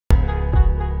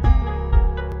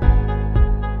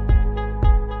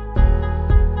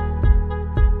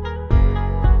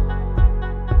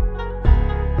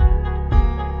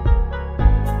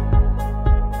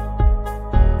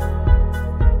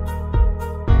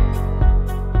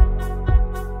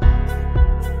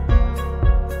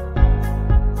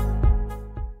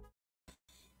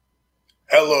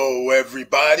Hello,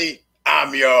 everybody.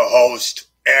 I'm your host,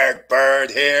 Eric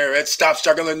Bird, here at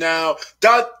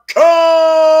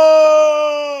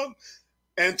StopStrugglingNow.com.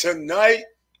 And tonight,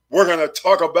 we're going to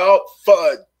talk about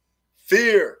FUD,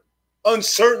 fear,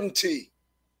 uncertainty.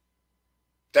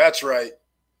 That's right.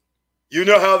 You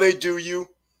know how they do you.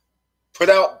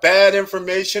 Put out bad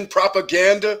information,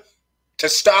 propaganda to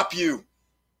stop you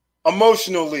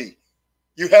emotionally.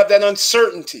 You have that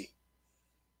uncertainty.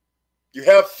 You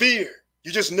have fear.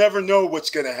 You just never know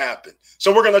what's going to happen.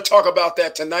 So we're going to talk about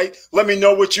that tonight. Let me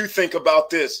know what you think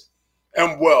about this.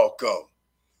 And welcome.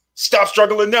 Stop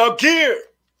Struggling Now gear.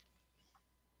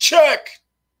 Check.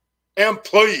 And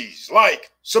please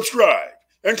like, subscribe,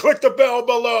 and click the bell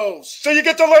below so you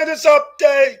get the latest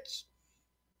updates.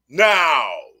 Now,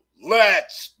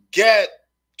 let's get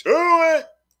to it.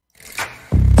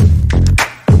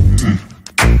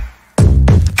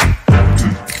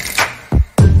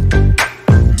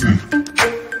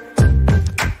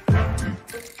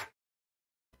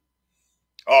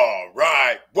 All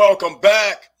right, welcome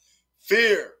back.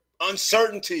 Fear,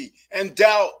 uncertainty, and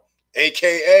doubt,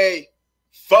 aka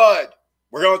FUD.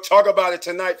 We're going to talk about it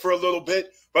tonight for a little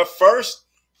bit, but first,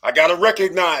 I got to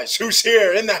recognize who's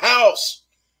here in the house.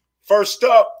 First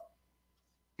up,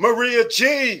 Maria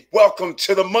G. Welcome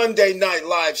to the Monday night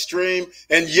live stream.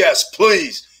 And yes,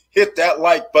 please hit that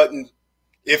like button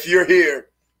if you're here.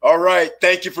 All right,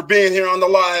 thank you for being here on the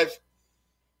live.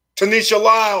 Tanisha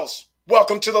Lyles.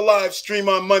 Welcome to the live stream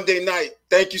on Monday night.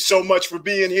 Thank you so much for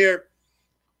being here.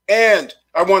 And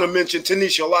I want to mention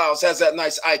Tanisha Lyles has that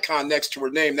nice icon next to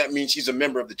her name. That means she's a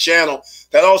member of the channel.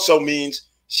 That also means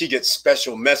she gets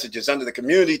special messages under the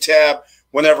community tab.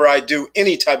 Whenever I do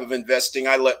any type of investing,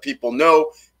 I let people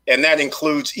know, and that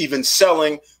includes even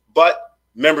selling. But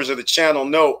members of the channel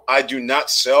know I do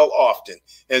not sell often.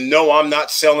 And no, I'm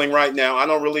not selling right now. I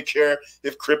don't really care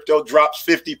if crypto drops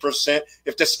 50%,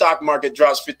 if the stock market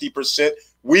drops 50%.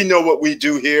 We know what we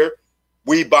do here.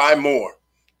 We buy more.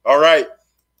 All right,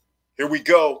 here we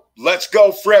go. Let's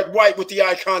go. Fred White with the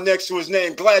icon next to his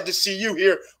name. Glad to see you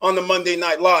here on the Monday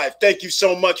Night Live. Thank you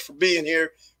so much for being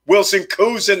here. Wilson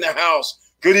Koo's in the house.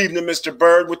 Good evening, Mr.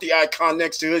 Bird, with the icon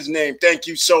next to his name. Thank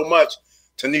you so much.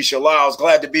 Tanisha Lyles,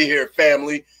 glad to be here,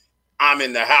 family. I'm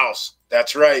in the house.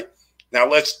 That's right. Now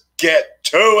let's get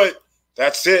to it.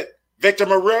 That's it. Victor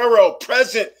Marrero,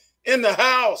 present in the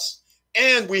house.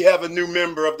 And we have a new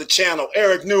member of the channel,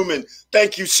 Eric Newman.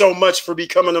 Thank you so much for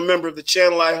becoming a member of the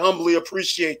channel. I humbly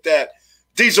appreciate that.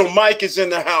 Diesel Mike is in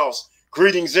the house.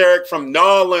 Greetings, Eric, from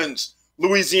Nolens,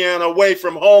 Louisiana, away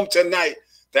from home tonight.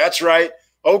 That's right.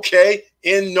 Okay,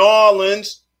 in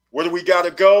Nolens, where do we got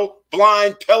to go?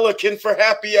 Blind Pelican for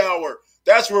happy hour.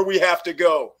 That's where we have to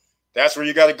go. That's where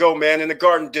you got to go, man, in the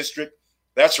Garden District.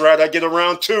 That's right. I get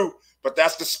around too, but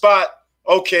that's the spot.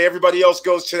 Okay, everybody else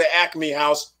goes to the Acme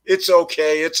House. It's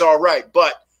okay. It's all right.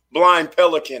 But Blind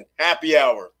Pelican, happy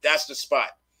hour. That's the spot.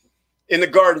 In the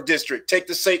Garden District, take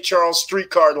the St. Charles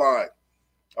streetcar line.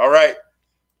 All right.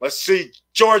 Let's see.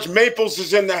 George Maples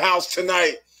is in the house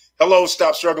tonight. Hello,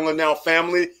 Stop Struggling Now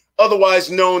family. Otherwise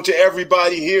known to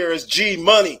everybody here as G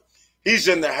Money. He's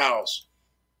in the house.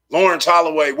 Lawrence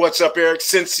Holloway, what's up, Eric?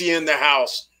 Cincy in the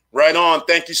house. Right on.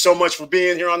 Thank you so much for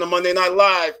being here on the Monday Night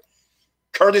Live.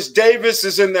 Curtis Davis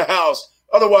is in the house,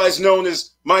 otherwise known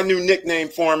as my new nickname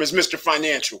for him is Mr.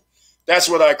 Financial. That's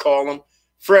what I call him.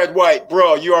 Fred White,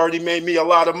 bro, you already made me a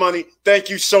lot of money. Thank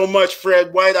you so much,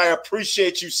 Fred White. I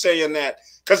appreciate you saying that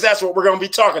because that's what we're going to be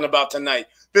talking about tonight.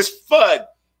 This FUD,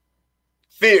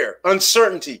 fear,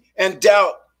 uncertainty, and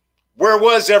doubt. Where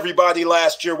was everybody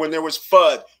last year when there was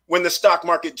FUD, when the stock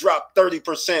market dropped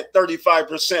 30%,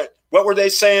 35%? What were they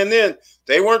saying then?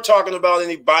 They weren't talking about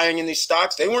buying any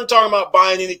stocks. They weren't talking about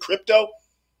buying any crypto.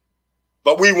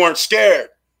 But we weren't scared.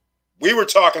 We were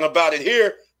talking about it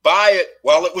here. Buy it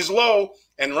while it was low.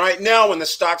 And right now, when the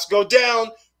stocks go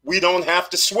down, we don't have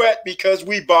to sweat because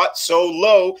we bought so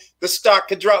low. The stock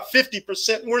could drop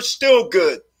 50% and we're still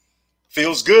good.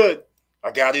 Feels good,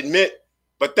 I got to admit.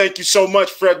 But thank you so much,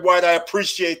 Fred White. I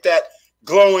appreciate that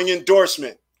glowing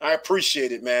endorsement. I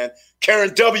appreciate it, man.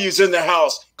 Karen W's in the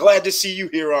house. Glad to see you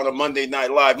here on a Monday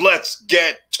Night Live. Let's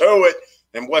get to it.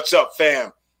 And what's up,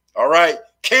 fam? All right.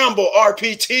 Campbell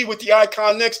RPT with the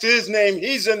icon next to his name.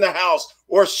 He's in the house.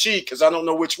 Or she, because I don't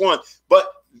know which one.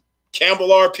 But Campbell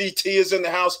RPT is in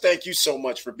the house. Thank you so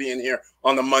much for being here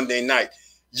on the Monday night.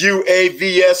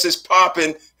 UAVS is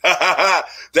popping.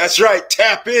 That's right.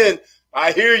 Tap in.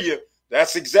 I hear you.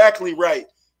 That's exactly right.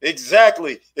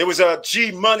 Exactly. It was a G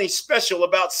Money special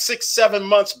about 6-7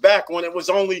 months back when it was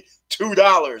only $2,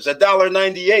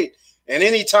 $1.98. And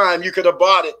anytime you could have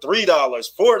bought it $3,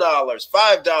 $4,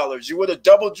 $5, you would have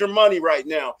doubled your money right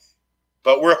now.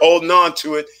 But we're holding on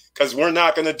to it because we're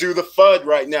not going to do the FUD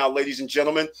right now, ladies and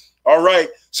gentlemen. All right.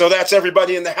 So that's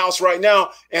everybody in the house right now.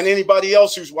 And anybody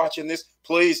else who's watching this,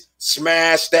 please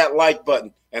smash that like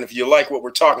button. And if you like what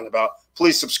we're talking about,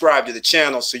 please subscribe to the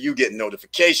channel so you get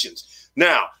notifications.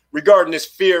 Now, regarding this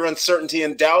fear, uncertainty,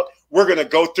 and doubt, we're going to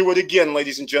go through it again,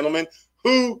 ladies and gentlemen.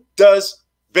 Who does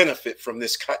benefit from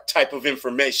this type of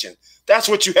information? That's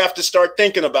what you have to start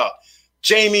thinking about.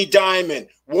 Jamie Dimon,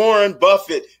 Warren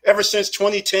Buffett, ever since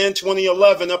 2010,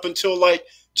 2011, up until like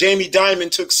Jamie Dimon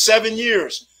took 7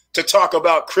 years to talk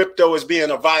about crypto as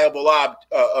being a viable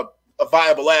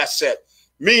asset.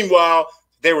 Meanwhile,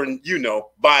 they were,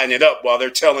 buying it up while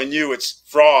they're telling you it's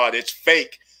fraud, it's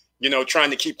fake, trying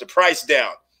to keep the price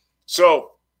down.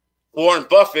 So Warren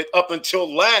Buffett, up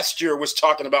until last year, was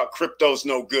talking about crypto's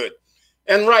no good.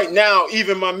 And right now,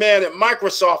 even my man at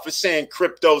Microsoft is saying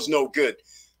crypto's no good.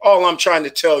 All I'm trying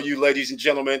to tell you, ladies and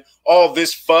gentlemen, all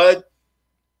this FUD,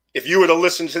 if you were to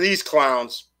listen to these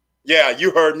clowns, yeah,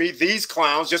 you heard me, these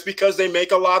clowns, just because they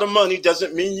make a lot of money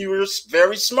doesn't mean you're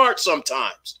very smart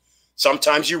sometimes.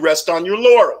 Sometimes you rest on your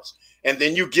laurels and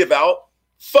then you give out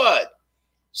FUD.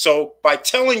 So by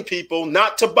telling people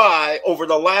not to buy over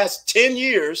the last 10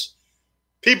 years,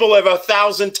 people have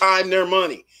 1,000 times their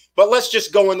money. But let's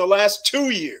just go in the last 2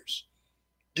 years.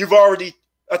 You've already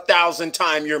 1,000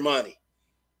 times your money.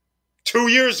 2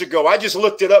 years ago, I just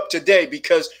looked it up today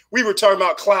because we were talking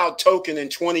about Cloud Token in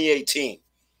 2018.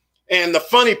 And the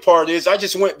funny part is I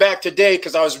just went back today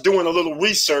because I was doing a little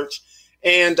research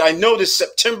and I noticed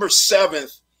September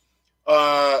 7th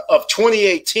of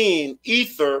 2018,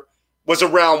 Ether was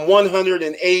around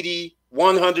 $180,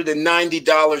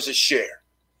 $190 a share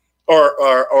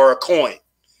or a coin.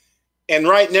 And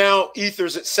right now,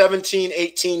 Ether's at 17,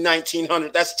 18,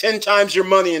 1900. That's 10 times your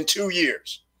money in 2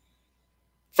 years.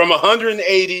 From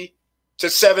 180 to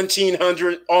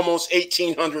 1700, almost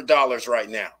 $1,800 right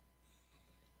now.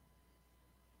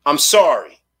 I'm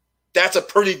sorry. That's a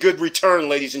pretty good return,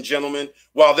 ladies and gentlemen,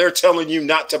 while they're telling you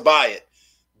not to buy it.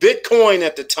 Bitcoin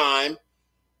at the time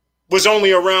was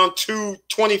only around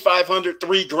 $2,500,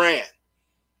 $3,000.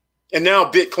 And now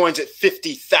Bitcoin's at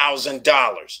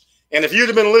 $50,000. And if you'd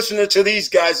have been listening to these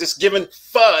guys that's giving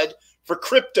FUD for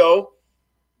crypto,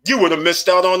 you would have missed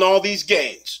out on all these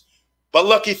gains. But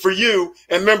lucky for you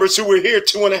and members who were here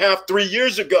 2.5, 3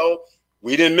 years ago,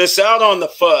 we didn't miss out on the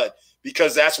FUD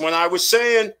because that's when I was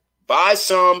saying, buy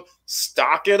some,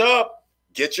 stock it up,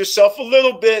 get yourself a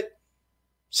little bit.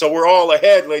 So we're all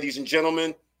ahead, ladies and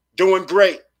gentlemen, doing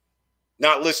great.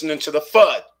 Not listening to the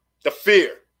FUD, the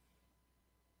fear,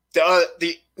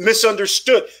 the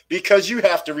misunderstood, because you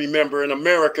have to remember in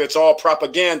America, it's all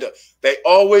propaganda. They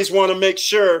always want to make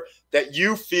sure that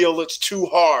you feel it's too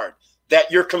hard,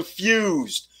 that you're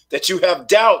confused, that you have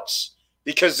doubts,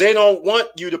 because they don't want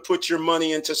you to put your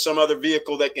money into some other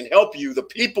vehicle that can help you. The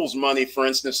people's money, for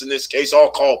instance, in this case, all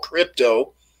called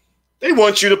crypto, they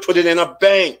want you to put it in a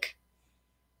bank.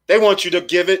 They want you to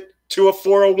give it to a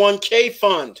 401k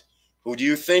fund. Who do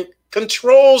you think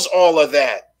controls all of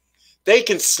that? They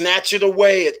can snatch it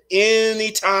away at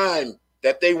any time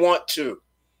that they want to.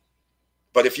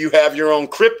 But if you have your own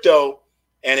crypto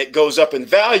and it goes up in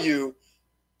value,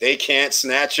 they can't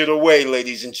snatch it away,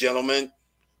 ladies and gentlemen.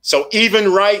 So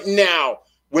even right now,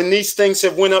 when these things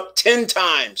have went up 10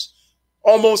 times,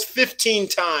 almost 15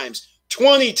 times,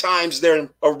 20 times their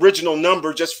original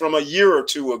number just from a year or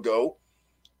two ago,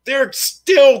 they're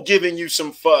still giving you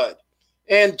some FUD.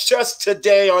 And just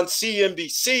today on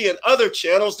CNBC and other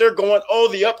channels, they're going,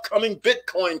 oh, the upcoming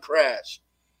Bitcoin crash.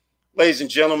 Ladies and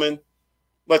gentlemen,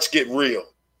 let's get real.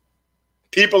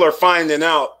 People are finding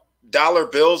out dollar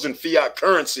bills and fiat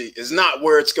currency is not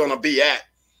where it's going to be at,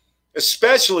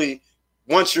 especially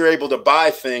once you're able to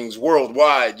buy things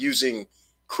worldwide using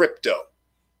crypto,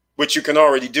 which you can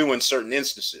already do in certain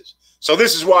instances. So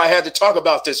this is why I had to talk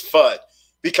about this FUD,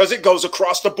 because it goes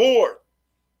across the board.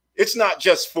 It's not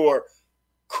just for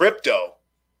crypto.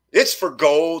 It's for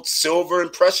gold, silver,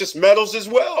 and precious metals as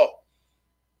well.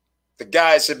 The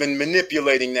guys have been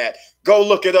manipulating that. Go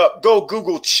look it up. Go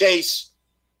Google Chase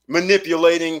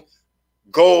manipulating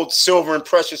gold, silver, and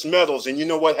precious metals. And you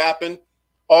know what happened?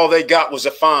 All they got was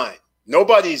a fine.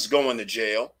 Nobody's going to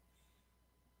jail.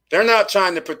 They're not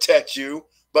trying to protect you.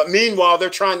 But meanwhile, they're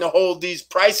trying to hold these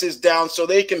prices down so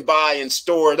they can buy and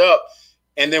store it up.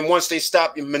 And then once they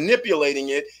stop manipulating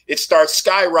it, it starts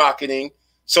skyrocketing.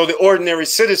 So the ordinary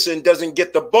citizen doesn't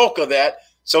get the bulk of that.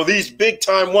 So these big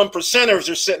time 1%ers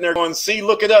are sitting there going, see,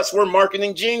 look at us. We're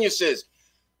marketing geniuses.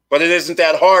 But it isn't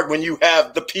that hard when you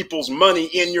have the people's money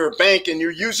in your bank and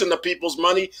you're using the people's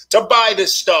money to buy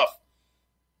this stuff.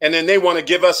 And then they want to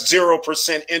give us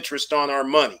 0% interest on our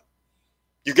money.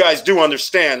 You guys do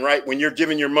understand, right? When you're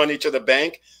giving your money to the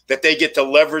bank, that they get to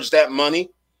leverage that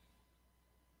money.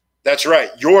 That's right.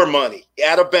 Your money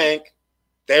at a bank,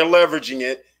 they're leveraging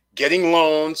it, getting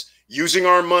loans, using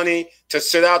our money to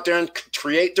sit out there and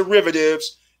create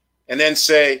derivatives and then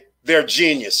say they're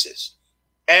geniuses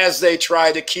as they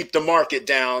try to keep the market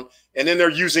down. And then they're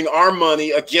using our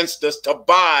money against us to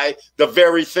buy the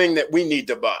very thing that we need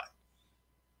to buy.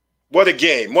 What a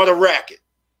game. What a racket.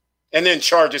 And then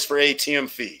charges for ATM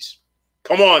fees.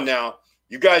 Come on now.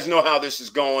 You guys know how this is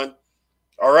going.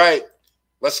 All right.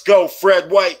 Let's go. Fred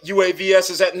White, UAVS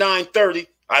is at 9:30.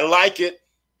 I like it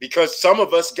because some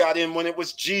of us got in when it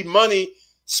was G Money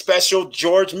special.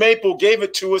 George Maple gave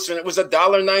it to us and it was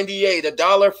 $1.98,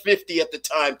 $1.50 at the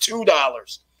time,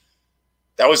 $2.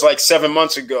 That was like 7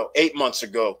 months ago, 8 months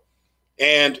ago.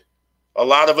 And a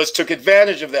lot of us took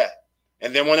advantage of that.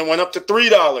 And then when it went up to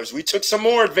 $3, we took some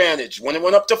more advantage. When it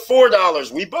went up to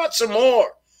 $4, we bought some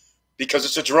more because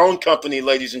it's a drone company,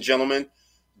 ladies and gentlemen.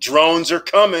 Drones are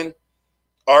coming.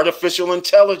 Artificial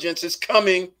intelligence is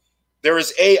coming. There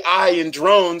is AI in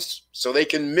drones so they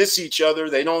can miss each other.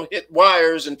 They don't hit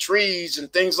wires and trees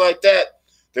and things like that.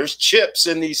 There's chips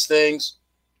in these things.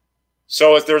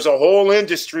 So if there's a whole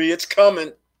industry, it's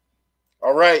coming.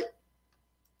 All right.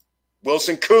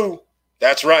 Wilson Koo.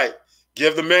 That's right.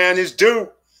 Give the man his due.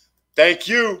 Thank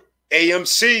you.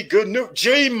 AMC. Good news.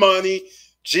 G Money.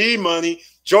 G Money.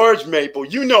 George Maple.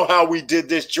 You know how we did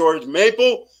this, George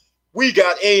Maple. We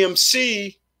got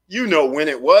AMC. You know when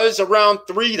it was around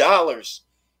 $3.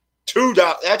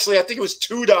 $2. Actually, I think it was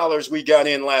 $2 we got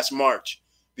in last March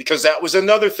because that was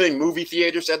another thing. Movie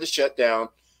theaters had to shut down.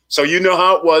 So you know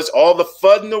how it was. All the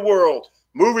FUD in the world.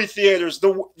 Movie theaters.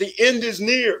 The end is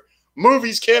near.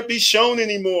 Movies can't be shown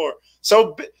anymore.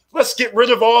 So let's get rid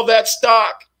of all that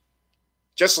stock.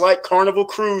 Just like Carnival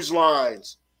Cruise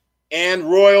Lines and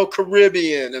Royal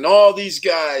Caribbean and all these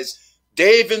guys.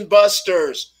 Dave and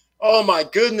Buster's. Oh, my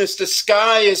goodness, the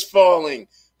sky is falling.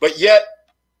 But yet,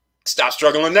 stop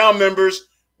struggling now, members.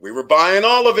 We were buying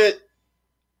all of it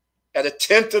at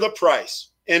 1/10 of the price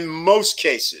in most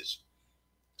cases.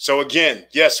 So, again,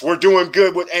 yes, we're doing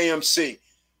good with AMC.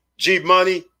 G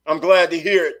Money, I'm glad to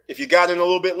hear it. If you got in a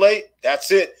little bit late, that's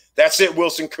it. That's it,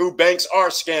 Wilson Koo. Banks are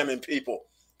scamming people.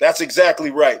 That's exactly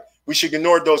right. We should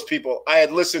ignore those people. I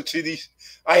had listened to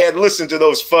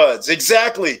those FUDs.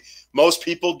 Exactly. Most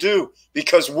people do.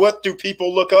 Because what do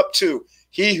people look up to?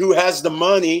 He who has the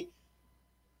money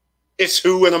is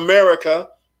who in America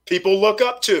people look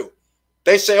up to.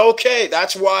 They say, okay,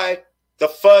 that's why the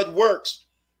FUD works.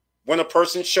 When a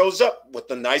person shows up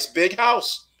with a nice big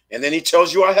house and then he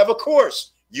tells you I have a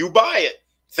course, you buy it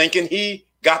thinking he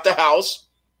got the house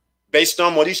based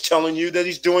on what he's telling you that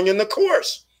he's doing in the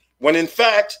course. When in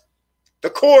fact, the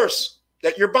course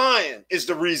that you're buying is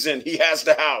the reason he has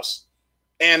the house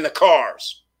and the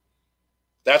cars.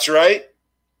 That's right.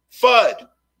 FUD.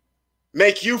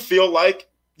 Make you feel like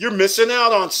you're missing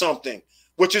out on something,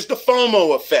 which is the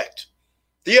FOMO effect,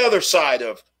 the other side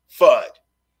of FUD.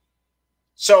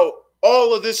 So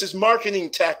all of this is marketing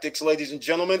tactics, ladies and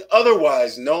gentlemen,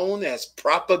 otherwise known as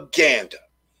propaganda.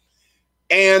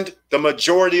 And the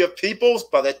majority of people,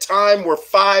 by the time we're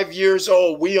 5 years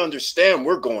old, we understand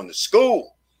we're going to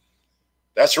school.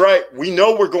 That's right. We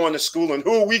know we're going to school, and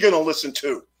who are we going to listen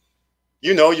to?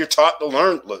 You know, you're taught to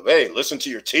learn. Hey, listen to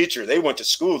your teacher. They went to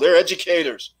school. They're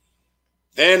educators.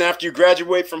 Then after you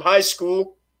graduate from high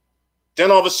school,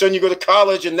 then all of a sudden you go to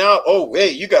college and now, oh, hey,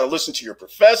 you got to listen to your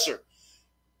professor.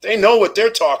 They know what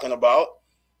they're talking about.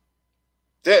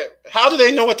 How do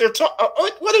they know what they're talking?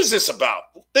 What is this about?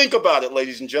 Think about it,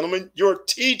 ladies and gentlemen. Your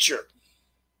teacher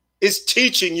is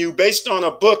teaching you based on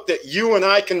a book that you and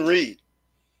I can read.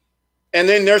 And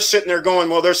then they're sitting there going,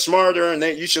 well, they're smarter and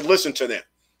you should listen to them.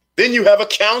 Then you have a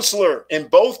counselor in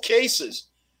both cases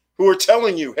who are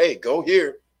telling you, hey, go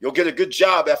here. You'll get a good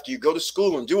job after you go to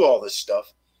school and do all this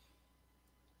stuff.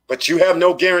 But you have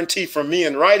no guarantee from me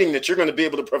in writing that you're going to be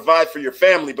able to provide for your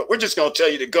family. But we're just going to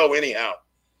tell you to go anyhow.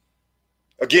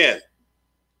 Again,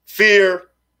 fear,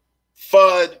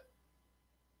 FUD,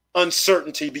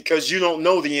 uncertainty because you don't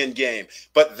know the end game.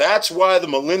 But that's why the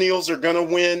millennials are going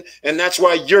to win, and that's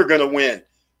why you're going to win.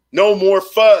 No more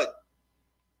FUD.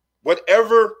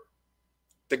 Whatever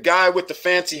the guy with the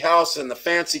fancy house and the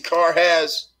fancy car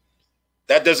has,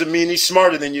 that doesn't mean he's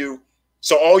smarter than you.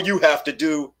 So all you have to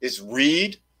do is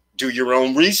read, do your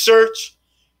own research,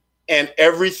 and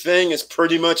everything is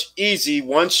pretty much easy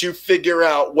once you figure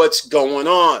out what's going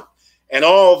on. And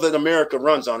all that America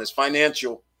runs on is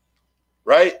financial,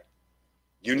 right?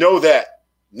 You know that.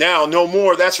 Now, no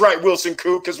more. That's right, Wilson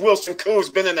Koo, because Wilson Koo's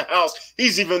been in the house.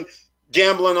 He's even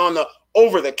gambling on the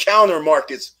over-the-counter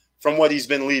markets from what he's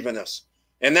been leaving us.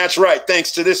 And that's right.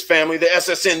 Thanks to this family, the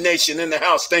SSN Nation in the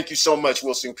house. Thank you so much,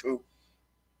 Wilson Koo.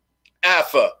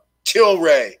 AFA,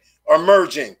 Tilray are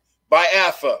merging by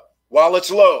AFA while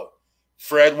it's low.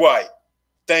 Fred White,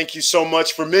 thank you so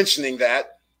much for mentioning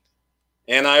that.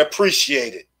 And I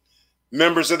appreciate it.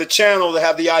 Members of the channel that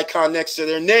have the icon next to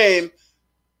their name,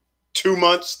 2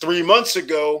 months, 3 months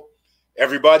ago,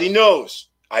 everybody knows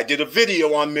I did a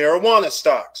video on marijuana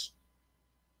stocks.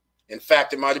 In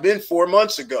fact, it might have been 4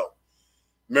 months ago.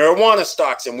 Marijuana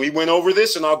stocks, and we went over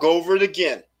this, and I'll go over it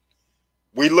again.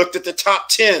 We looked at the top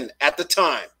 10 at the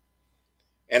time.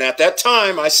 And at that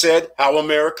time, I said how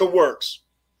America works.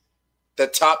 The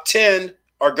top 10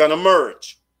 are going to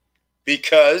merge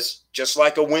because just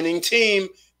like a winning team,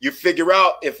 you figure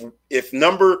out if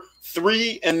number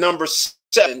 3 and number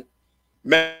 7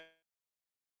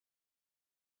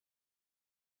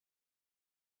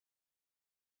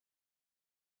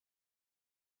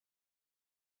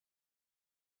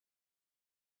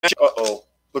 uh-oh,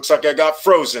 looks like I got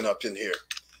frozen up in here.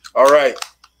 All right.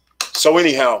 So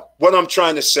anyhow, what I'm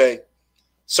trying to say,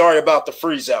 sorry about the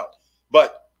freeze out,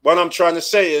 but what I'm trying to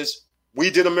say is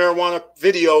we did a marijuana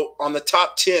video on the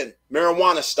top 10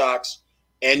 marijuana stocks,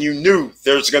 and you knew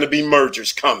there's going to be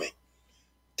mergers coming.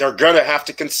 They're going to have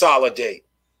to consolidate.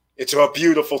 It's a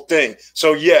beautiful thing.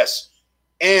 So yes,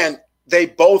 and they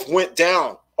both went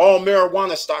down. All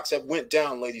marijuana stocks have went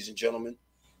down, ladies and gentlemen.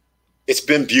 It's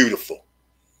been beautiful.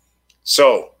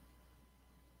 So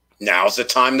now's the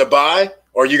time to buy,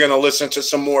 or you're going to listen to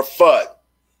some more FUD.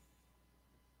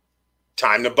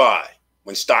 Time to buy.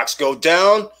 When stocks go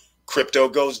down, crypto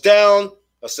goes down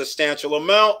a substantial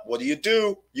amount, what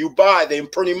do? You buy. They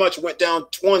pretty much went down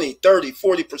 20, 30,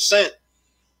 40%.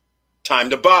 Time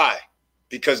to buy,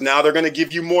 because now they're going to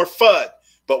give you more FUD.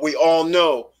 But we all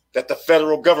know that the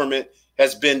federal government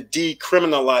has been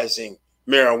decriminalizing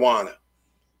marijuana.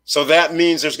 So that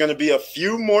means there's going to be a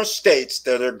few more states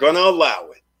that are going to allow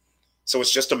it. So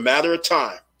it's just a matter of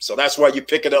time. So that's why you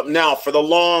pick it up now for the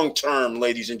long term,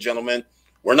 ladies and gentlemen.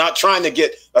 We're not trying to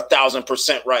get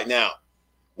 1,000% right now.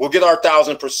 We'll get our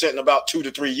 1,000% in about 2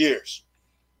 to 3 years.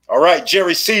 All right,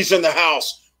 Jerry C's in the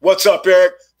house. What's up,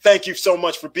 Eric? Thank you so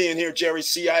much for being here, Jerry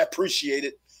C. I appreciate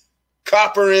it.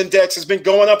 Copper index has been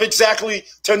going up exactly.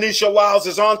 Tanisha Lyles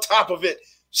is on top of it.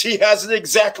 She has it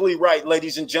exactly right,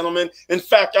 ladies and gentlemen. In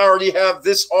fact, I already have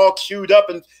this all queued up,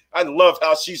 and I love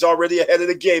how she's already ahead of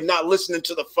the game, not listening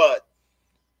to the FUD.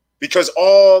 Because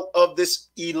all of this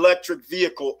electric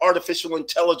vehicle, artificial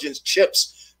intelligence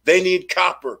chips, they need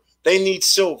copper, they need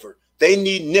silver, they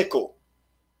need nickel,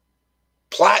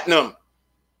 platinum.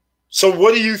 So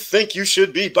what do you think you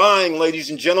should be buying, ladies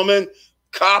and gentlemen?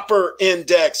 Copper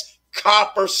index,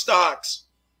 copper stocks,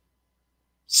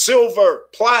 silver,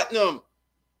 platinum.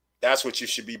 That's what you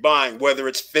should be buying, whether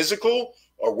it's physical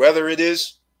or whether it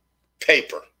is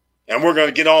paper. And we're going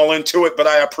to get all into it, but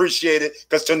I appreciate it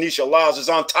because Tanisha Lyles is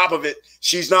on top of it.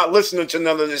 She's not listening to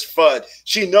none of this FUD.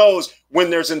 She knows when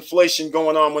there's inflation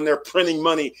going on, when they're printing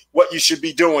money, what you should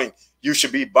be doing. You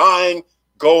should be buying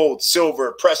gold,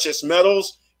 silver, precious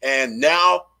metals, and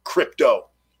now crypto.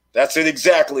 That's it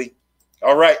exactly.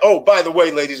 All right. Oh, by the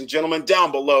way, ladies and gentlemen,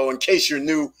 down below, in case you're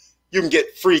new, you can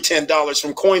get free $10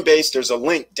 from Coinbase. There's a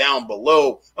link down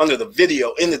below under the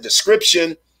video in the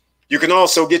description. You can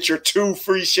also get your 2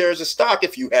 free shares of stock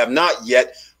if you have not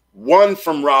yet. One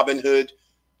from Robinhood,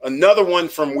 another one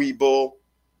from Webull.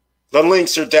 The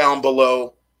links are down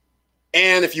below.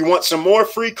 And if you want some more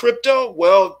free crypto,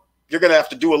 well, you're going to have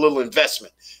to do a little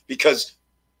investment because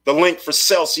the link for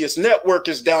Celsius Network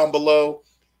is down below.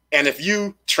 And if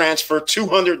you transfer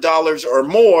 $200 or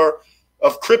more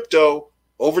of crypto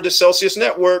over to Celsius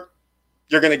Network,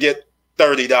 you're going to get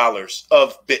 $30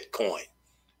 of Bitcoin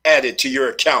added to your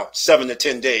account 7 to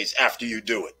 10 days after you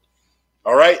do it.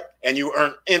 All right. And you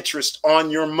earn interest on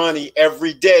your money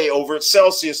every day over at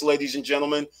Celsius, ladies and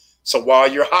gentlemen. So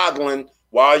while you're hodling,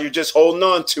 while you're just holding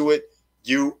on to it,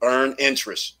 you earn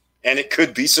interest. And it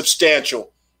could be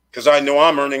substantial because I know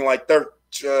I'm earning like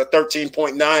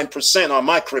 13.9% on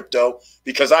my crypto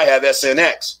because I have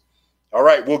SNX. All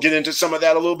right. We'll get into some of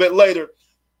that a little bit later.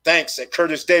 Thanks at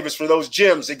Curtis Davis for those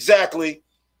gems. Exactly.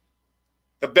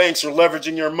 The banks are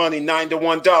leveraging your money 9 to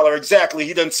 $1. Exactly.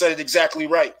 He done said it exactly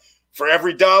right. For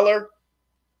every dollar,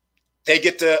 they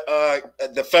get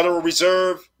the Federal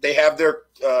Reserve. They have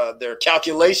their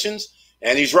calculations.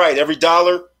 And he's right. Every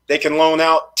dollar, they can loan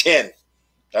out 10.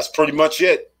 That's pretty much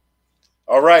it.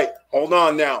 All right. Hold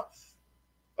on now.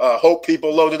 Hope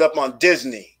people loaded up on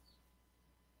Disney,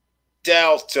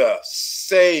 Delta,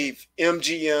 Save,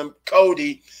 MGM,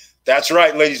 Cody. That's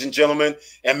right, ladies and gentlemen,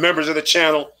 and members of the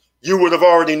channel. You would have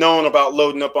already known about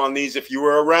loading up on these if you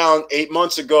were around 8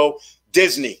 months ago.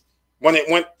 Disney, when it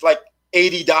went like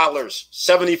 $80,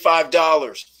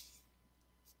 $75.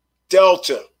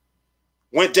 Delta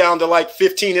went down to like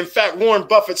 15. In fact, Warren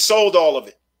Buffett sold all of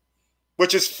it,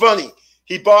 which is funny.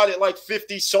 He bought it like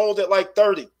 50, sold it like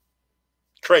 30.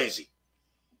 Crazy.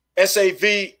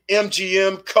 SAV,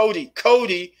 MGM, Cody.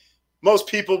 Cody, most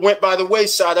people went by the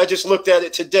wayside. I just looked at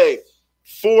it today.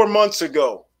 4 months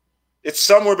ago. It's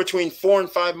somewhere between 4 and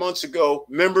 5 months ago.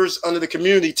 Members under the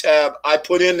community tab, I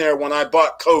put in there when I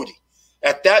bought Cody.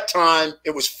 At that time,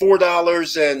 it was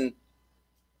 $4 and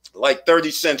like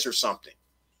 30 cents or something.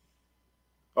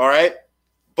 All right.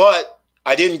 But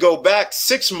I didn't go back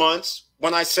 6 months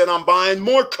when I said I'm buying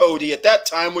more Cody at that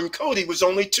time when Cody was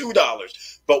only $2.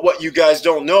 But what you guys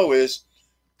don't know is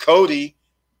Cody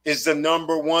is the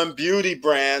 #1 beauty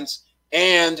brands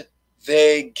and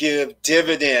they give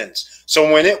dividends.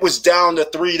 So when it was down to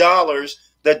 $3,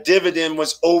 the dividend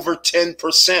was over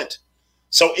 10%.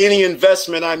 So any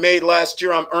investment I made last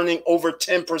year, I'm earning over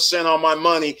 10% on my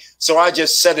money. So I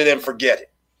just set it and forget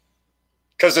it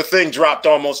because the thing dropped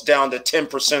almost down to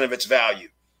 10% of its value.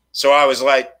 So I was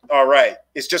like, all right,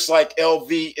 it's just like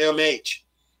LVMH.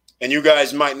 And you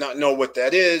guys might not know what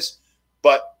that is,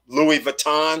 but Louis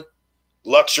Vuitton,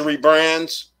 luxury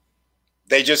brands,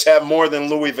 they just have more than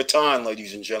Louis Vuitton,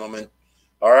 ladies and gentlemen.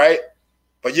 All right.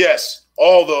 But yes,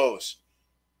 all those.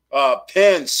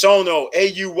 Penn, Sono,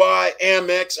 AUY,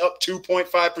 Amex up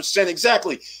 2.5%.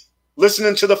 Exactly.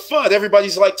 Listening to the FUD,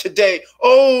 everybody's like today,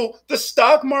 oh, the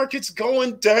stock market's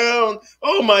going down.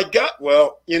 Oh, my God.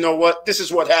 Well, you know what? This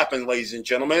is what happened, ladies and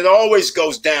gentlemen. It always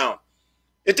goes down.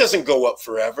 It doesn't go up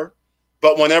forever.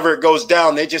 But whenever it goes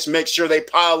down, they just make sure they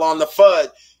pile on the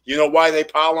FUD. You know why they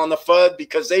pile on the FUD?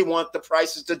 Because they want the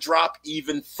prices to drop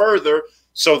even further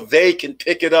so they can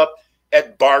pick it up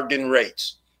at bargain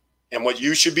rates. And what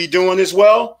you should be doing as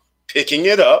well, picking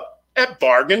it up at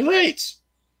bargain rates.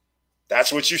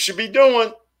 That's what you should be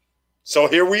doing. So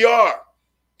here we are,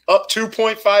 up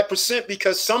 2.5%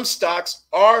 because some stocks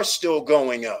are still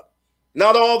going up.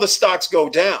 Not all the stocks go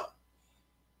down.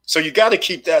 So you got to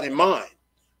keep that in mind.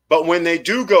 But when they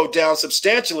do go down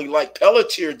substantially, like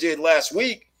Pelletier did last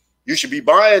week, you should be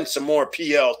buying some more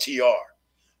PLTR.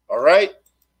 All right?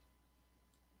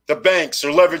 The banks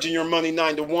are leveraging your money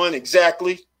 9-to-1.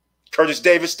 Exactly. Curtis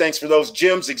Davis, thanks for those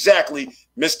gems. Exactly.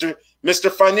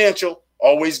 Mr. Financial,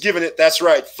 always giving it. That's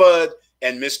right. FUD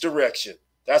and misdirection.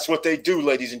 That's what they do,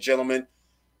 ladies and gentlemen.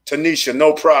 Tanisha,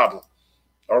 no problem.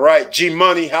 All right. G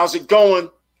Money, how's it going?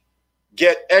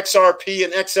 Get XRP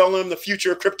and XLM, the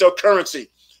future of cryptocurrency.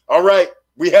 All right.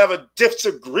 We have a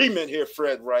disagreement here,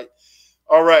 Fred, right?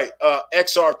 All right.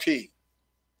 XRP.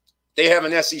 They have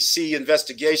an SEC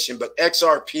investigation, but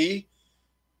XRP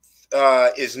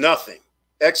is nothing.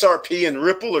 XRP and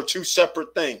Ripple are two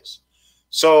separate things.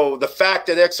 So the fact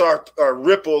that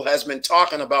Ripple has been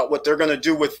talking about what they're going to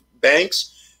do with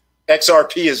banks,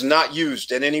 XRP is not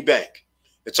used at any bank.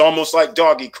 It's almost like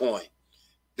Doggy Coin.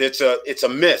 It's a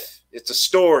myth. It's a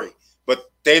story, but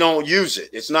they don't use it.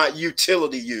 It's not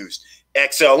utility used.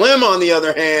 XLM, on the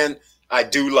other hand, I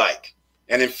do like.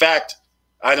 And in fact,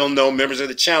 I don't know, members of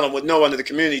the channel would know under the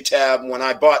community tab when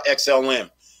I bought XLM.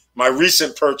 My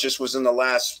recent purchase was in the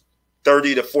last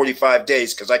 30 to 45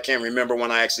 days because I can't remember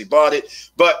when I actually bought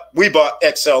it. But we bought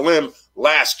XLM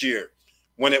last year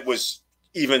when it was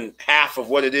even half of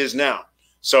what it is now.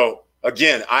 So,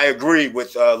 again, I agree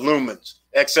with Lumens.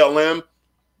 XLM,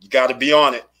 you got to be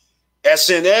on it.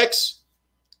 SNX,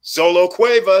 Solo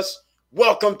Cuevas,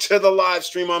 welcome to the live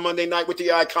stream on Monday night with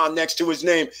the icon next to his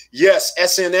name. Yes,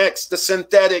 SNX, the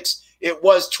synthetics, it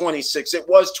was 26, it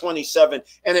was 27,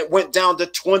 and it went down to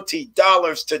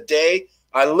 $20 today.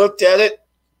 I looked at it,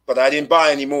 but I didn't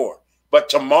buy any more. But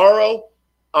tomorrow,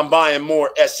 I'm buying more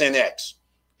SNX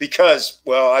because,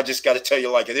 well, I just got to tell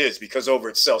you like it is, because over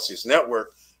at Celsius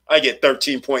Network, I get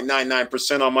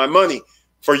 13.99% on my money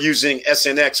for using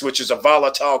SNX, which is a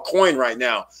volatile coin right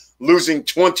now, losing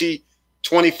 25%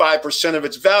 of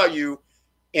its value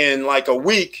in like a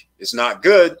week is not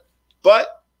good,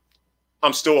 but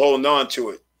I'm still holding on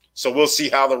to it. So we'll see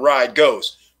how the ride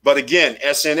goes. But again,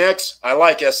 SNX, I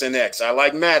like SNX. I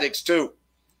like Maddox too.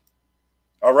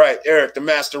 All right, Eric, the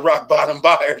master rock bottom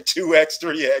buyer, 2X,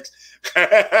 3X.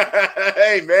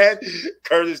 Hey, man,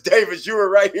 Curtis Davis, you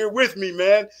were right here with me,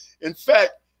 man. In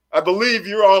fact, I believe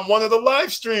you're on one of the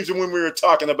live streams when we were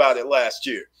talking about it last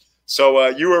year. So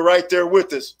you were right there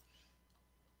with us.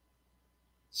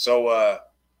 So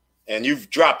And you've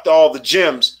dropped all the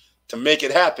gems to make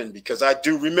it happen, because I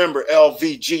do remember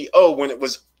LVGO when it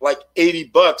was like 80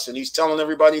 bucks and he's telling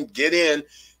everybody get in,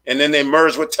 and then they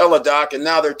merged with Teladoc and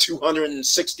now they're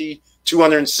 $260,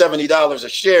 $270 a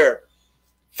share.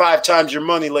 5 times your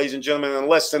money, ladies and gentlemen, in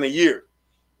less than a year.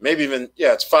 Maybe even,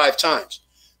 yeah, it's 5 times.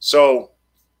 So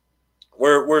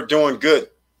we're doing good.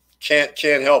 Can't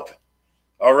help it.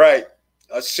 All right.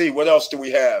 Let's see. What else do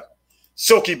we have?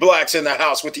 Silky Black's in the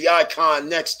house with the icon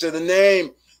next to the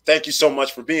name. Thank you so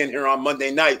much for being here on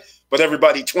Monday night. But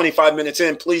everybody, 25 minutes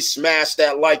in, please smash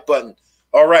that like button.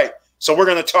 All right. So we're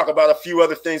going to talk about a few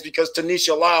other things, because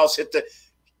Tanisha Lyles hit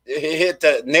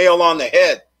the nail on the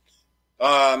head.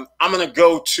 I'm going to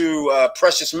go to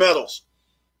precious metals,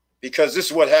 because this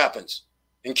is what happens.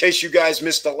 In case you guys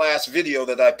missed the last video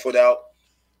that I put out,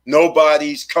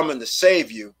 nobody's coming to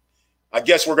save you. I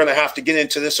guess we're going to have to get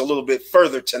into this a little bit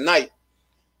further tonight,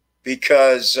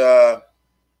 because let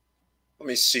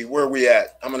me see where we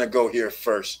at. I'm going to go here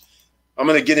first. I'm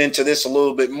going to get into this a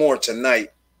little bit more tonight.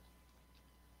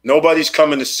 Nobody's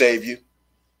coming to save you,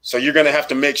 so you're going to have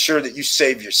to make sure that you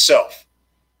save yourself.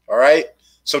 All right?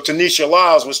 So Tanisha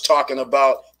Lyles was talking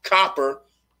about copper,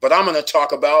 but I'm going to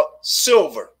talk about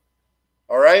silver.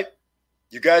 All right?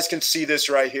 You guys can see this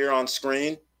right here on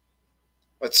screen.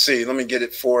 Let's see. Let me get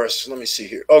it for us. Let me see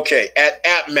here. Okay, at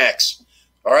APMEX.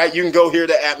 All right, you can go here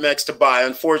to APMEX to buy.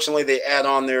 Unfortunately, they add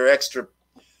on their extra,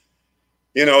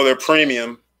 their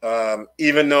premium.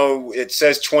 Even though it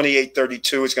says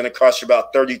 $28.32, it's going to cost you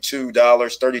about $32,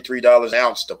 $33 an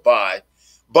ounce to buy.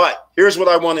 But here's what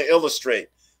I want to illustrate.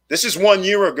 This is 1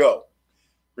 year ago.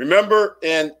 Remember,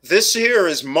 and this here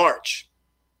is March,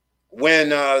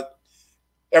 when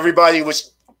everybody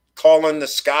was calling the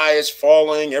sky is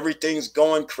falling, everything's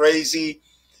going crazy.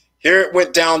 Here it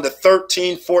went down to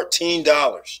 $13,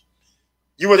 $14.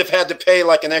 You would have had to pay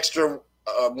like an extra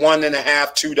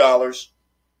 $1.50, $2.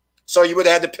 So you would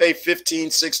have had to pay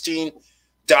 $15,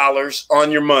 $16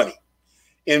 on your money.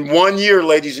 In 1 year,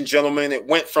 ladies and gentlemen, it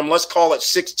went from, let's call it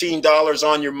 $16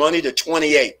 on your money to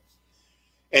 $28.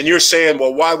 And you're saying,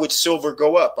 well, why would silver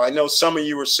go up? I know some of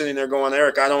you were sitting there going,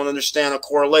 Eric, I don't understand a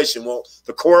correlation. Well,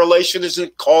 the correlation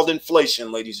isn't called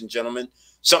inflation, ladies and gentlemen.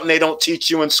 Something they don't teach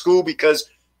you in school because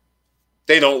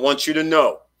they don't want you to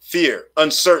know. Fear,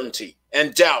 uncertainty,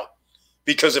 and doubt.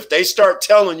 Because if they start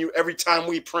telling you every time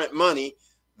we print money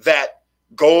that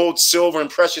gold, silver, and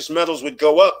precious metals would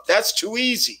go up, that's too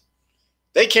easy.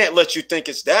 They can't let you think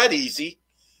it's that easy.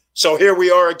 So here we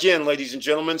are again, ladies and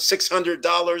gentlemen,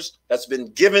 $600 that's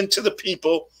been given to the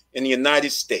people in the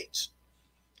United States.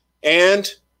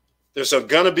 And there's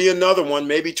going to be another one,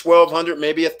 maybe 1,200,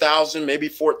 maybe 1,000, maybe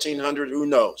 1,400, who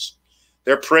knows?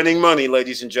 They're printing money,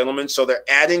 ladies and gentlemen, so they're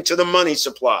adding to the money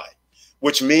supply,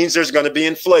 which means there's going to be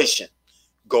inflation.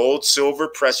 Gold, silver,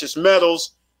 precious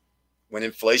metals, when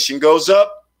inflation goes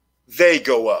up, they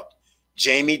go up.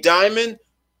 Jamie Dimon,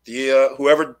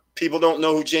 whoever people don't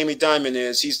know who Jamie Dimon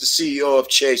is, he's the CEO of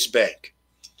Chase Bank.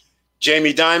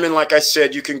 Jamie Dimon, like I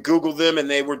said, you can Google them, and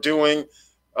they were doing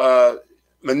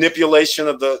manipulation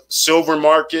of the silver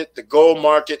market, the gold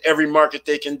market, every market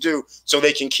they can do, so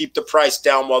they can keep the price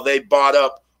down while they bought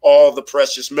up all the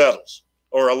precious metals,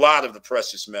 or a lot of the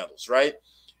precious metals, right?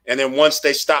 And then once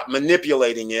they stop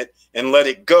manipulating it and let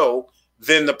it go,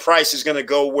 then the price is going to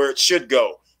go where it should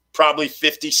go, probably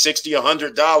 $50, $60,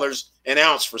 $100 an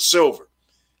ounce for silver.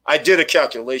 I did a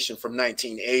calculation from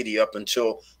 1980 up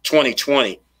until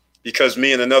 2020, because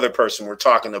me and another person were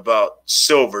talking about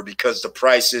silver, because the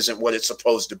price isn't what it's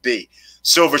supposed to be.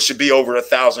 Silver should be over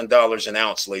 $1,000 an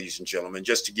ounce, ladies and gentlemen,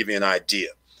 just to give you an idea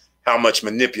how much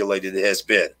manipulated it has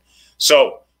been.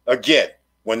 So again,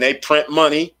 when they print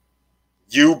money,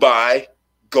 you buy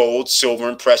gold, silver,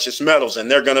 and precious metals, and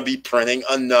they're going to be printing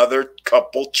another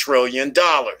couple $1 trillion.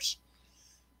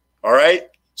 All right.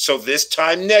 So this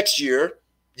time next year,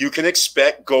 you can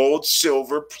expect gold,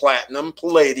 silver, platinum,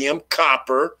 palladium,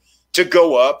 copper to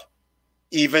go up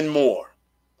even more.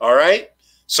 All right.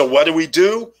 So what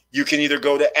do? You can either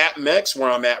go to APMEX,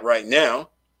 where I'm at right now,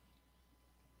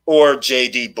 or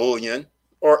JD Bullion,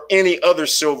 or any other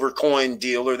silver coin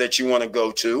dealer that you want to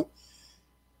go to.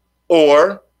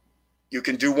 Or you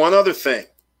can do one other thing.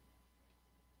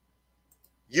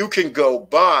 You can go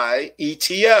buy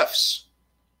ETFs.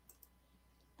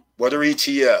 What are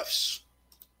ETFs?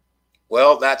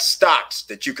 Well, that's stocks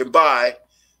that you can buy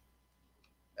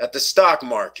at the stock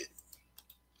market,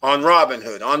 on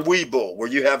Robinhood, on Webull, where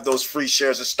you have those free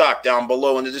shares of stock down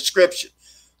below in the description.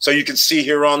 So you can see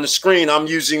here on the screen, I'm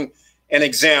using an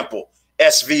example,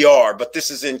 SVR, but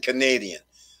this is in Canadian.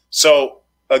 So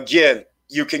again,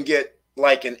 you can get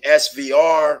like an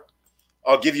SVR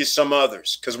I'll give you some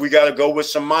others because we got to go with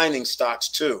some mining stocks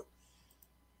too,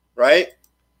 right?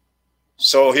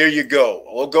 So here you go.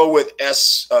 We'll go with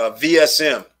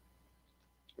VSM.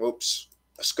 Oops.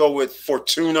 Let's go with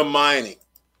Fortuna Mining.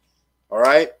 All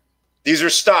right. These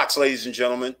are stocks, ladies and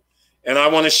gentlemen. And I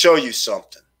want to show you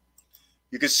something.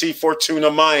 You can see Fortuna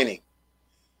Mining.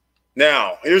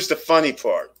 Now, here's the funny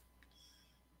part.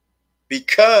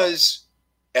 Because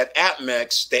at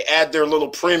APMEX, they add their little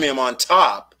premium on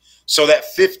top. So that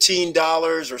 $15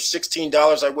 or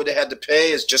 $16 I would have had to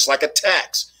pay is just like a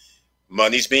tax.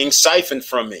 Money's being siphoned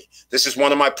from me. This is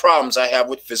one of my problems I have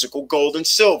with physical gold and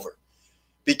silver,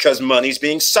 because money's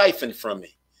being siphoned from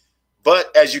me.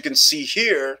 But as you can see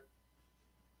here,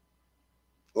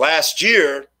 last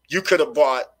year, you could have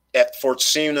bought at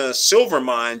Fortuna Silver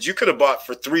Mines, you could have bought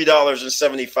for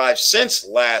 $3.75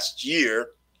 last year.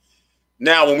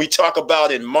 Now, when we talk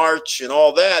about in March and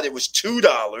all that, it was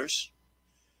 $2.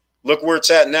 Look where it's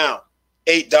at now,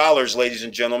 $8, ladies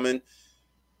and gentlemen.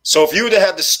 So if you would have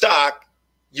had the stock,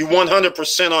 you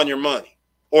 100% on your money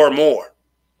or more.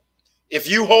 If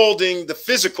you holding the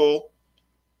physical,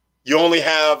 you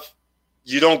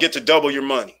don't get to double your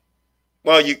money.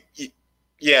 Well,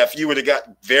 yeah, if you would have got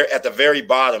at the very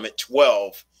bottom at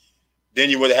 12, then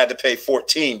you would have had to pay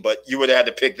 14, but you would have had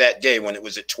to pick that day when it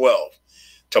was at 12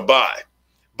 to buy.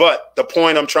 But the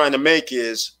point I'm trying to make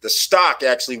is the stock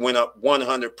actually went up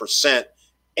 100%,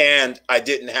 and I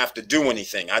didn't have to do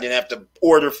anything. I didn't have to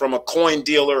order from a coin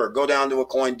dealer or go down to a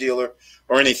coin dealer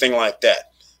or anything like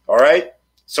that. All right?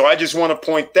 So I just want to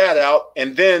point that out.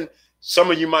 And then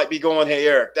some of you might be going, hey,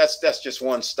 Eric, that's just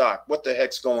one stock. What the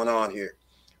heck's going on here?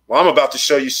 Well, I'm about to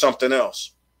show you something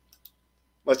else.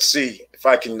 Let's see if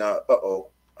I can.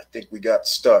 Uh-oh, I think we got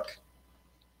stuck.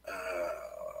 No.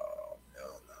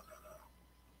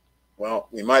 Well,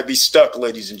 we might be stuck,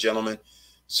 ladies and gentlemen.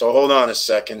 So hold on a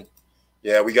second.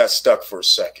 Yeah, we got stuck for a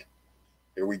second.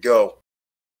 Here we go.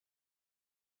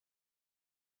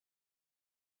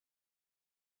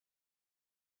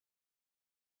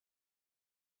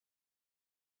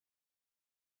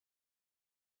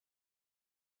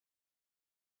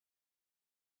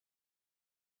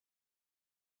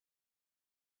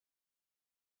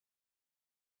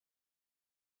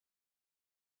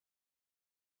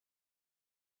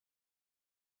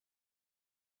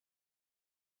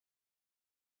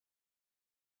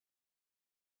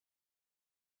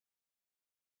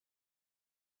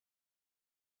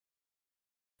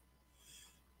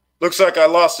 Looks like I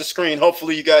lost the screen.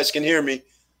 Hopefully you guys can hear me.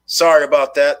 Sorry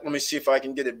about that. Let me see if I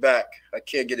can get it back. I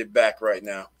can't get it back right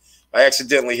now. I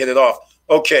accidentally hit it off.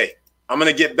 Okay, I'm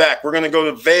going to get back. We're going to go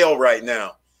to Vail right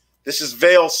now. This is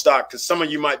Vail stock, because some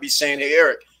of you might be saying, hey,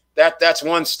 Eric, that's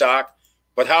one stock,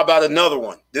 but how about another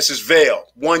one? This is Vail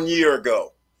 1 year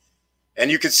ago. And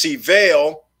you can see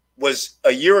Vail was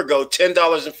a year ago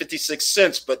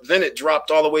 $10.56, but then it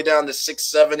dropped all the way down to $6,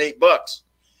 $7, $8.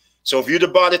 So if you'd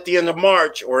have bought at the end of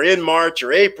March or in March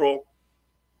or April,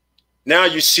 now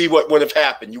you see what would have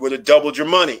happened. You would have doubled your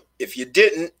money. If you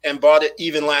didn't and bought it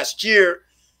even last year,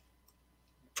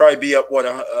 probably be up, what,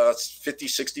 50,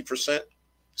 60%,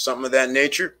 something of that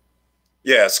nature.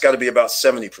 Yeah, it's got to be about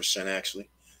 70%, actually.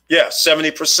 Yeah,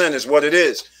 70% is what it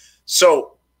is.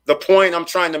 So the point I'm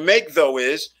trying to make, though,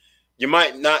 is you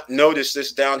might not notice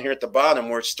this down here at the bottom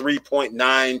where it's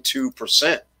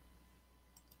 3.92%.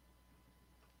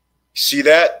 See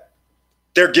that?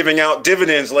 They're giving out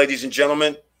dividends, ladies and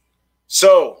gentlemen.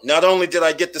 So not only did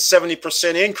I get the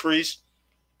 70% increase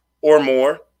or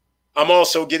more, I'm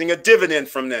also getting a dividend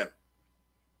from them.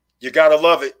 You got to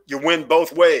love it. You win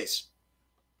both ways.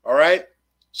 All right?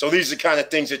 So these are the kind of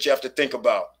things that you have to think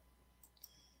about.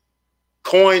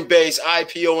 Coinbase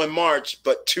IPO in March,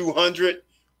 but 200.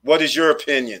 What is your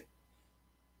opinion?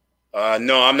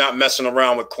 No, I'm not messing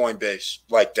around with Coinbase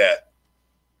like that.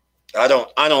 I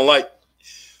don't like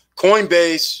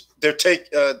Coinbase.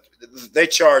 They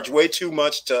charge way too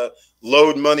much to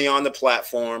load money on the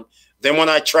platform. Then when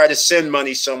I try to send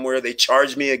money somewhere, they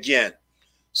charge me again.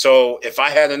 So if I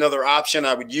had another option,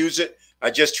 I would use it.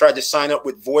 I just tried to sign up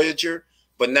with Voyager,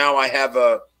 but now I have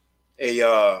a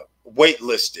wait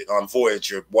listed on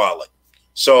Voyager wallet.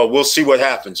 So we'll see what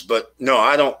happens. But no,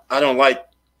 I don't like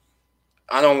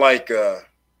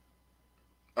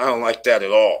that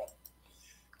at all.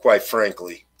 Quite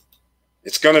frankly,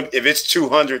 if it's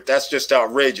 200, that's just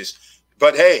outrageous.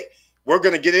 But hey, we're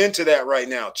going to get into that right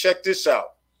now. Check this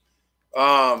out.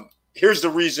 Here's the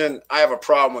reason I have a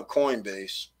problem with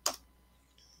Coinbase.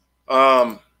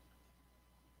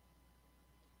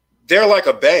 They're like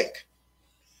a bank.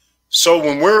 So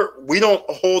when we don't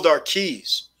hold our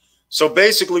keys. So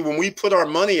basically, when we put our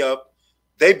money up,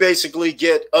 they basically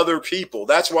get other people.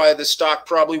 That's why the stock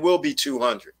probably will be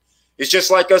 200. It's just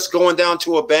like us going down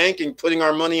to a bank and putting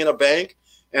our money in a bank,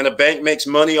 and a bank makes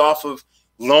money off of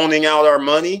loaning out our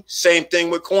money. Same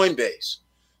thing with Coinbase.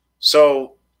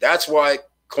 So that's why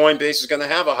Coinbase is going to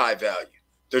have a high value.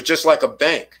 They're just like a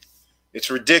bank. It's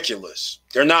ridiculous.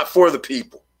 They're not for the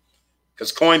people,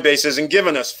 because Coinbase isn't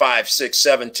giving us 5, 6,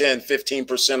 7, 10,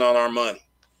 15% on our money.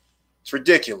 It's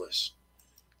ridiculous.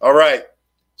 All right.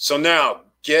 So now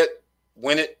get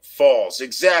when it falls.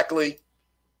 Exactly.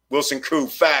 Wilson Koo,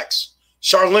 facts.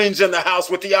 Charlene's in the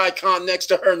house with the icon next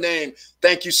to her name.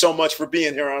 Thank you so much for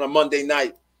being here on a Monday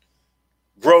night.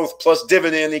 Growth plus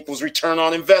dividend equals return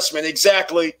on investment.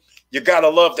 Exactly. You got to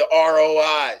love the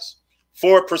ROIs.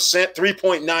 4%,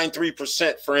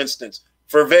 3.93%, for instance,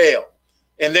 for Vail.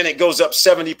 And then it goes up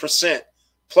 70%.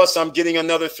 Plus, I'm getting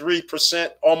another 3%,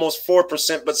 almost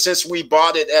 4%. But since we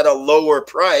bought it at a lower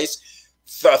price,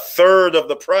 a third of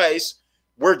the price,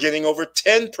 we're getting over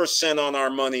 10% on our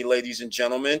money, ladies and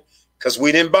gentlemen, because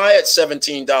we didn't buy it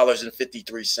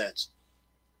 $17.53.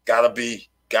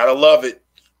 Gotta love it.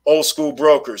 Old school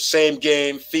brokers, same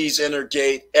game, fees enter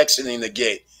gate, exiting the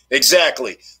gate.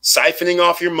 Exactly. Siphoning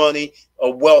off your money, a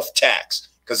wealth tax.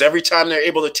 Because every time they're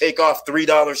able to take off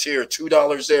 $3 here,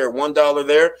 $2 there, $1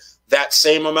 there, that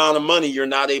same amount of money you're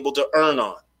not able to earn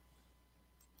on.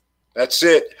 That's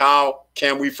it. How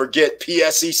can we forget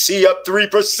PSEC up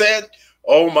 3%?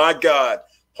 Oh my God.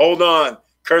 Hold on.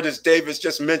 Curtis Davis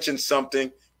just mentioned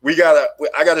something.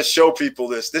 I gotta show people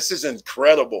this. This is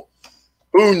incredible.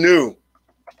 Who knew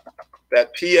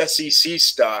that PSEC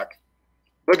stock?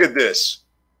 Look at this.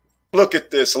 Look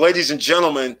at this, ladies and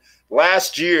gentlemen.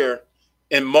 Last year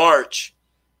in March,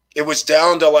 it was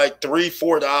down to like $3,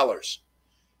 $4.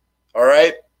 All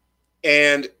right.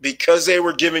 And because they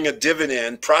were giving a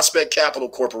dividend, Prospect Capital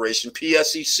Corporation,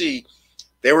 PSEC,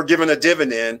 they were giving a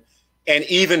dividend. And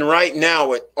even right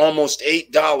now at almost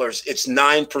 $8, it's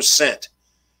 9%.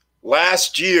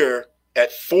 Last year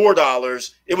at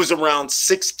 $4, it was around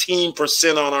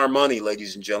 16% on our money,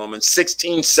 ladies and gentlemen,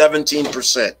 16,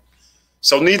 17%.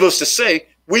 So needless to say,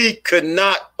 we could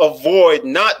not avoid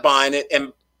not buying it,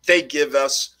 and they give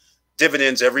us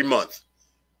dividends every month.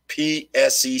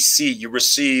 PSEC, you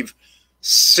receive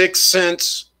 6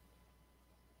 cents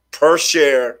per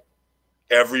share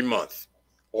every month,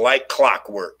 like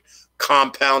clockwork.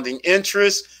 Compounding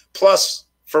interest, plus,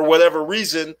 for whatever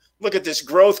reason, look at this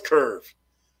growth curve.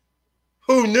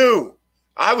 Who knew?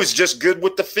 I was just good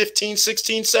with the 15,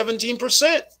 16,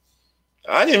 17%.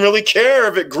 I didn't really care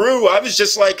if it grew. I was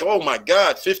just like, oh my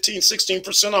God, 15,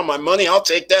 16% on my money. I'll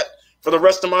take that for the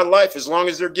rest of my life as long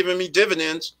as they're giving me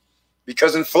dividends,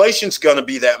 because inflation's going to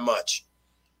be that much.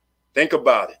 Think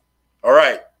about it. All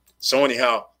right. So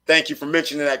anyhow, thank you for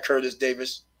mentioning that, Curtis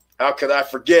Davis. How could I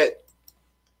forget?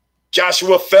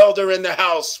 Joshua Felder in the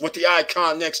house with the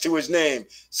icon next to his name.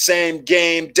 Same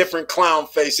game, different clown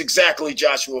face. Exactly,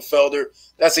 Joshua Felder.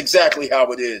 That's exactly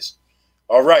how it is.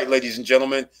 All right, ladies and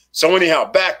gentlemen. So anyhow,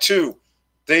 back to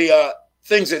the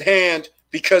things at hand,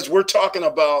 because we're talking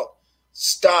about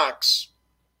stocks,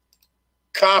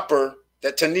 copper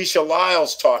that Tanisha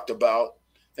Lyles talked about.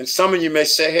 And some of you may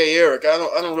say, hey, Eric, I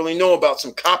don't really know about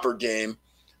some copper game.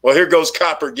 Well, here goes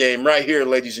copper game right here,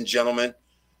 ladies and gentlemen.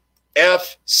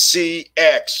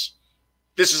 FCX.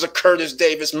 This is a Curtis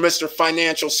Davis, Mr.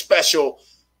 Financial Special.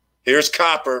 Here's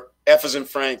copper. F as in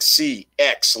Frank, C,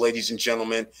 X, ladies and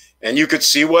gentlemen. And you could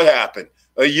see what happened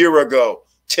a year ago,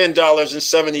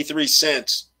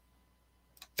 $10.73.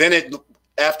 Then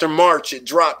after March, it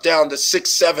dropped down to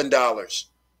 $6, $7.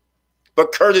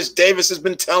 But Curtis Davis has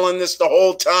been telling this the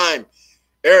whole time.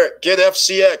 Eric, get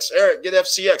FCX. Eric, get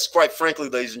FCX. Quite frankly,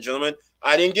 ladies and gentlemen,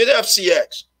 I didn't get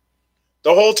FCX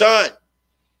the whole time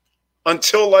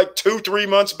until like 2-3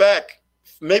 months back,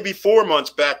 maybe 4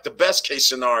 months back, the best case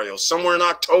scenario, somewhere in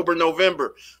October,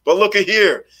 November. But look at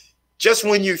here. Just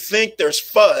when you think there's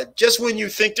FUD, just when you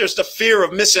think there's the fear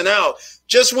of missing out,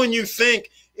 just when you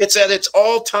think it's at its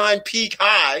all-time peak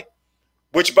high,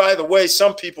 which, by the way,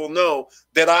 some people know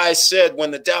that I said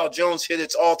when the Dow Jones hit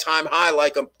its all-time high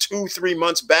like 2-3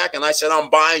 months back, and I said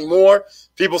I'm buying more,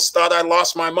 people thought I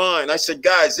lost my mind. I said,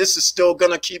 guys, this is still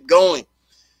going to keep going.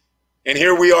 And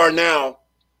here we are now.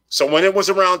 So when it was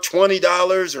around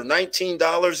 $20 or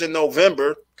 $19 in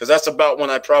November, because that's about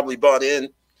when I probably bought in,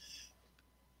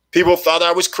 people thought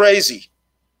I was crazy.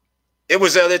 It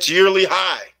was at its yearly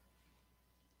high.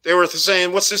 They were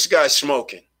saying, what's this guy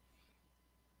smoking?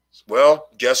 Well,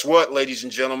 guess what, ladies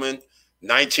and gentlemen?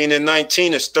 19 and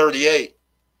 19 is 38.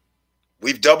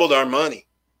 We've doubled our money.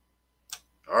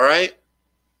 All right?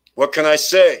 What can I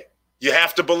say? You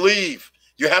have to believe.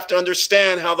 You have to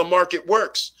understand how the market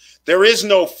works. There is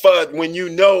no FUD when you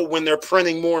know when they're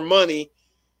printing more money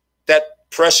that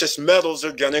precious metals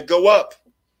are going to go up.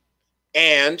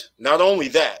 And not only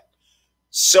that,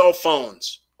 cell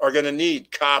phones are going to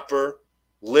need copper,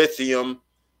 lithium,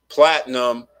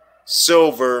 platinum,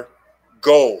 silver,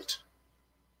 gold.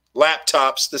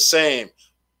 Laptops, the same.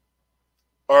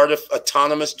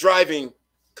 Autonomous driving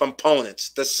components,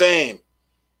 the same.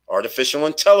 Artificial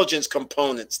intelligence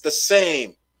components, the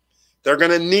same. They're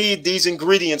going to need these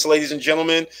ingredients, ladies and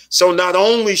gentlemen. So not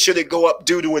only should it go up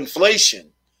due to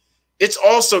inflation, it's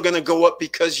also going to go up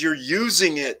because you're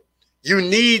using it. You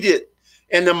need it.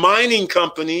 And the mining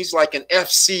companies like an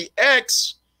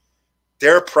FCX,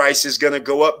 their price is going to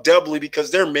go up doubly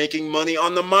because they're making money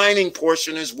on the mining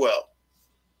portion as well.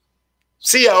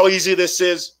 See how easy this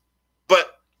is?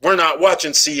 But we're not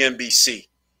watching CNBC.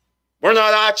 We're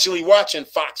not actually watching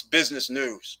Fox Business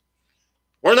News.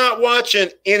 We're not watching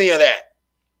any of that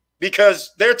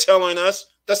because they're telling us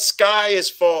the sky is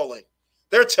falling.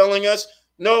 They're telling us,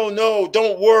 no,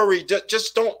 don't worry.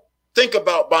 Just don't think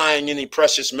about buying any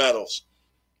precious metals.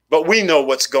 But we know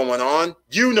what's going on.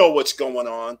 You know what's going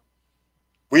on.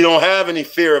 We don't have any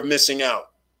fear of missing out.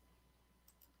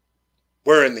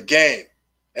 We're in the game.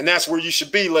 And that's where you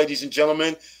should be, ladies and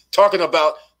gentlemen. Talking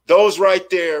about those right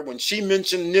there. When she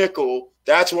mentioned nickel,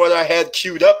 that's what I had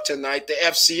queued up tonight, the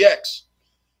FCX.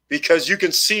 Because you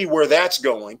can see where that's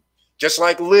going. Just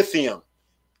like lithium.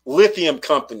 Lithium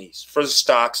companies, for the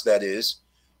stocks, that is.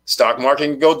 Stock market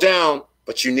can go down,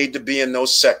 but you need to be in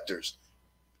those sectors.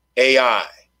 AI,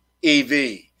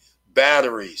 EV,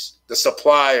 batteries, the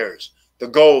suppliers, the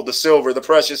gold, the silver, the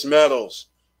precious metals.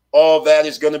 All that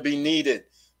is going to be needed.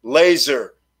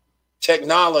 Laser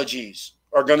technologies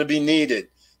are going to be needed.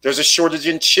 There's a shortage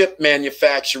in chip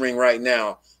manufacturing right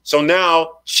now. So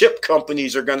now chip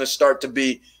companies are going to start to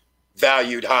be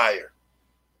valued higher.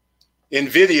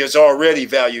 NVIDIA is already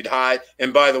valued high.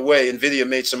 And by the way, NVIDIA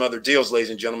made some other deals, ladies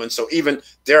and gentlemen. So even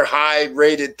their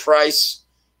high-rated price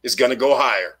is going to go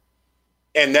higher.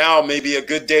 And now may be a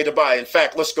good day to buy. In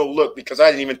fact, let's go look because I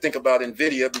didn't even think about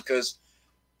NVIDIA because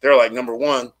they're like number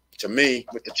one to me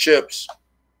with the chips.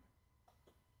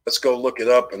 Let's go look it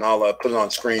up and I'll put it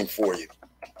on screen for you.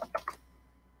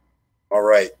 All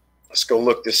right, let's go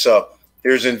look this up.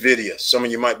 Here's NVIDIA. Some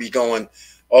of you might be going,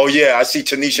 oh, yeah, I see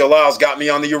Tanisha Lyles got me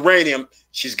on the uranium.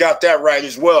 She's got that right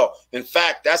as well. In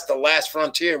fact, that's the last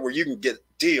frontier where you can get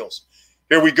deals.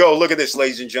 Here we go. Look at this,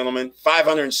 ladies and gentlemen.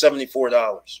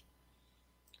 $574.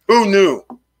 Who knew?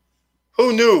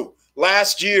 Who knew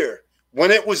last year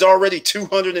when it was already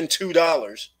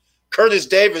 $202? Curtis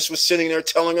Davis was sitting there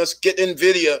telling us, get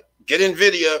NVIDIA, get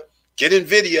NVIDIA, get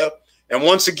NVIDIA. And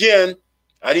once again,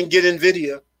 I didn't get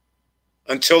NVIDIA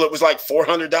until it was like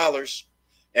 $400.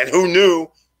 And who knew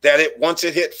that once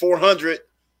it hit 400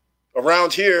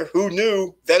 around here, who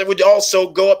knew that it would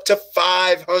also go up to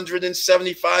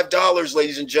 $575,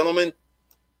 ladies and gentlemen?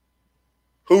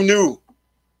 Who knew?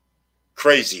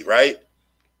 Crazy, right?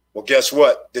 Well, guess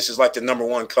what? This is like the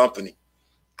 #1 company.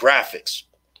 Graphics,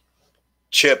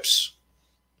 chips,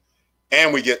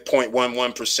 and we get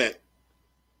 0.11%,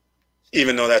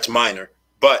 even though that's minor.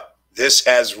 But this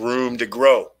has room to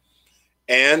grow.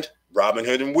 And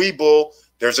Robinhood and Webull,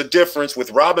 there's a difference.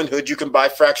 With Robinhood, you can buy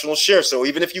fractional shares. So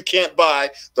even if you can't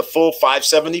buy the full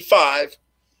 $575,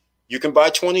 you can buy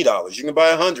 $20. You can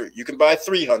buy $100. You can buy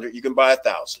 $300. You can buy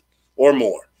 $1,000 or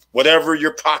more. Whatever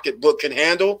your pocketbook can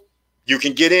handle, you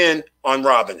can get in on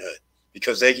Robinhood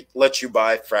because they let you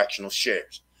buy fractional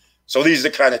shares. So these are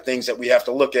the kind of things that we have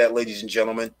to look at, ladies and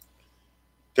gentlemen.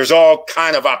 There's all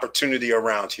kind of opportunity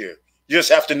around here. You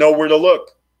just have to know where to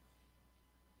look.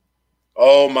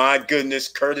 Oh, my goodness.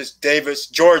 Curtis Davis,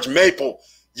 George Maple.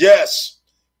 Yes,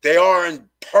 they are in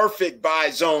perfect buy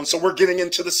zone. So we're getting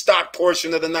into the stock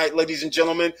portion of the night, ladies and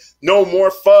gentlemen. No more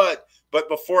FUD. But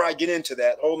before I get into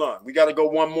that, hold on. We got to go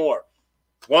one more.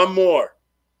 One more.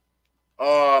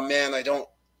 Oh, man, I don't.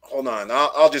 Hold on.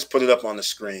 I'll just put it up on the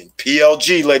screen.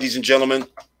 PLG, ladies and gentlemen.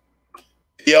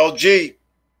 PLG.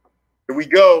 Here we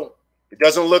go. It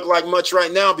doesn't look like much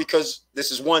right now because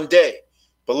this is one day.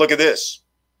 But look at this.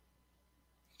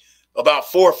 About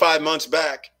 4 or 5 months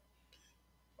back,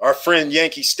 our friend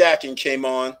Yankee Stacking came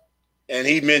on, and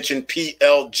he mentioned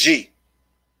PLG.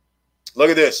 Look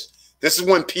at this. This is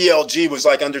when PLG was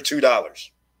like under $2.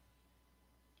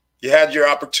 You had your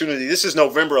opportunity. This is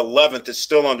November 11th. It's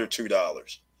still under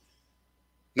 $2.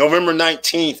 November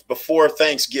 19th, before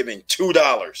Thanksgiving,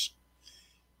 $2.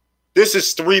 This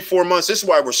is 3-4 months. This is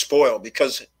why we're spoiled,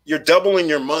 because you're doubling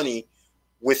your money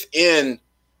within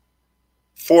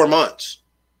 4 months.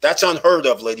 That's unheard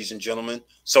of, ladies and gentlemen.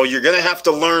 So you're going to have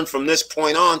to learn from this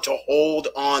point on to hold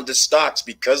on to stocks.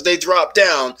 Because they drop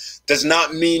down does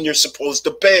not mean you're supposed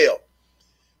to bail.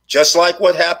 Just like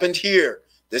what happened here.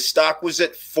 This stock was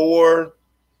at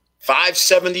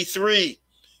 573.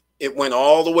 It went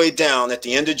all the way down at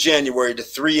the end of January to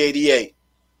 388.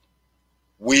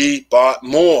 We bought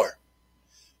more.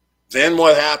 Then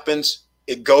what happens?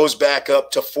 It goes back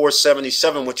up to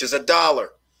 477, which is $1.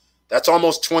 That's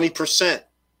almost 20%.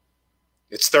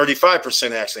 It's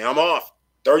 35% actually. I'm off.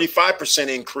 35%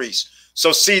 increase.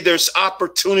 So see, there's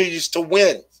opportunities to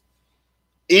win,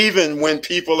 even when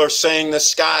people are saying the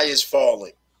sky is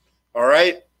falling. All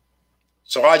right?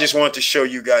 So I just wanted to show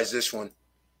you guys this one,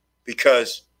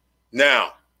 because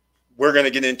now we're going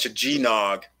to get into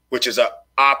GNOG, which is an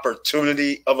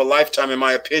opportunity of a lifetime, in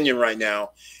my opinion, right now.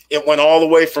 It went all the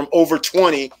way from over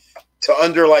 20 to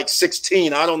under like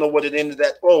 16. I don't know what it ended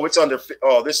at. Oh, it's under.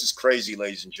 Oh, this is crazy,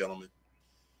 ladies and gentlemen.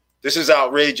 This is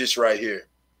outrageous right here.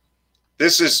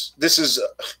 This is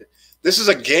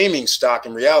a gaming stock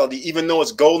in reality, even though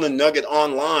it's Golden Nugget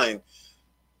Online.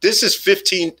 This is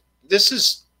 15.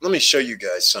 Let me show you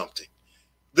guys something.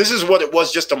 This is what it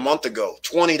was just a month ago,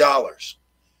 $20.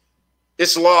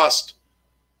 It's lost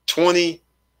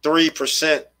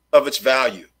 23% of its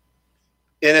value.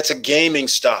 And it's a gaming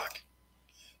stock.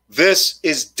 This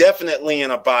is definitely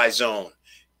in a buy zone.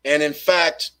 And in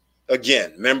fact,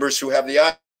 again, members who have the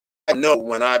I know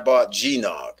when I bought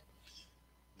GNOG.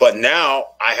 But now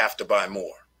I have to buy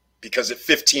more, because at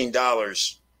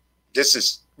 $15, this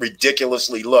is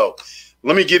ridiculously low.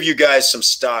 Let me give you guys some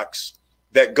stocks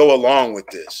that go along with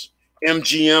this.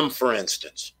 MGM, for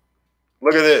instance.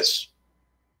 Look at this.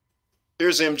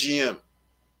 Here's MGM.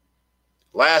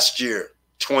 Last year,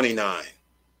 29.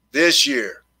 This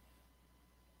year,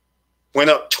 went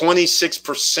up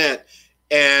 26%.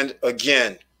 And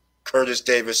again, Curtis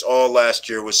Davis all last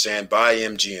year was saying, buy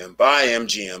MGM, buy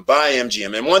MGM, buy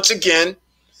MGM. And once again,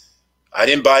 I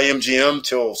didn't buy MGM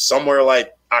till somewhere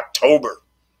like October,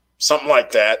 something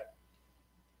like that.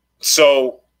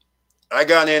 So I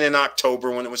got in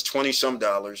October when it was 20-some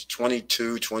dollars,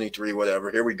 22, 23,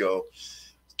 whatever. Here we go.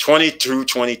 22,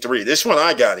 23. This one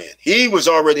I got in. He was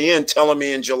already in, telling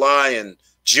me in July and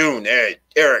June, hey,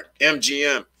 Eric,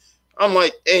 MGM. I'm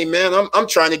like, hey, man, I'm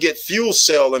trying to get Fuel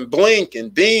Cell and Blink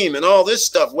and Beam and all this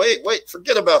stuff. Wait,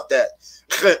 forget about that.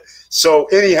 So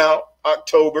anyhow,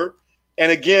 October.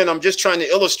 And again, I'm just trying to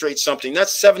illustrate something.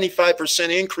 That's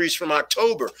 75% increase from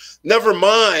October. Never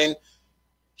mind,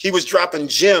 he was dropping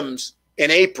gems in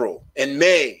April and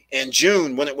May and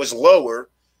June when it was lower,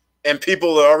 and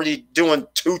people are already doing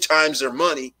 2 times their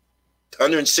money,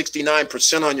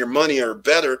 169% on your money or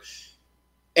better.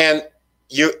 And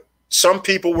some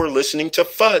people were listening to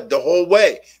FUD the whole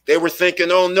way. They were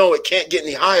thinking, oh, no, it can't get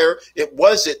any higher. It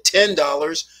was at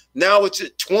 $10. Now it's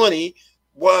at 20.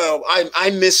 Well,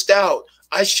 I missed out.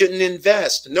 I shouldn't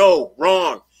invest. No,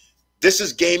 wrong. This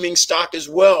is gaming stock as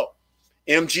well.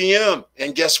 MGM.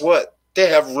 And guess what? They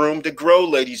have room to grow,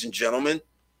 ladies and gentlemen.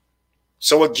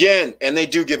 So again, and they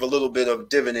do give a little bit of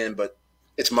dividend, but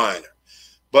it's minor.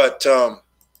 But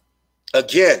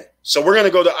again, so we're going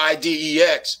to go to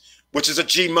IDEX, which is a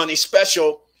G-Money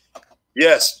special.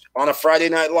 Yes, on a Friday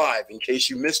Night Live, in case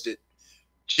you missed it.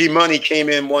 G-Money came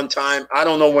in one time. I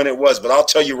don't know when it was, but I'll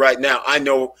tell you right now, I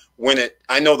know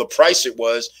the price it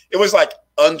was. It was like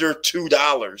under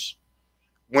 $2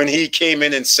 when he came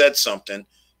in and said something,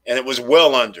 and it was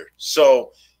well under.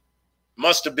 So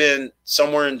must have been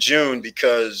somewhere in June,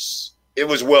 because it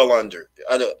was well under.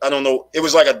 I don't know. It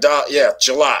was like $1. Yeah,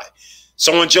 July.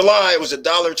 So in July, it was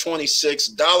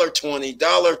 $1.26, $1.20,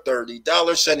 $1.30,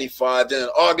 $1.75. Then in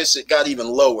August, it got even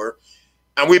lower.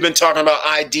 And we've been talking about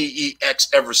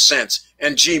IDEX ever since.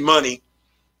 And G-Money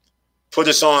put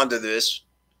us on to this.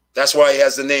 That's why he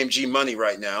has the name G-Money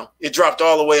right now. It dropped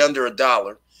all the way under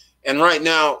 $1. And right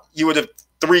now, you would have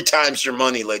 3 times your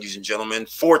money, ladies and gentlemen,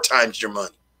 4 times your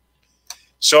money.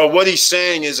 So what he's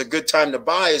saying is a good time to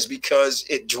buy is because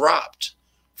it dropped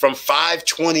from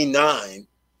 529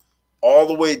 all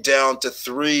the way down to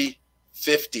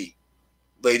 350,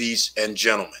 ladies and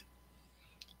gentlemen.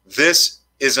 This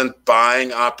is a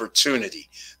buying opportunity.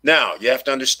 Now, you have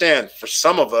to understand, for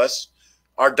some of us,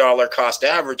 our dollar cost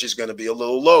average is going to be a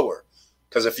little lower.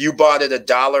 Because if you bought it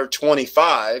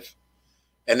 $1.25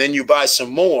 and then you buy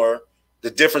some more, the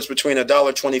difference between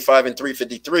 $1.25 and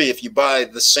 $3.53, if you buy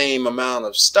the same amount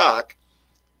of stock,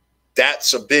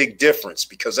 that's a big difference,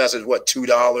 because that's what,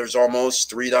 $2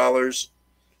 almost, $3?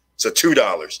 So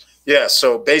 $2. Yeah,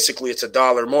 so basically it's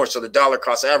 $1 more. So the dollar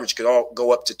cost average could all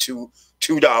go up to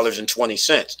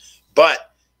 $2.20.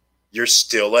 But you're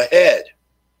still ahead.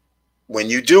 when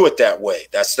you do it that way,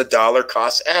 that's the dollar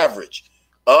cost average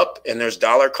up, and there's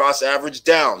dollar cost average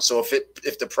down. So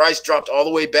if the price dropped all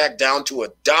the way back down to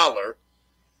 $1,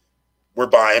 we're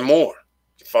buying more.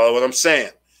 You follow what I'm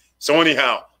saying? So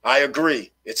anyhow, I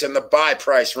agree. It's in the buy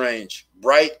price range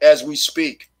right as we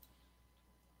speak.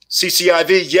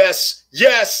 CCIV, yes,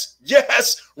 yes,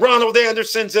 yes. Ronald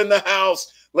Anderson's in the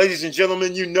house. Ladies and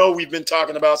gentlemen, you know we've been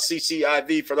talking about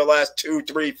CCIV for the last 2,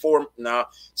 3, 4. No,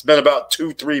 it's been about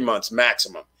 2, 3 months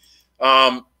maximum.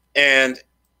 And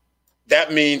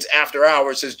that means after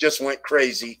hours has just went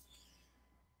crazy.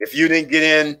 If you didn't get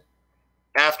in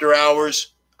after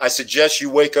hours, I suggest you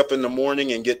wake up in the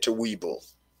morning and get to Webull.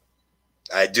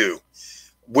 I do.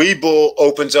 Webull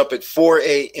opens up at 4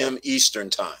 a.m. Eastern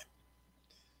time.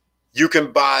 You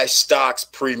can buy stocks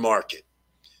pre-market.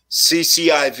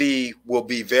 CCIV will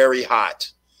be very hot.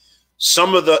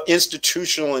 Some of the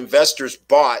institutional investors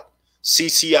bought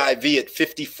CCIV at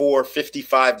 $54,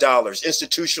 $55.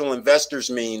 Institutional investors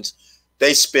means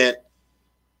they spent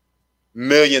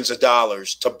millions of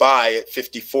dollars to buy at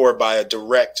 54 by a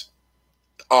direct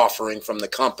offering from the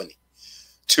company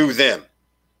to them.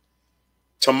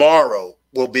 Tomorrow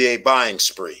will be a buying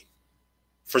spree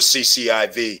for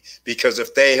CCIV, because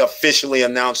if they officially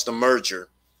announce the merger,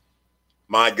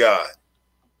 my God,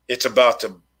 it's about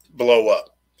to blow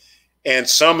up. And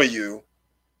some of you,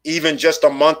 even just a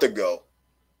month ago,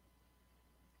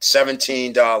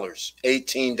 $17,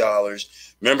 $18.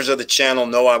 Members of the channel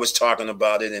know I was talking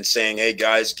about it and saying, hey,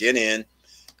 guys, get in.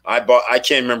 I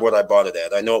can't remember what I bought it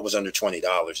at. I know it was under $20 at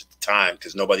the time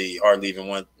because nobody hardly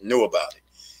even knew about it.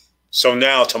 So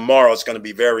now tomorrow it's going to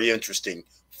be very interesting.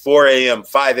 4 a.m.,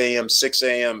 5 a.m., 6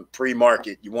 a.m.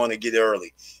 pre-market. You want to get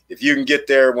early. If you can get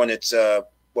there when it's,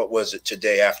 what was it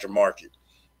today after market?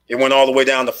 It went all the way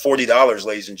down to $40,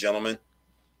 ladies and gentlemen.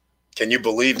 Can you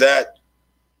believe that?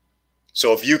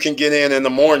 So if you can get in the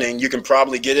morning, you can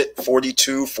probably get it $42,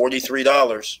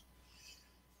 $43.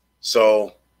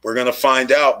 So we're going to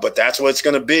find out, but that's what it's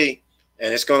going to be.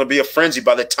 And it's going to be a frenzy.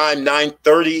 By the time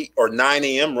 9:30 or 9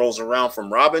 a.m. rolls around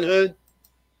from Robinhood,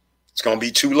 it's going to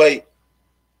be too late.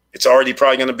 It's already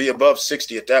probably going to be above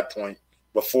 60 at that point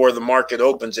before the market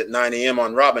opens at 9 a.m.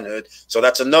 on Robinhood. So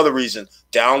that's another reason.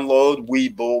 Download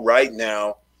Webull right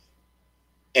now.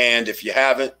 And if you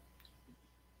haven't,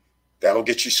 that'll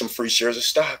get you some free shares of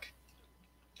stock.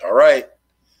 All right.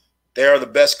 They are the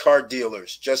best card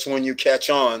dealers. Just when you catch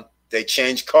on, they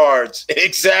change cards.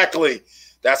 Exactly.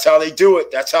 That's how they do it.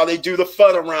 That's how they do the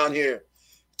FUD around here.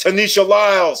 Tanisha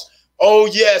Lyles. Oh,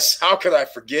 yes. How could I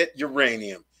forget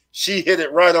uranium? She hit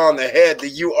it right on the head, the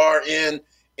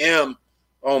URNM.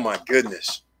 Oh, my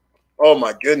goodness. Oh,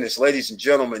 my goodness, ladies and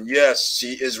gentlemen. Yes,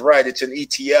 she is right. It's an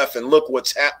ETF, and look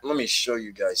what's happened. Let me show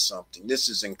you guys something. This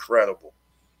is incredible.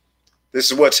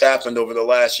 This is what's happened over the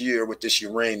last year with this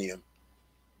uranium.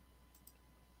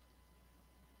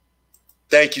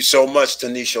 Thank you so much,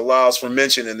 Tanisha Lyles, for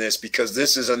mentioning this, because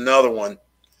this is another one.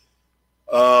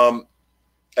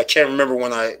 I can't remember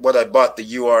what I bought the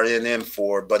URNM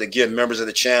for, but again, members of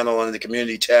the channel and the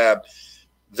community tab,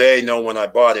 they know when I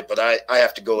bought it, but I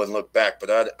have to go and look back, but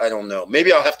I don't know.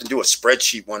 Maybe I'll have to do a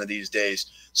spreadsheet one of these days,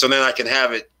 so then I can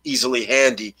have it easily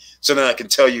handy, so then I can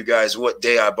tell you guys what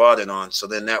day I bought it on, so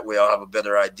then that way I'll have a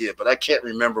better idea. But I can't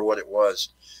remember what it was.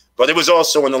 But it was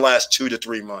also in the last 2 to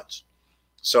 3 months.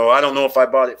 So I don't know if I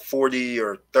bought it 40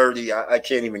 or 30. I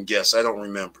can't even guess. I don't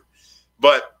remember.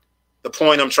 But the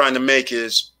point I'm trying to make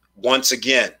is, once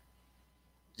again,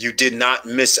 you did not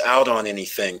miss out on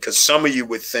anything, because some of you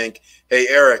would think, hey,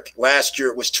 Eric, last year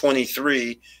it was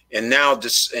 23, and now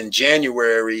this in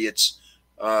January it's,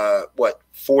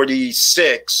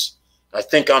 46. I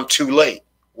think I'm too late.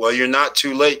 Well, you're not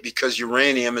too late, because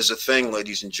uranium is a thing,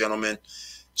 ladies and gentlemen.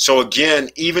 So again,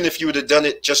 even if you would have done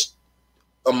it just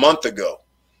a month ago,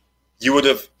 you would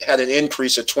have had an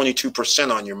increase of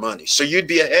 22% on your money. So you'd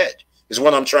be ahead, is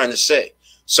what I'm trying to say.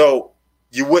 So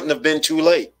you wouldn't have been too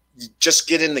late. You just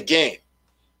get in the game,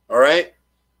 all right?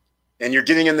 And you're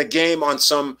getting in the game on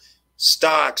some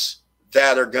stocks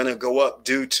that are going to go up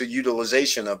due to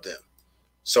utilization of them.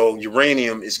 So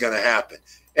uranium is going to happen.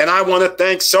 And I want to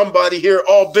thank somebody here,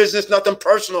 All Business, Nothing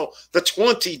Personal, the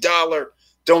 $20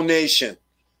 donation.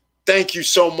 Thank you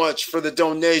so much for the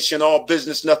donation, All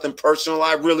Business, Nothing Personal.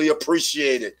 I really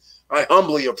appreciate it. I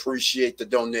humbly appreciate the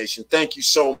donation. Thank you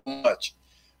so much.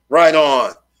 Right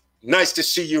on. Nice to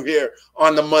see you here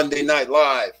on the Monday Night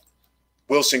Live.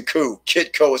 Wilson Koo.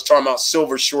 Kitco is talking about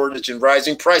silver shortage and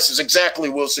rising prices. Exactly,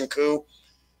 Wilson Koo.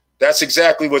 That's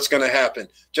exactly what's going to happen.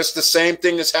 Just the same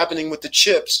thing that's happening with the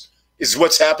chips is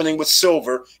what's happening with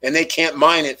silver, and they can't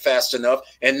mine it fast enough.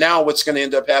 And now what's going to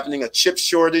end up happening, a chip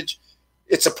shortage.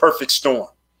 it's a perfect storm.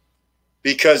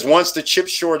 Because once the chip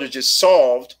shortage is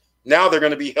solved, now they're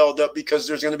going to be held up because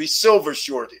there's going to be silver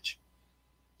shortage.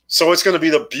 So it's going to be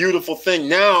the beautiful thing.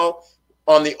 Now,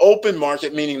 on the open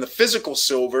market, meaning the physical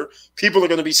silver, people are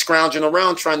going to be scrounging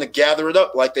around trying to gather it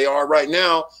up like they are right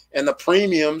now, and the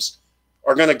premiums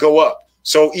are going to go up.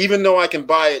 So even though I can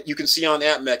buy it, you can see on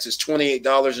APMEX it's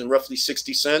 $28 and roughly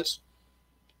 60 cents.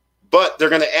 But they're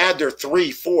going to add their $3,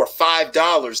 $4,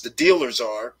 $5, the dealers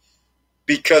are,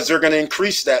 because they're going to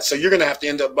increase that. So you're going to have to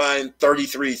end up buying $33,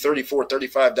 $34,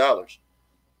 $35.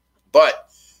 But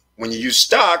when you use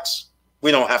stocks,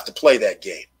 we don't have to play that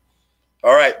game.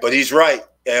 All right, but he's right.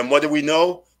 And what do we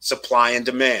know? Supply and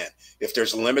demand. If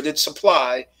there's limited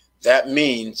supply, that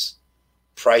means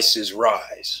prices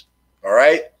rise. All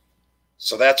right?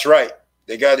 So that's right.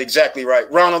 They got it exactly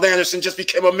right. Ronald Anderson just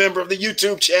became a member of the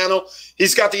YouTube channel.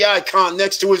 He's got the icon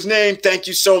next to his name. Thank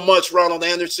you so much, Ronald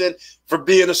Anderson, for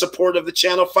being a supporter of the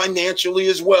channel financially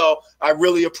as well. I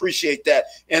really appreciate that.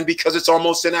 And because it's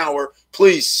almost an hour,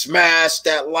 please smash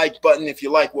that like button if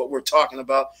you like what we're talking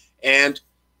about. And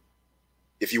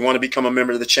if you want to become a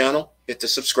member of the channel, hit the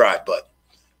subscribe button.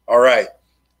 All right.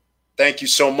 Thank you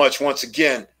so much once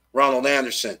again, Ronald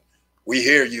Anderson. We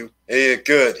hear you. Hey,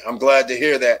 good. I'm glad to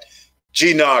hear that.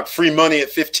 GNOG, free money at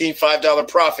 15, $5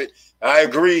 profit. I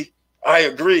agree. I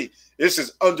agree. This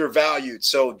is undervalued.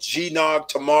 So GNOG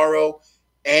tomorrow,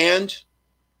 and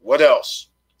what else?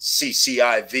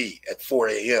 CCIV at 4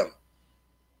 a.m.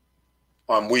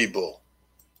 on Webull.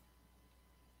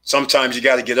 Sometimes you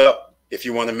got to get up if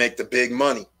you want to make the big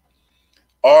money.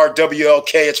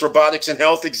 RWLK, it's robotics and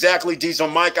health. Exactly, Diesel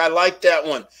Mike. I like that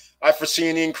one. I foresee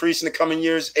an increase in the coming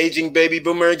years. Aging baby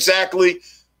boomer. Exactly.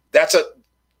 That's a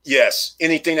yes.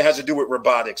 Anything that has to do with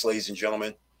robotics, ladies and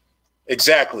gentlemen.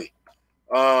 Exactly.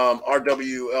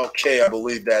 RWLK, I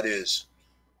believe that is.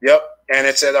 Yep. And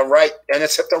it's at the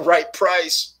right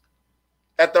price.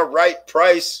 At the right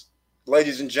price,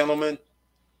 ladies and gentlemen.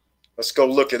 Let's go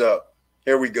look it up.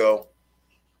 Here we go.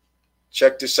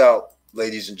 Check this out,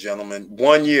 ladies and gentlemen.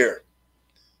 1 year.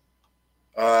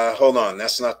 Hold on.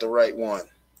 That's not the right one.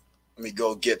 Let me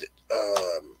go get it.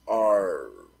 RLK,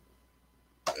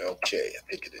 I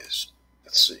think it is.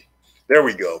 Let's see. There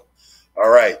we go. All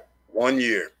right. 1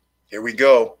 year. Here we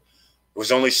go. It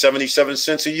was only 77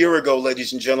 cents a year ago,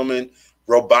 ladies and gentlemen.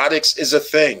 Robotics is a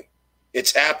thing.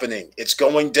 It's happening. It's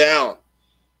going down.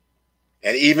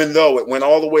 And even though it went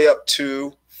all the way up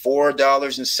to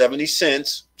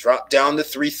 $4.70, dropped down to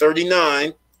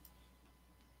 $3.39,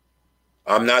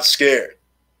 I'm not scared.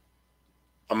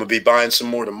 I'm going to be buying some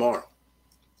more tomorrow.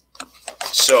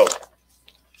 So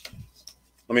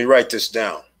let me write this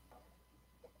down.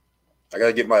 I got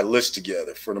to get my list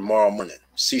together for tomorrow morning.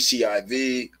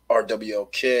 CCIV,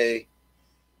 RWLK,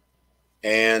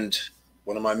 and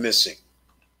what am I missing?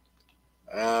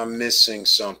 I'm missing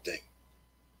something.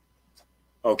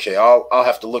 Okay, I'll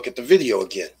have to look at the video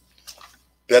again.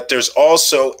 But there's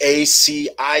also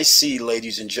ACIC,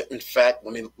 ladies and gentlemen. In fact,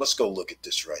 let's go look at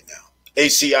this right now.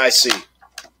 ACIC.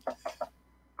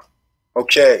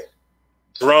 Okay,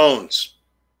 drones,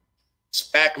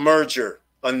 SPAC merger,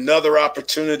 another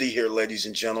opportunity here, ladies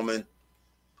and gentlemen.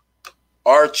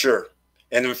 Archer,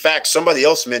 and in fact, somebody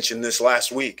else mentioned this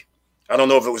last week. I don't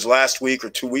know if it was last week or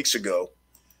 2 weeks ago,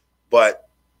 but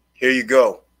here you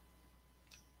go.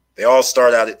 They all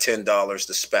start out at $10,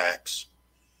 the SPACs,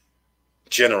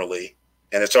 generally,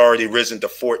 and it's already risen to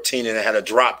 14, and it had a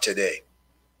drop today.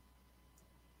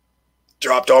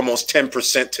 Dropped almost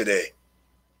 10% today.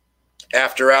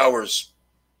 After hours,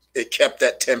 it kept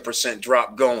that 10%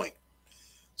 drop going.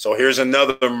 So here's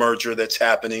another merger that's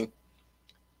happening.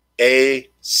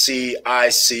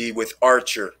 ACIC with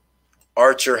Archer.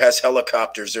 Archer has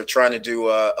helicopters. They're trying to do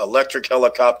electric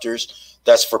helicopters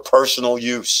that's for personal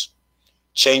use,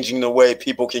 changing the way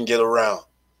people can get around.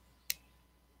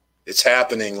 It's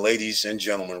happening, ladies and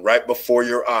gentlemen, right before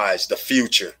your eyes, the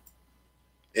future.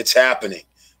 It's happening.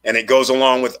 And it goes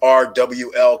along with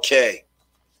RWLK.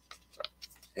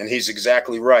 And he's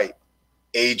exactly right.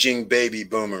 Aging baby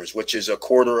boomers, which is a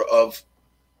quarter of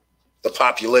the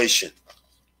population,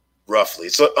 roughly.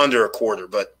 It's under a quarter,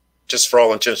 but just for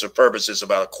all intents and purposes,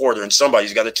 about a quarter, and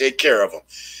somebody's got to take care of them.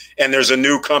 And there's a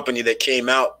new company that came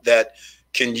out that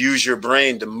can use your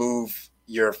brain to move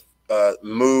your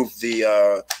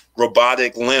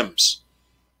robotic limbs.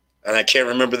 And I can't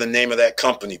remember the name of that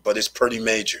company, but it's pretty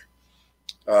major.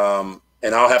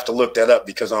 And I'll have to look that up,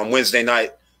 because on Wednesday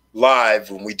night live,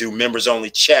 when we do members only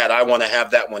chat, I want to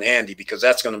have that one handy, because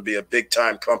that's going to be a big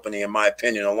time company, in my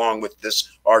opinion, along with this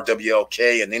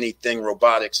RWLK and anything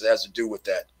robotics that has to do with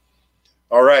that.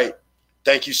 All right.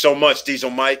 Thank you so much, Diesel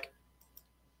Mike.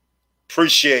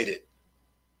 Appreciate it.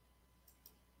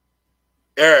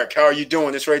 Eric, how are you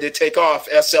doing? It's ready to take off.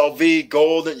 SLV,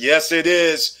 gold. Yes, it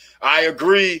is. I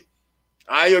agree.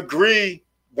 I agree.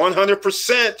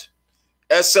 100%.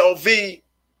 SLV.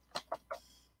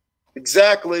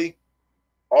 Exactly.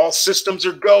 All systems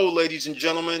are go, ladies and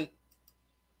gentlemen.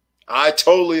 I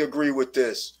totally agree with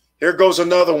this. Here goes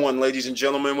another one, ladies and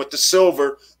gentlemen, with the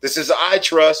silver. This is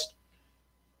iTrust.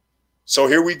 So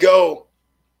here we go.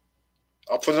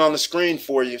 I'll put it on the screen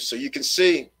for you so you can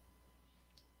see.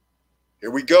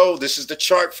 Here we go. This is the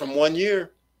chart from 1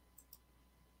 year.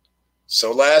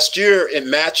 So last year, it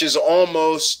matches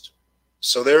almost.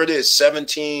 So there it is,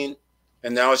 17,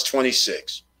 and now it's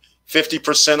 26.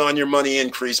 50% on your money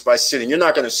increase by sitting. You're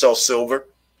not going to sell silver.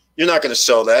 You're not going to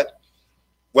sell that.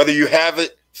 Whether you have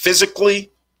it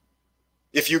physically,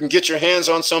 if you can get your hands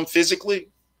on some physically,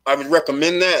 I would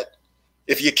recommend that.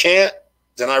 If you can't,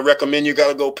 then I recommend you got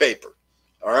to go paper.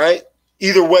 All right?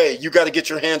 Either way, you got to get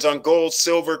your hands on gold,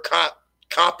 silver,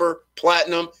 copper,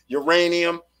 platinum,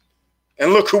 uranium.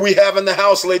 And look who we have in the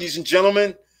house, ladies and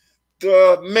gentlemen.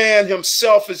 The man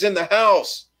himself is in the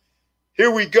house. Here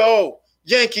we go.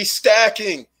 Yankee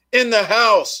Stacking in the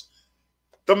house.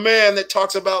 The man that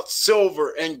talks about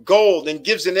silver and gold and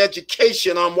gives an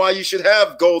education on why you should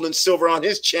have gold and silver on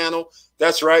his channel.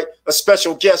 That's right. A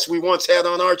special guest we once had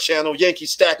on our channel. Yankee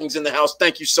Stacking's in the house.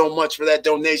 Thank you so much for that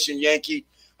donation, Yankee.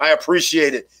 I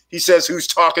appreciate it. He says, who's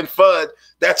talking FUD?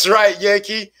 That's right,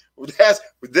 Yankee.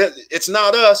 It's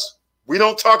not us. We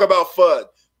don't talk about FUD,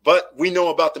 but we know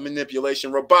about the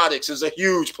manipulation. Robotics is a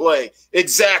huge play.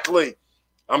 Exactly.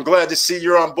 I'm glad to see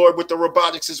you're on board with the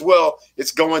robotics as well.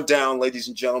 It's going down, ladies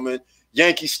and gentlemen.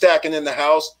 Yankee Stacking in the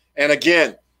house. And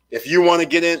again, if you want to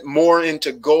get in more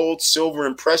into gold, silver,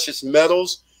 and precious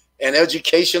metals and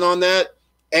education on that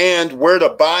and where to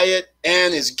buy it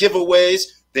and his giveaways,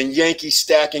 then Yankee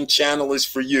Stacking channel is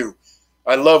for you.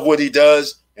 I love what he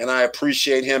does, and I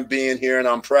appreciate him being here, and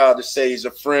I'm proud to say he's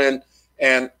a friend,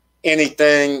 and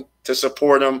anything to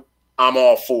support him, I'm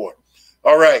all for.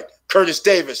 All right, Curtis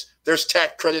Davis, there's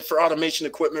tax credit for automation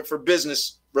equipment for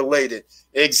business related.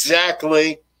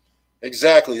 Exactly.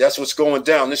 Exactly. That's what's going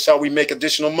down. This is how we make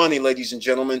additional money, ladies and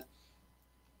gentlemen.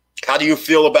 How do you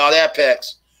feel about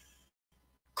Apex?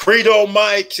 Credo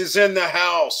Mike is in the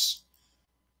house.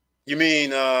 You mean,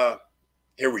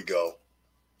 here we go.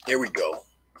 Here we go.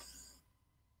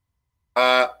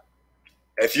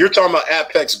 If you're talking about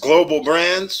Apex Global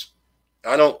Brands,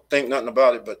 I don't think nothing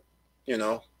about it, but, you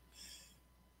know,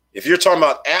 if you're talking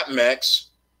about APMEX,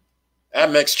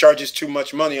 APMEX charges too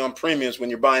much money on premiums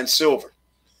when you're buying silver.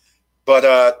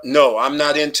 But no, I'm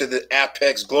not into the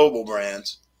Apex Global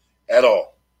Brands at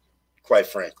all, quite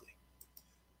frankly.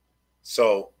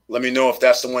 So let me know if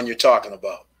that's the one you're talking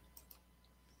about.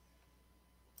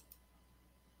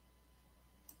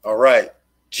 All right.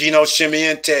 Gino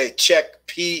Chimiente, check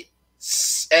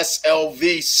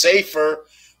PSLV safer.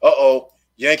 Uh-oh.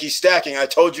 Yankee Stacking. I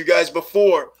told you guys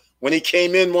before, when he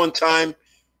came in one time,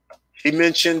 he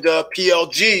mentioned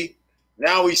PLG.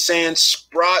 Now he's saying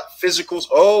Sprott Physicals.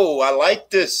 Oh, I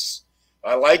like this.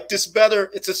 I like this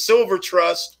better. It's a silver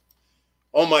trust.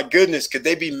 Oh, my goodness. Could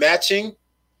they be matching?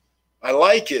 I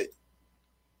like it.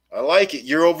 I like it.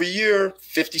 Year over year,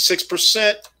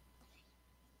 56%.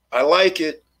 I like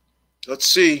it. Let's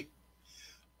see.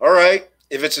 All right.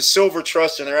 If it's a silver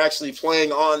trust and they're actually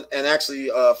playing on and actually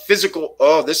physical.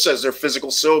 Oh, this says they're physical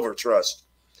silver trust.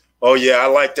 Oh, yeah. I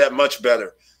like that much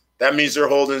better. That means they're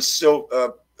holding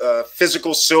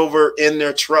physical silver in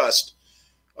their trust.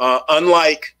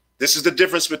 Unlike, this is the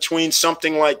difference between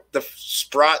something like the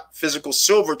Sprott Physical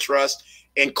Silver Trust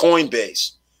and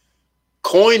Coinbase.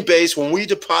 Coinbase, when we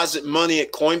deposit money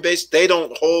at Coinbase, they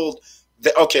don't hold,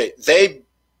 okay, they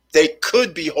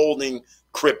could be holding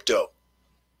crypto.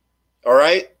 All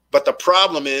right? But the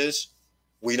problem is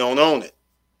we don't own it.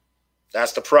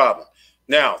 That's the problem.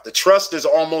 Now, the trust is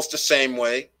almost the same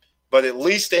way, but at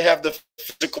least they have the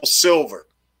physical silver.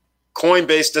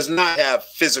 Coinbase does not have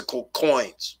physical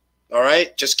coins. All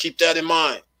right? Just keep that in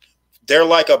mind. They're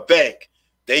like a bank.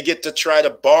 They get to try to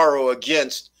borrow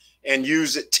against and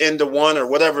use it 10 to 1 or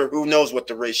whatever. Who knows what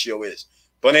the ratio is.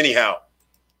 But anyhow,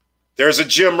 there's a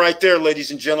gem right there,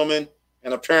 ladies and gentlemen.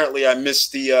 And apparently I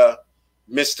missed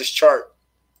this chart.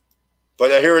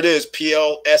 But here it is,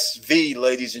 PLSV,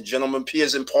 ladies and gentlemen. P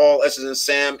as in Paul, S as in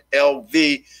Sam,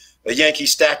 LV, a Yankee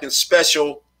Stacking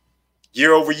special,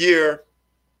 year over year,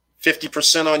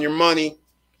 50% on your money.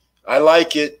 I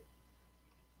like it.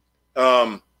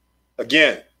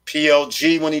 Again,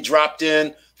 PLG when he dropped in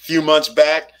a few months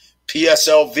back,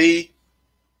 PSLV.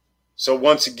 So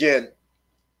once again,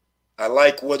 I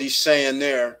like what he's saying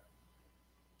there.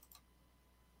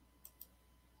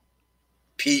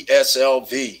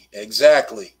 PSLV.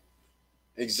 Exactly.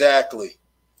 Exactly.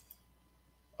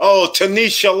 Oh,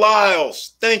 Tanisha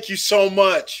Lyles, thank you so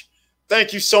much.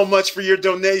 Thank you so much for your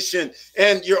donation.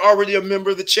 And you're already a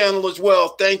member of the channel as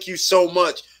well. Thank you so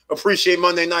much. Appreciate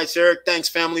Monday nights, Eric. Thanks,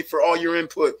 family, for all your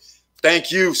input.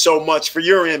 Thank you so much for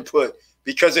your input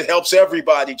because it helps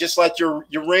everybody, just like your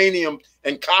uranium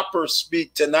and copper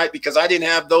speak tonight, because I didn't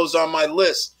have those on my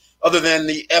list other than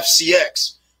the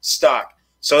FCX stock.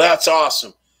 So that's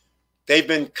awesome. They've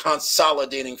been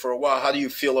consolidating for a while. How do you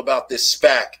feel about this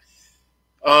SPAC?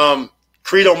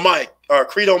 Credo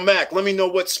Mac, let me know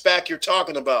what SPAC you're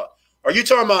talking about. Are you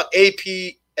talking about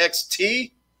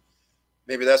APXT?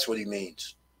 Maybe that's what he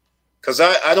means. Because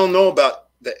I don't know about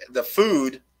the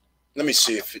food. Let me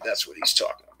see if that's what he's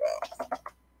talking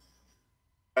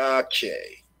about.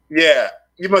 Okay. Yeah,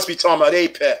 you must be talking about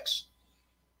Apex.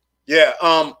 Yeah,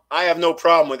 I have no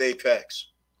problem with Apex.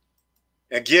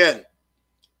 Again,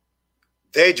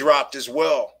 they dropped as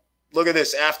well. Look at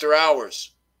this, after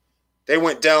hours. They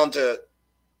went down to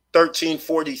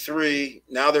 1343.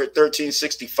 Now they're at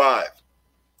 1365.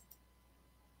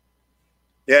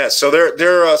 Yeah, so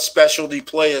they're a specialty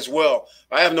play as well.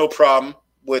 I have no problem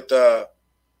with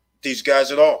these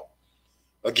guys at all.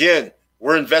 Again,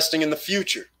 we're investing in the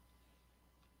future.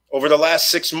 Over the last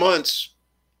 6 months,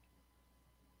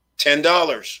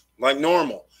 $10 like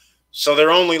normal. So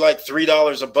they're only like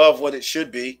 $3 above what it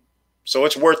should be. So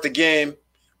it's worth the game,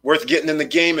 worth getting in the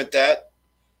game at that.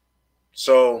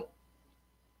 So,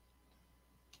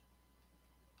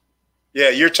 yeah,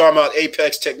 you're talking about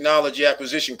Apex Technology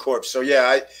Acquisition Corp. So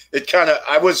yeah,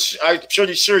 I'm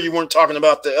pretty sure you weren't talking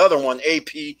about the other one,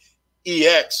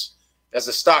 APEX, as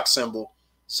a stock symbol.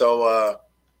 So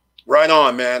right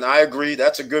on, man. I agree.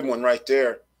 That's a good one right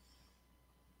there.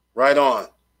 Right on.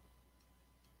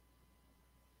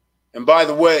 And by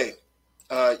the way,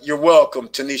 you're welcome,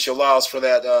 Tanisha Lyles, for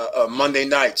that Monday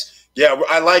nights. Yeah,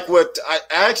 I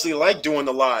actually like doing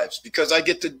the lives because I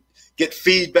get to get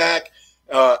feedback.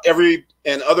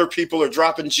 And other people are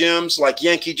dropping gems. Like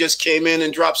Yankee just came in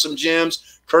and dropped some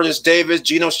gems. Curtis Davis,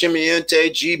 Gino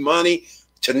Scimiente, G Money,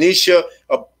 Tanisha.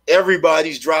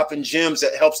 Everybody's dropping gems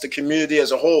that helps the community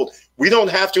as a whole. We don't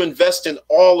have to invest in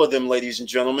all of them, ladies and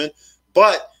gentlemen.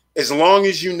 But as long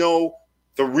as you know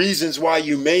the reasons why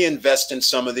you may invest in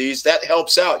some of these, that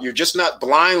helps out. You're just not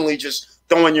blindly just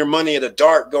throwing your money at a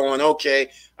dart going, okay,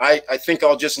 I think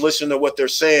I'll just listen to what they're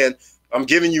saying. I'm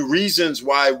giving you reasons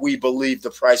why we believe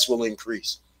the price will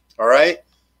increase. All right.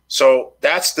 So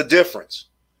that's the difference.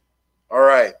 All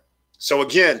right. So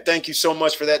again, thank you so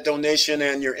much for that donation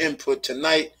and your input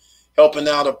tonight, helping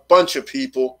out a bunch of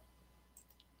people.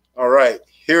 All right.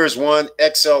 Here's one.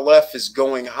 XLF is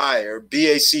going higher.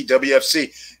 BAC,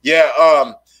 WFC.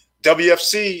 Yeah.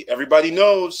 WFC, everybody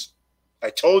knows. I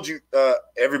told you,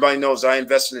 everybody knows I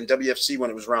invested in WFC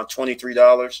when it was around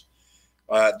 $23.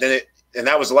 And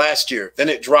that was last year. Then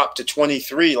it dropped to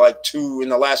 23, in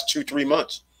the last 2-3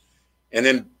 months. And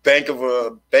then Bank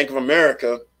of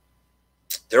America,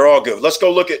 they're all good. Let's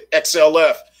go look at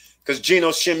XLF because Gino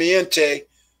Scimiente,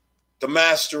 the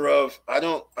master of, I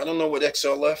don't know what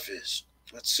XLF is.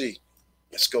 Let's see.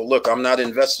 Let's go look. I'm not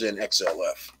invested in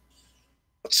XLF.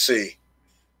 Let's see.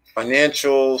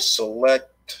 Financial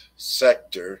select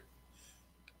sector.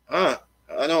 I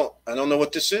don't know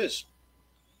what this is.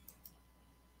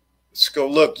 Let's go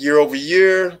look. Year over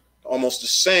year, almost the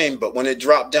same. But when it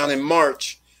dropped down in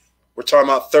March, we're talking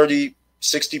about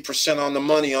 60% on the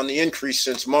money on the increase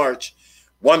since March.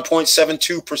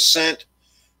 1.72%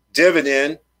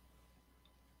 dividend.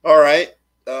 All right.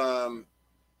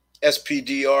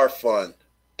 SPDR fund,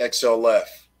 XLF.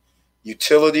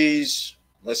 Utilities.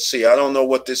 Let's see. I don't know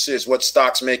what this is. What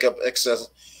stocks make up XLF?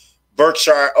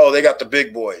 Berkshire. Oh, they got the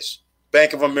big boys.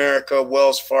 Bank of America,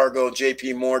 Wells Fargo,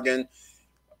 JP Morgan.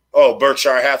 Oh,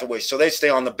 Berkshire Hathaway. So they stay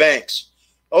on the banks.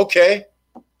 Okay.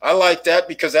 I like that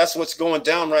because that's what's going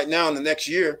down right now in the next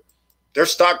year. Their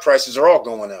stock prices are all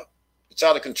going up. It's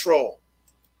out of control.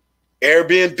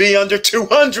 Airbnb under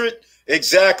 200.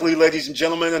 Exactly, ladies and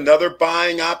gentlemen. Another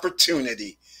buying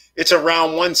opportunity. It's around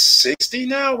 160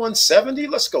 now, 170.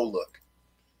 Let's go look.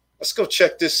 Let's go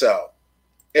check this out.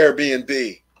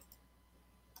 Airbnb.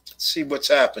 Let's see what's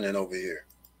happening over here.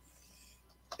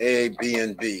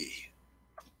 Airbnb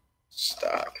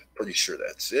stock. Pretty sure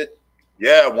that's it.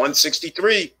 Yeah,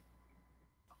 163.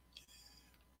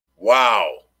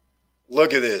 Wow.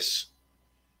 Look at this.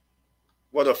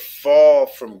 What a fall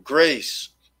from grace.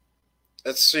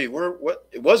 Let's see.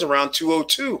 It was around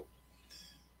 202.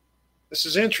 This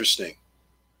is interesting.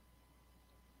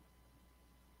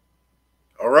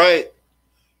 All right.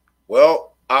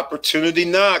 Well, opportunity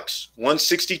knocks.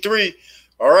 163.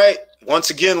 All right. Once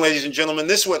again, ladies and gentlemen,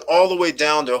 this went all the way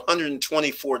down to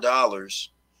 $124.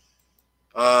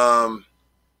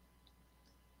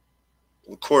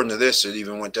 According to this, it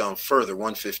even went down further,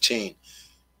 115.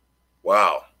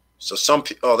 Wow. So some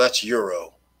people, oh, that's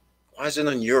euro. Why is it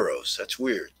in euros? That's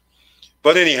weird.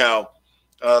 But anyhow,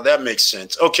 that makes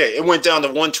sense. Okay, it went down to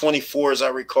 124, as I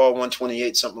recall,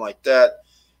 128, something like that.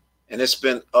 And it's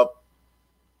been up.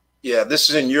 Yeah, this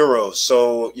is in euros.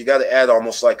 So you got to add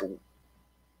almost like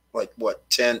what,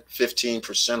 10,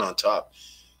 15% on top.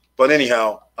 But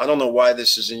anyhow, I don't know why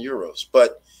this is in euros.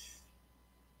 But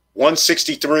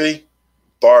 163,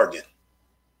 bargain,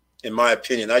 in my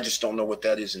opinion. I just don't know what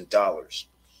that is in dollars.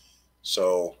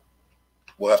 So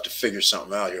we'll have to figure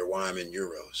something out here why I'm in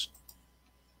euros.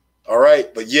 All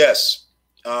right, but yes,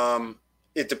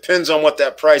 it depends on what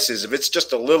that price is. If it's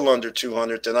just a little under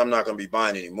 200, then I'm not going to be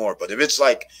buying anymore. But if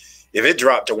it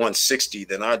dropped to 160,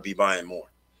 then I'd be buying more.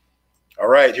 All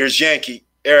right, here's Yankee.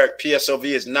 Eric, PSLV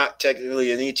is not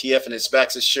technically an ETF and it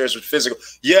backs its shares with physical.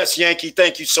 Yes, Yankee,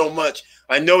 thank you so much.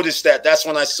 I noticed that. That's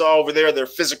when I saw over there their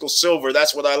physical silver.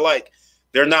 That's what I like.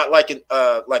 They're not like a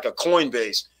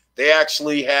Coinbase. They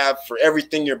actually have, for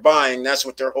everything you're buying, that's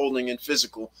what they're holding in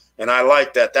physical. And I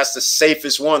like that. That's the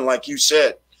safest one, like you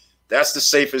said. That's the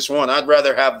safest one. I'd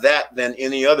rather have that than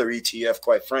any other ETF,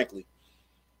 quite frankly.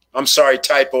 I'm sorry,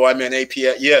 typo. I meant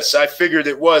APX. Yes, I figured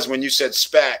it was when you said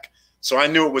SPAC. So I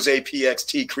knew it was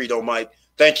APXT, Credo Mike.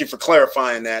 Thank you for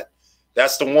clarifying that.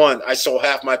 That's the one. I sold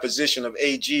half my position of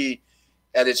AG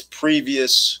at its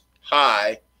previous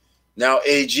high. Now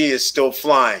AG is still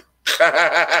flying.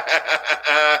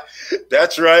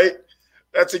 That's right.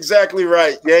 That's exactly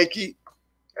right, Yankee.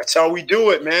 That's how we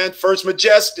do it, man. First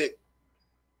Majestic.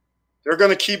 They're going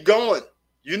to keep going.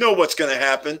 You know what's going to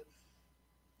happen.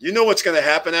 You know what's going to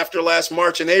happen after last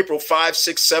March and April, $5,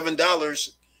 $6, $7,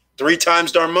 3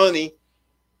 times our money.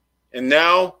 And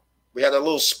now we had a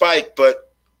little spike,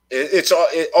 but it's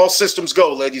all systems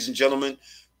go, ladies and gentlemen.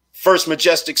 First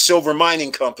Majestic Silver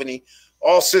Mining Company.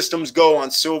 All systems go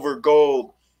on silver,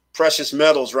 gold, precious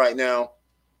metals right now.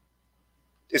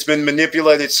 It's been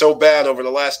manipulated so bad over the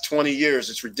last 20 years.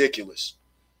 It's ridiculous.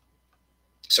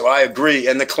 So I agree.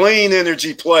 And the clean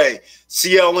energy play,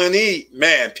 CLNE,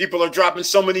 man, people are dropping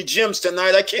so many gems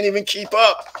tonight. I can't even keep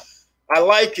up. I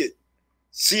like it.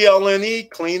 CLNE,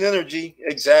 clean energy.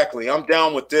 Exactly. I'm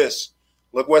down with this.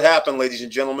 Look what happened, ladies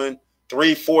and gentlemen.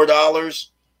 $3, $4.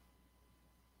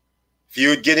 If you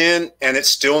would get in, and it's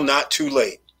still not too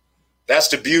late. That's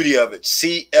the beauty of it.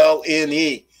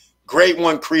 CLNE. Great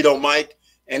one, Credo Mike.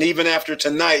 And even after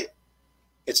tonight,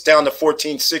 it's down to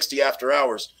 1460 after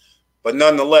hours. But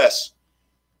nonetheless,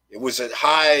 it was at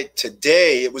high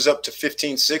today. It was up to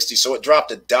 1560, so it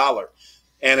dropped $1.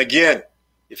 And again,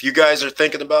 if you guys are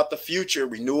thinking about the future,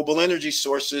 renewable energy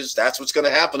sources, that's what's going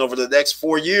to happen over the next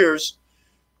 4 years.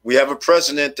 We have a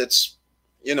president that's,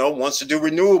 wants to do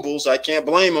renewables. I can't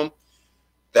blame him.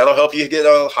 That'll help you get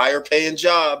a higher paying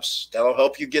jobs. That'll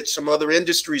help you get some other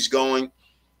industries going.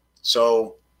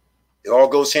 So it all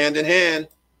goes hand in hand.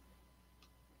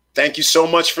 Thank you so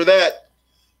much for that.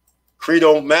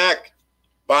 Credo Mac,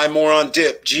 buy more on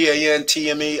dip.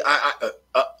 GAN-TME.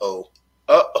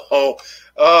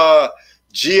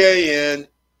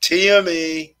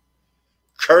 GAN-TME.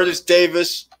 Curtis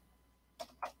Davis.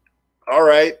 All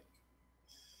right.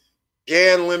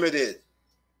 GAN Limited.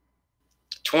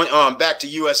 Back to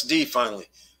USD finally.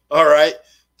 All right.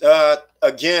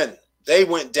 Again, they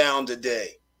went down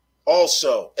today.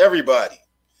 Also, everybody,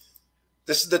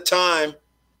 this is the time,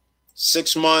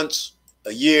 6 months,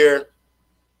 a year.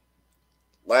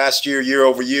 Last year, year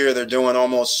over year, they're doing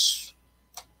almost,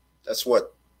 that's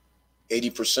what,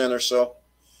 80% or so.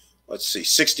 Let's see,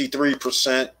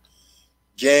 63%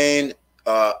 gain.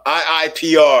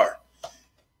 IIPR.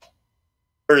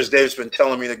 Curtis Davis been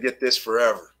telling me to get this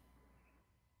forever.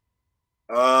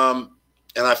 And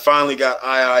I finally got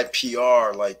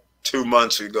IIPR like 2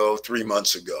 months ago, 3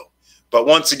 months ago. But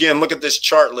once again, look at this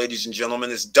chart, ladies and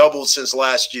gentlemen. It's doubled since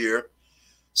last year.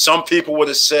 Some people would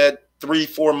have said 3,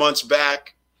 4 months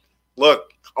back,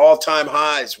 look, all-time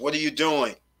highs. What are you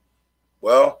doing?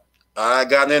 Well, I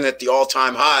got in at the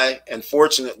all-time high, and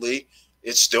fortunately,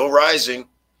 it's still rising.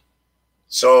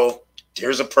 So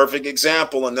here's a perfect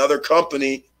example. Another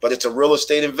company, but it's a real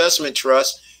estate investment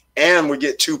trust, and we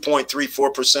get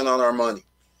 2.34% on our money.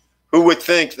 Who would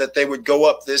think that they would go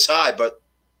up this high? But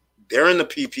they're in the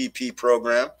PPP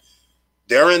program.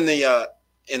 They're in the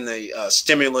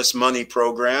stimulus money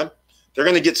program. They're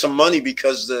going to get some money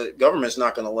because the government's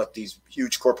not going to let these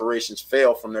huge corporations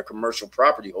fail from their commercial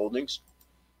property holdings.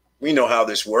 We know how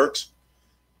this works,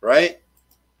 right?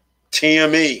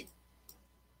 TME.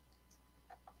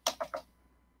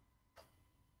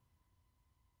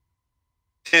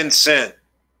 Tencent,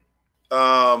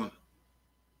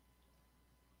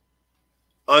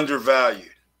 undervalued.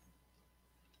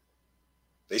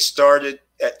 They started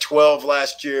at 12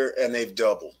 last year and they've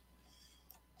doubled.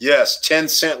 Yes,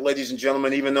 Tencent, ladies and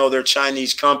gentlemen, even though they're a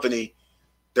Chinese company,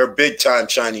 they're a big-time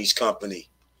Chinese company.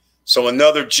 So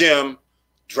another gem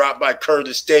dropped by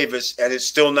Curtis Davis, and it's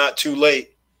still not too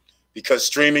late because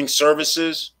streaming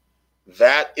services,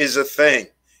 that is a thing.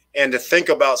 And to think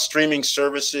about streaming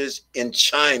services in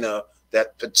China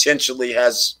that potentially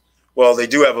has, well, they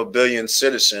do have 1 billion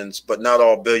citizens, but not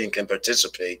all billion can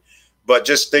participate. But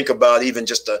just think about even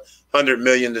just 100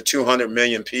 million to 200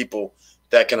 million people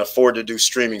that can afford to do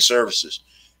streaming services.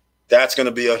 That's going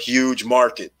to be a huge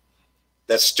market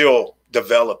that's still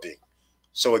developing.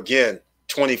 So again,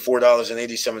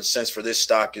 $24.87 for this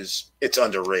stock it's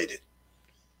underrated.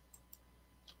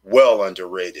 Well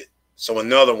underrated. So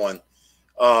another one,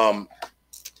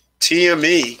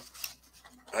 TME,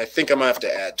 I think I'm going to have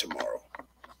to add tomorrow.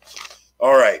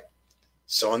 All right.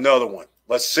 So another one.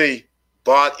 Let's see.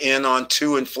 Bought in on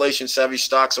 2 inflation-savvy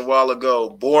stocks a while ago.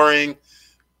 Boring,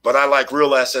 but I like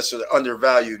real assets that are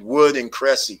undervalued. Wood and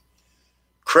Cressey.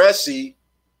 Cressey,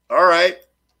 all right.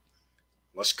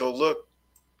 Let's go look.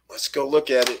 Let's go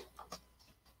look at it.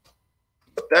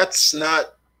 But that's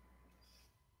not,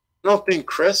 I don't think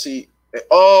Cressey,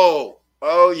 oh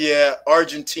yeah,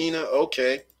 Argentina,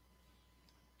 okay.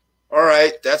 All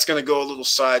right, that's going to go a little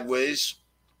sideways,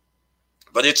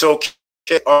 but it's okay.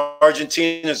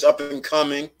 Argentina's up and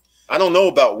coming. I don't know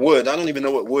about Wood. I don't even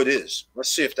know what Wood is. Let's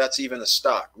see if that's even a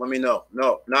stock. Let me know.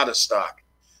 No, not a stock.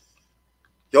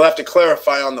 You'll have to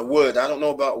clarify on the Wood. I don't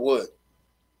know about Wood.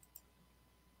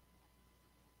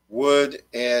 Wood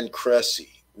and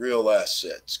Cressey. Real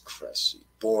assets. Cressey.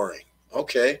 Boring.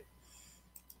 Okay.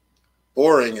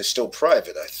 Boring is still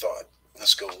private, I thought.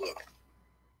 Let's go look.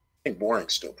 I think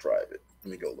Boring's still private.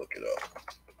 Let me go look it up.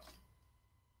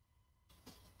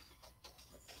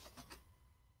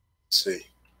 Let's see.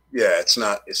 Yeah, it's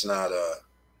not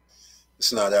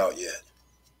out yet.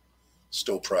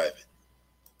 Still private.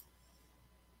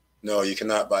 No, you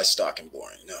cannot buy stock in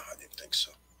Boring. No, I didn't think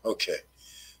so. Okay.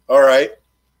 All right.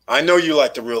 I know you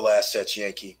like the real assets,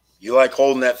 Yankee. You like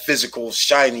holding that physical,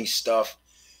 shiny stuff.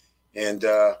 And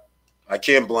I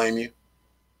can't blame you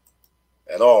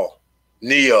at all.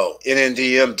 NEO,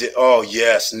 NNDM. Oh,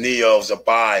 yes, NEO's a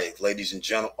buy, ladies and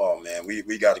gentlemen. Oh, man,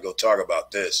 we got to go talk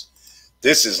about this.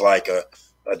 This is like a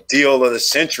deal of the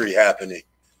century happening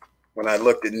when I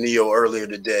looked at NEO earlier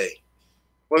today.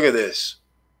 Look at this.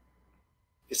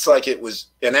 It's like it was,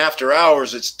 and after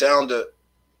hours, it's down to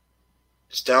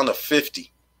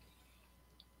 50.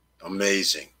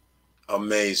 Amazing.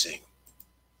 Amazing.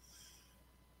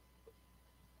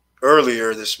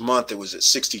 Earlier this month, it was at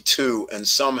 62, and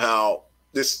somehow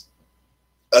this,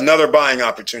 another buying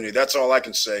opportunity. That's all I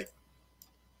can say.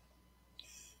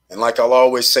 And like I'll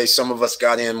always say, some of us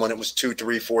got in when it was $2,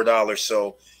 $3, $4.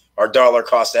 So our dollar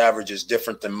cost average is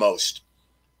different than most.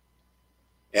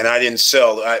 And I didn't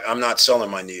sell. I'm not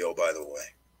selling my NEO, by the way,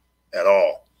 at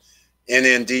all.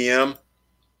 NNDM,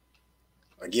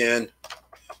 again.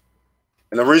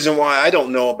 And the reason why I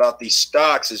don't know about these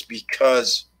stocks is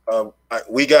because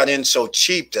we got in so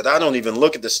cheap that I don't even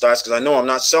look at the stocks because I know I'm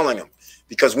not selling them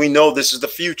because we know this is the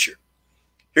future.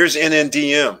 Here's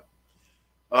NNDM.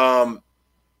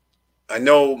 I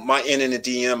know my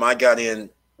NNDM, I got in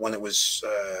when it was,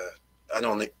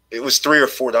 it was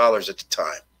 $3 or $4 at the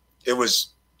time.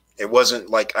 It wasn't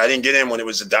like, I didn't get in when it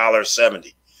was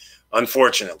 $1.70,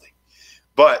 unfortunately.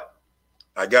 But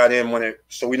I got in when it,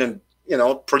 so we didn't,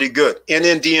 pretty good.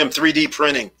 NNDM 3D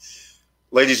printing,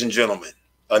 ladies and gentlemen,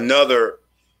 another,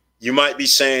 you might be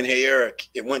saying, hey, Eric,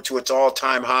 it went to its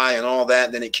all-time high and all that,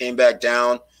 and then it came back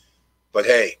down. But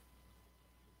hey,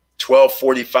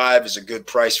 $12.45 is a good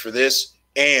price for this.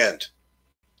 And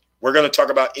we're going to talk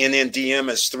about NNDM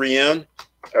as 3M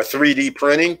or 3D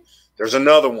printing. There's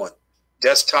another one,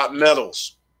 Desktop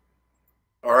Metals.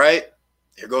 All right,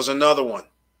 here goes another one.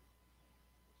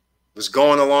 Was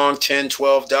going along $10,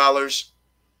 $12.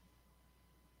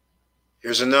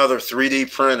 Here's another 3D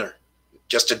printer,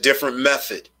 just a different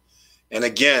method. And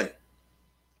again,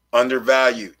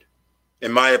 undervalued,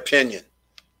 in my opinion.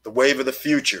 The wave of the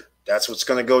future. That's what's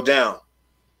going to go down.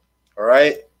 All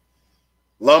right.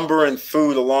 Lumber and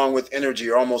food, along with energy,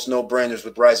 are almost no-brainers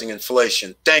with rising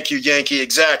inflation. Thank you, Yankee.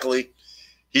 Exactly.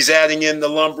 He's adding in the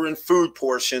lumber and food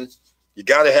portion. You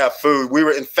got to have food.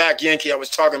 In fact, Yankee, I was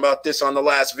talking about this on the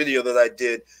last video that I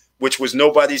did, which was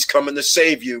Nobody's Coming to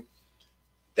Save You.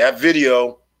 That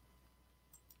video,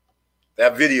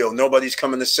 Nobody's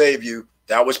Coming to Save You,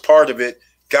 that was part of it.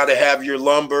 Got to have your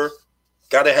lumber,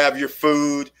 got to have your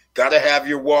food, got to have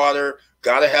your water,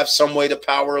 got to have some way to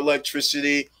power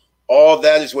electricity. All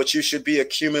that is what you should be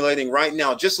accumulating right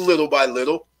now, just little by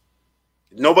little.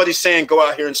 Nobody's saying go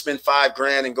out here and spend $5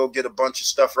 grand and go get a bunch of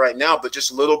stuff right now, but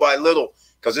just little by little,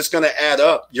 because it's going to add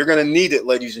up. You're going to need it,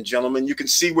 ladies and gentlemen. You can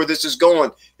see where this is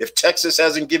going. If Texas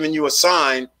hasn't given you a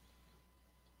sign,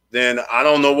 then I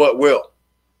don't know what will.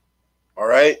 All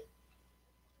right?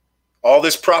 All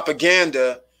this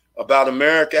propaganda about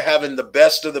America having the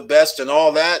best of the best and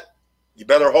all that, you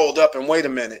better hold up and wait a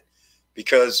minute,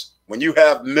 because when you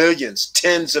have millions,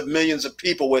 tens of millions of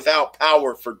people without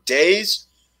power for days,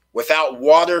 without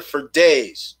water for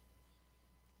days,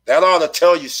 that ought to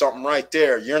tell you something right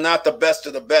there. You're not the best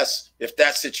of the best if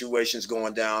that situation's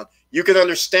going down. You can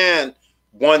understand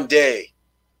 1 day,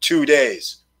 2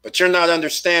 days, but you're not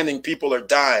understanding people are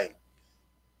dying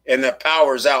and the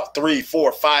power's out 3,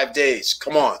 4, 5 days.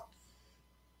 Come on.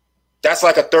 That's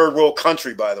like a third world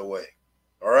country, by the way.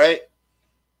 All right?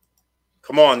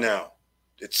 Come on now.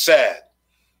 It's sad.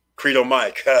 Credo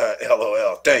Mike,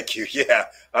 LOL. Thank you. Yeah,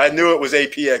 I knew it was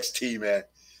APXT, man. As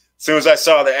soon as I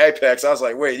saw the Apex, I was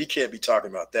like, wait, he can't be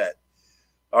talking about that.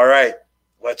 All right,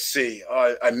 let's see.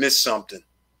 I missed something.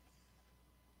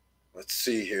 Let's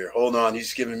see here. Hold on.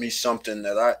 He's giving me something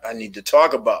that I need to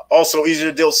talk about. Also, easier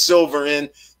to deal silver in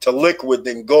to liquid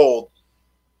than gold.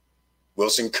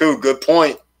 Wilson Koo, good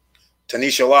point.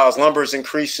 Tanisha Lyles, lumber is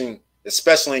increasing,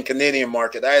 especially in Canadian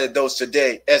market. I added those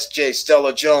today. SJ,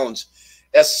 Stella Jones,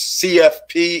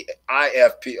 SCFP,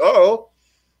 IFP. Uh-oh.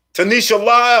 Tanisha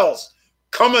Lyles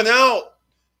coming out.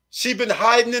 She been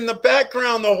hiding in the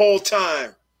background the whole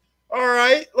time. All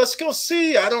right, let's go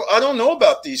see. I don't know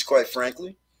about these, quite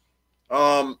frankly.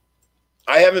 I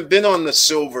haven't been on the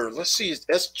silver. Let's see. It's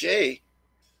SJ.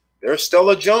 There's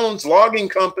Stella Jones, logging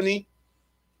company.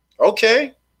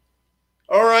 Okay.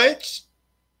 All right.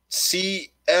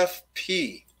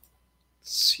 CFP.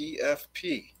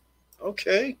 CFP.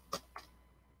 Okay.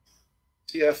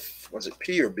 CF, was it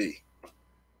P or B?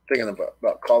 Thinking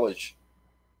about college.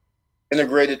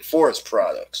 Integrated Forest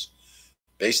Products.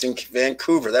 Based in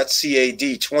Vancouver. That's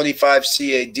CAD. 25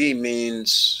 CAD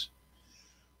means,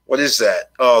 what is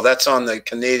that? Oh, that's on the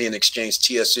Canadian exchange,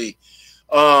 TSE.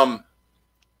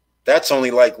 That's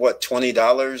only like, what,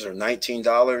 $20 or $19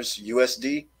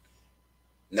 USD?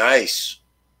 Nice.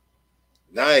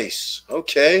 Nice.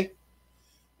 Okay.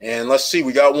 And let's see,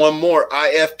 we got one more,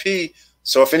 IFP.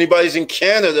 So if anybody's in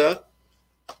Canada,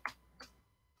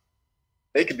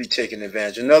 they could be taking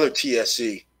advantage. Another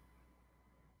TSE.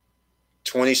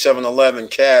 2711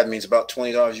 CAD means about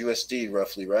 $20 USD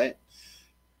roughly, right?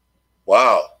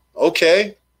 Wow.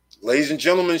 Okay. Ladies and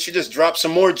gentlemen, she just dropped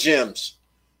some more gems.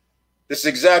 This is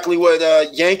exactly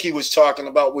what Yankee was talking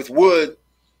about with wood.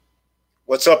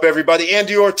 What's up, everybody?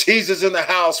 Andy Ortiz is in the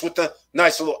house with the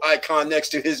nice little icon next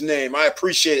to his name. I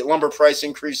appreciate it. Lumber price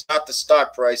increase, not the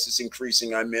stock price is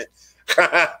increasing, I meant.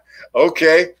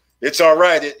 Okay. It's all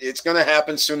right. It's going to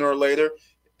happen sooner or later.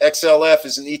 XLF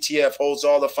is an ETF, holds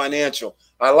all the financial.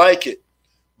 I like it.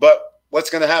 But what's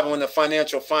going to happen when the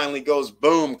financial finally goes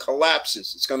boom,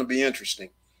 collapses? It's going to be interesting.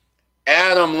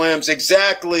 Adam Limbs,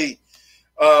 exactly.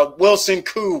 Wilson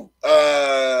Koo.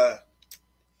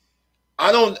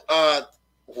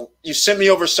 You sent me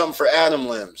over something for Adam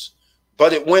Limbs,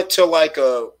 but it went to like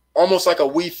almost like a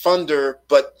WeFunder,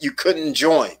 but you couldn't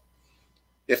join.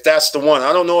 If that's the one.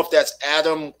 I don't know if that's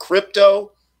Adam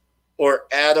Crypto or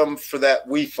Adam for that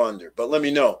WeFunder, but let me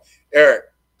know. Eric,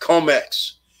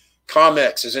 COMEX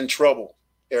is in trouble.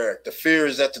 Eric, the fear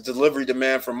is that the delivery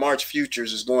demand for March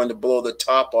futures is going to blow the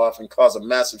top off and cause a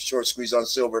massive short squeeze on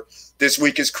silver. This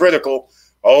week is critical.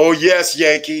 Oh, yes,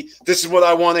 Yankee. This is what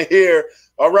I want to hear.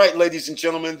 All right, ladies and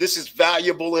gentlemen, this is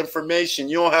valuable information.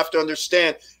 You don't have to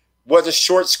understand what a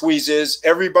short squeeze is.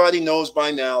 Everybody knows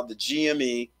by now the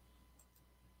GME.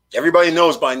 Everybody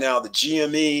knows by now the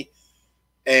GME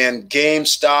and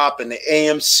GameStop and the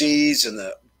AMCs and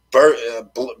the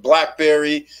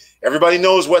BlackBerry. Everybody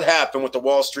knows what happened with the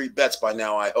Wall Street bets by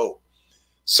now, I hope.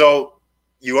 So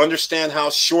you understand how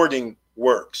shorting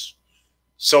works.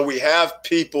 So we have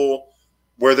people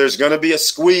where there's going to be a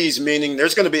squeeze, meaning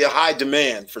there's going to be a high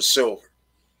demand for silver.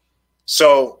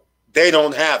 So they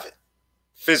don't have it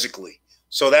physically.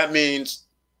 So that means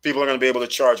people are going to be able to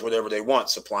charge whatever they want,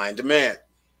 supply and demand.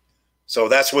 So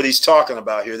that's what he's talking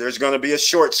about here. There's going to be a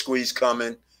short squeeze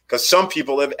coming because some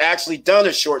people have actually done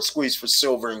a short squeeze for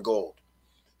silver and gold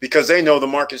because they know the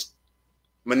market's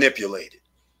manipulated.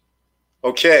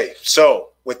 Okay,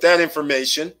 so with that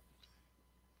information,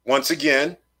 once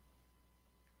again,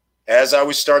 as I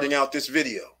was starting out this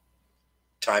video,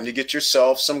 time to get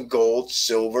yourself some gold,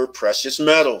 silver, precious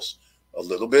metals. a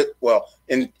little bit. Well,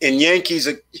 in Yankees,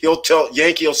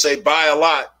 Yankee will say buy a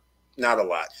lot, not a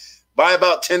lot. Buy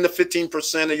about 10 to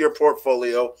 15% of your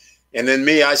portfolio. And then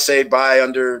me, I say buy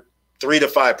under 3 to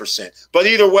 5%. But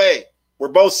either way, we're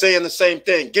both saying the same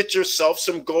thing. Get yourself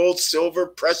some gold, silver,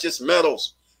 precious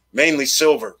metals, mainly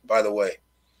silver, by the way.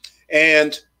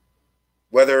 And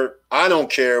I don't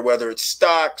care whether it's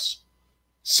stocks,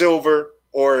 silver,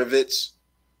 or if it's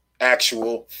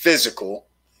actual physical,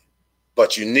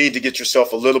 but you need to get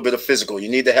yourself a little bit of physical. You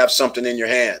need to have something in your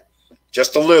hand,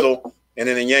 just a little. And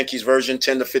in the Yankees version,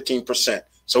 10 to 15%.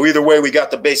 So either way, we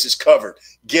got the bases covered.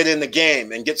 Get in the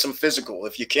game and get some physical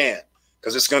if you can,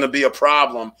 because it's going to be a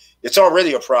problem. It's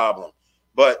already a problem.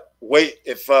 But wait,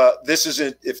 if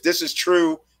this is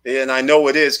true, and I know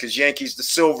it is because Yankees the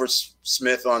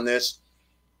silversmith on this,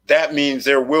 that means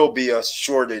there will be a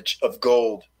shortage of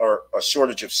gold or a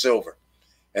shortage of silver.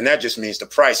 And that just means the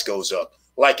price goes up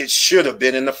like it should have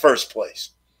been in the first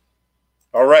place.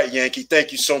 All right, Yankee,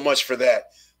 thank you so much for that.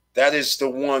 That is the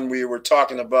one we were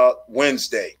talking about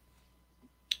Wednesday.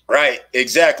 Right,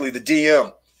 exactly, the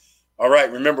DM. All right,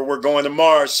 remember, we're going to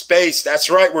Mars. Space, that's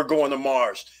right, we're going to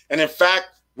Mars. And in fact,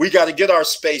 we got to get our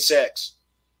SpaceX.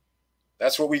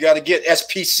 That's what we got to get.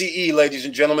 SPCE, ladies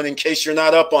and gentlemen, in case you're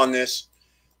not up on this.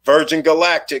 Virgin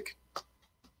Galactic.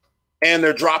 And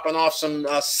they're dropping off some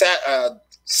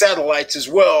satellites as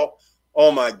well.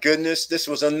 Oh, my goodness, this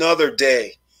was another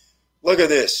day. Look at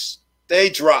this. They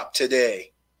dropped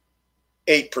today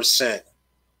 8%.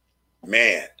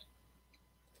 Man,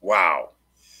 wow.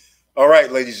 All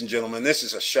right, ladies and gentlemen, this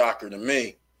is a shocker to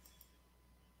me.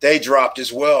 They dropped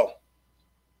as well,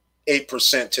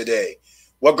 8% today.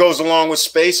 What goes along with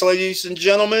space, ladies and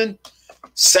gentlemen?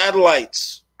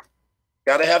 Satellites.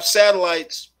 Got to have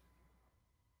satellites.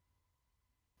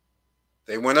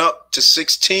 They went up to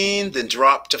 16, then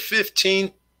dropped to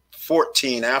 15,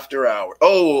 14 after hours.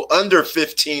 Oh, under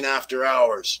 15 after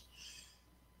hours.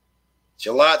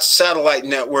 Gilat satellite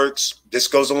networks. This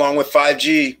goes along with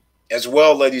 5G as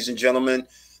well, ladies and gentlemen.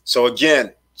 So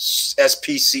again,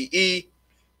 SPCE,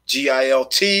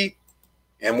 GILT,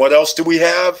 and what else do we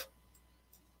have?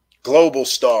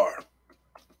 Globalstar.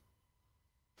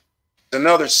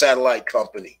 Another satellite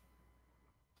company.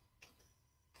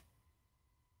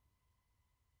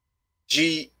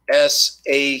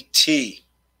 GSAT.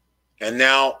 And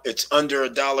now it's under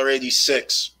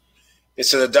 $1.86.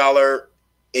 It's at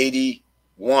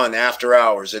 $1.81 after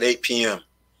hours at 8 p.m.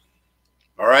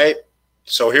 All right.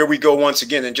 So here we go once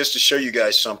again. And just to show you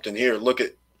guys something here, look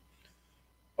at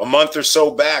a month or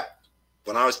so back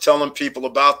when I was telling people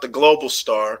about the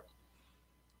Globalstar.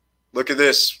 Look at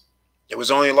this. It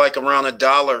was only like around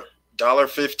 $1,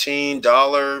 $1.15,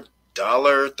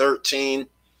 $1.13.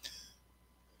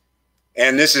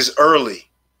 And this is early.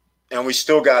 And we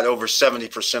still got over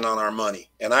 70% on our money.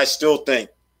 And I still think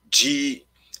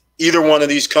either one of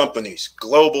these companies,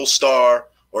 Globalstar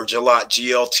or Gilat,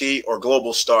 GLT, or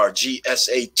Globalstar,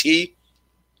 GSAT.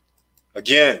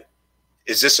 Again,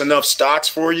 is this enough stocks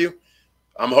for you?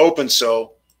 I'm hoping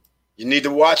so. You need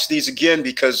to watch these again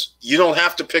because you don't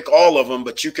have to pick all of them,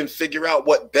 but you can figure out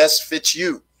what best fits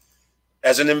you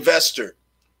as an investor.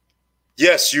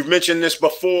 Yes, you mentioned this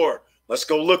before. Let's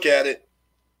go look at it.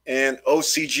 And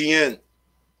OCGN.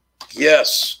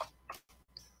 Yes.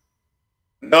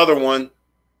 Another one.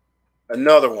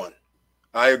 Another one.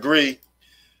 I agree.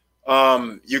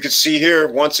 You can see here,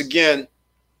 once again,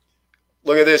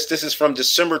 look at this. This is from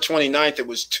December 29th. It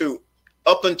was 2.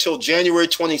 Up until January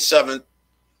 27th,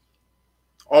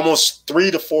 almost 3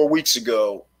 to 4 weeks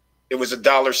ago, it was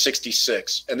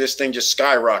 $1.66. And this thing just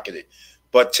skyrocketed.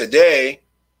 But today,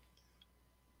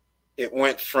 it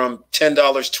went from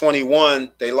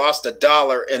 $10.21. They lost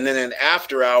 $1. And then in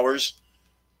after hours,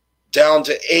 down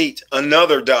to $8,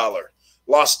 another $1.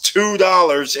 Lost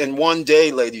 $2 in one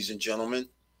day, ladies and gentlemen.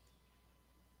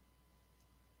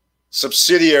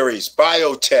 Subsidiaries,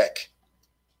 biotech.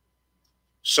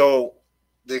 So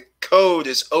the code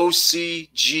is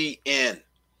OCGN.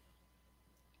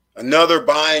 Another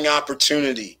buying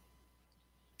opportunity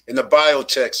in the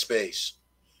biotech space.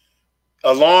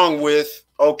 Along with,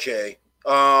 okay,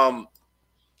 about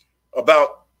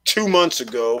 2 months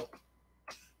ago,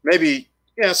 maybe,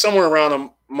 yeah, somewhere around a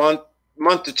month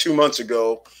to 2 months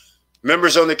ago,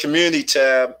 members on the community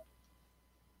tab,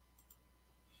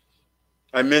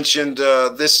 I mentioned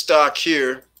this stock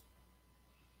here.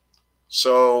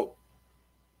 So,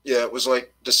 yeah, it was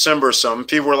like December or something.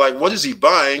 People were like, what is he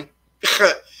buying?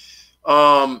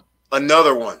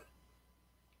 Another one.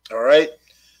 All right.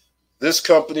 This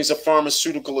company's a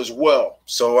pharmaceutical as well.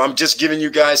 So I'm just giving you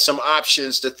guys some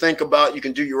options to think about. You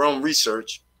can do your own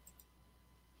research.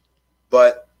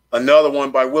 But Another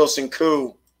one by Wilson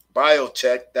Koo,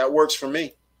 Biotech. That works for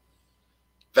me.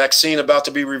 Vaccine about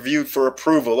to be reviewed for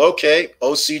approval. Okay,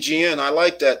 OCGN. I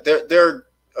like that. They're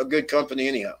a good company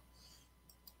anyhow.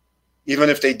 Even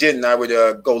if they didn't, I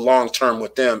would go long-term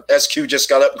with them. SQ just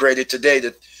got upgraded today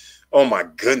to, oh my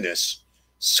goodness.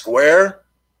 Square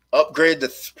upgrade to,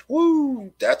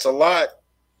 woo, that's a lot.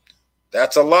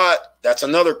 That's a lot. That's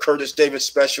another Curtis Davis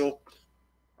special.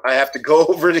 I have to go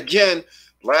over it again.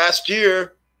 Last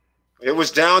year, it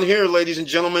was down here, ladies and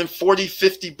gentlemen, 40,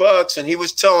 50 bucks. And he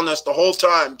was telling us the whole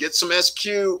time, get some SQ.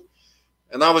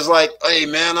 And I was like, hey,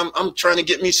 man, I'm trying to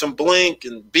get me some Blink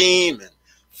and Beam and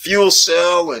Fuel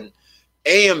Cell and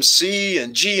AMC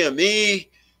and GME.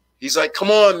 He's like, come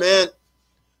on, man.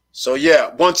 So,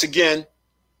 yeah, once again,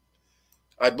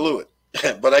 I blew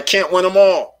it. But I can't win them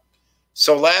all.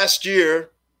 So last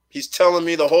year, he's telling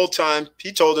me the whole time.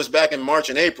 He told us back in March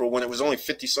and April when it was only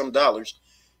 $50-some.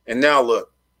 And now,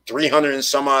 look, 300 and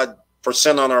some odd %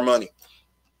 on our money.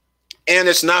 And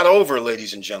it's not over,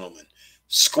 ladies and gentlemen.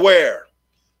 Square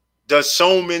does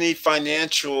so many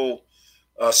financial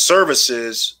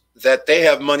services that they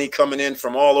have money coming in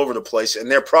from all over the place, and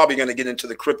they're probably going to get into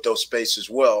the crypto space as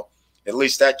well. At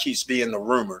least that keeps being the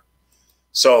rumor.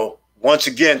 So once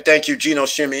again, thank you, Gino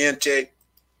Shimiente.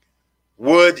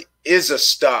 Wood is a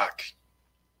stock.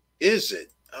 Is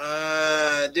it?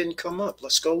 It didn't come up.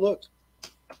 Let's go look.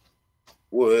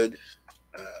 Wood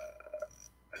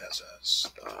as a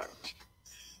stock.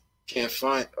 Can't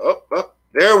find. Oh,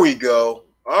 there we go.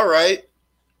 All right.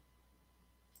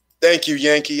 Thank you,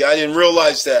 Yankee. I didn't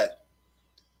realize that.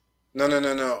 No.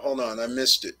 Hold on. I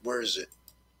missed it. Where is it?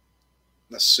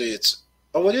 Let's see. It's.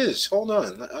 Oh, it is. Hold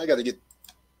on. I got to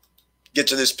get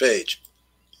to this page.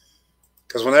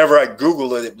 Because whenever I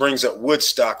Google it, it brings up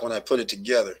Woodstock when I put it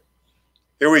together.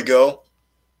 Here we go.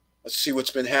 Let's see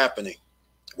what's been happening.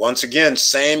 Once again,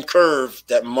 same curve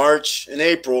that March and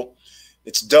April.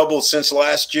 It's doubled since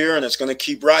last year, and it's going to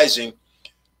keep rising.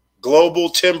 Global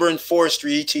Timber and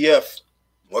Forestry ETF.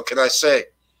 What can I say?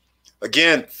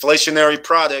 Again, inflationary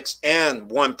products and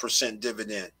 1%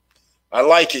 dividend. I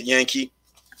like it, Yankee.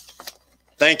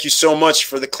 Thank you so much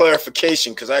for the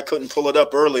clarification, because I couldn't pull it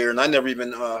up earlier, and I never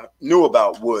even knew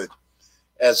about wood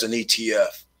as an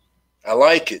ETF. I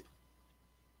like it.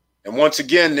 And once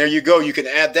again, there you go. You can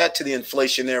add that to the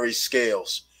inflationary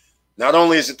scales. Not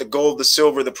only is it the gold, the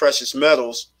silver, the precious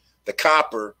metals, the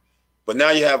copper, but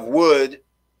now you have wood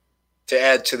to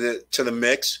add to the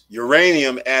mix.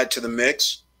 Uranium add to the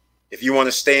mix if you want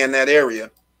to stay in that area.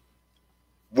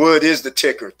 Wood is the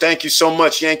ticker. Thank you so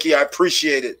much, Yankee. I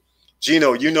appreciate it.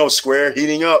 Gino, you know Square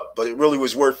heating up, but it really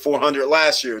was worth 400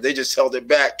 last year. They just held it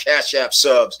back. Cash App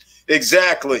subs.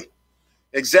 Exactly.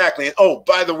 Exactly. And oh,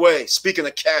 by the way, speaking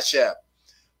of Cash App,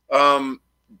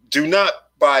 do not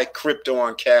buy crypto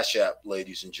on Cash App,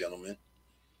 ladies and gentlemen,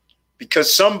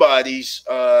 because somebody's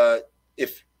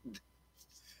if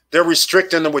they're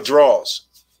restricting the withdrawals.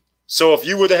 So if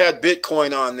you would have had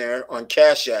Bitcoin on there on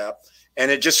Cash App, and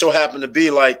it just so happened to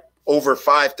be like over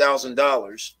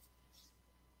 $5,000,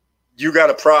 you got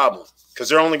a problem, because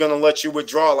they're only going to let you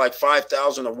withdraw like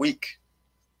 $5,000 a week.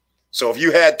 So if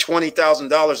you had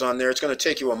 $20,000 on there, it's going to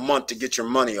take you a month to get your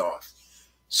money off.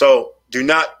 So do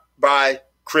not buy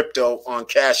crypto on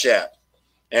Cash App.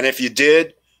 And if you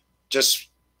did, just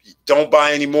don't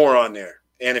buy any more on there.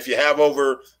 And if you have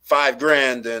over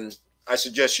 $5,000, then I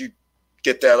suggest you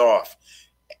get that off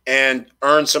and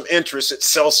earn some interest at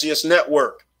Celsius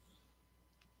Network.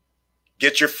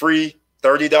 Get your free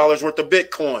 $30 worth of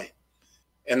Bitcoin.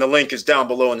 And the link is down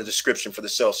below in the description for the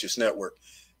Celsius Network.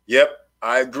 Yep,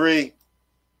 I agree.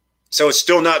 So it's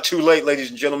still not too late, ladies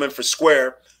and gentlemen, for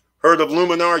Square. Heard of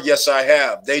Luminar? Yes, I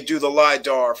have. They do the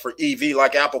LiDAR for EV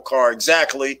like Apple Car.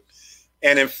 Exactly.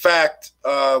 And in fact,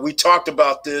 we talked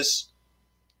about this.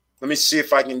 Let me see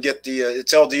if I can get the,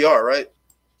 it's LDR, right?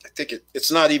 I think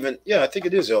it's not even, yeah, I think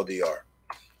it is LDR.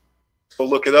 So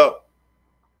look it up.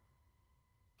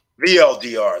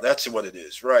 VLDR, that's what it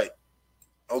is, right?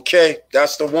 Okay,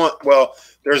 that's the one. Well,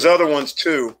 there's other ones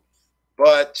too,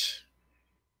 but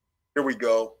here we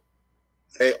go.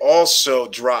 They also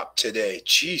dropped today.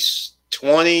 Jeez,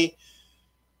 20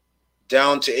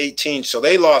 down to 18. So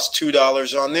they lost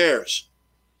 $2 on theirs.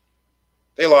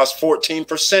 They lost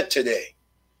 14% today.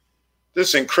 This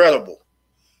is incredible.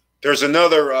 There's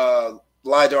another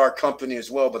LiDAR company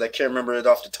as well, but I can't remember it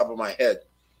off the top of my head.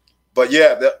 But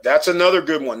yeah, that's another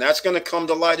good one. That's going to come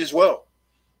to light as well.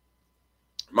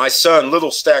 My son,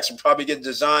 Little Stacks, will probably get a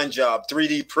design job,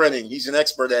 3D printing. He's an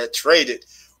expert at Traded.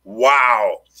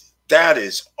 Wow, that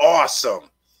is awesome.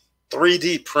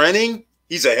 3D printing?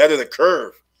 He's ahead of the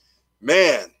curve.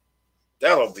 Man,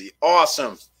 that'll be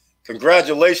awesome.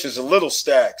 Congratulations to Little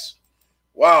Stacks.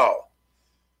 Wow.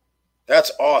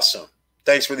 That's awesome.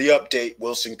 Thanks for the update,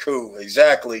 Wilson Koo.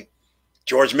 Exactly.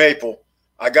 George Maple.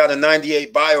 I got a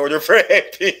 98 buy order for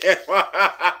APN.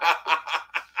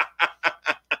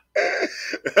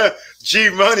 G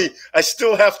Money. I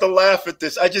still have to laugh at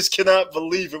this. I just cannot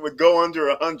believe it would go under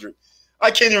 100.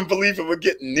 I can't even believe it would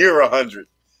get near 100.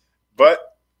 But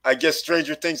I guess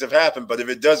stranger things have happened. But if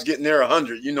it does get near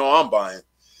 100, you know I'm buying.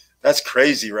 That's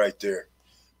crazy right there.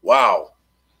 Wow.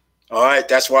 All right,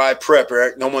 that's why I prep,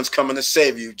 Eric. No one's coming to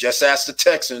save you. Just ask the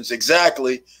Texans.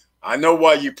 Exactly. I know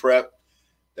why you prep.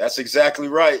 That's exactly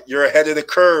right. You're ahead of the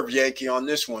curve, Yankee, on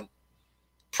this one.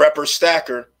 Prepper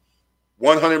stacker.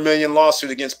 100 million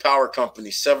lawsuit against power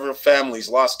companies. Several families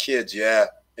lost kids. Yeah,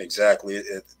 exactly.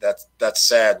 That's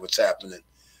sad what's happening.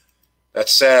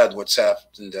 That's sad what's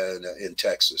happened in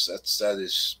Texas. That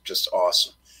is just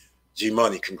awesome. G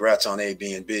Money, congrats on A,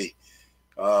 B, and B.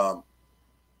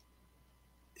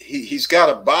 He's got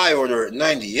a buy order at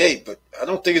 98, but I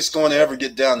don't think it's going to ever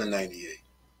get down to 98.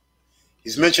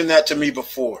 He's mentioned that to me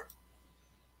before.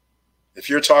 If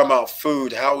you're talking about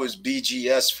food, how is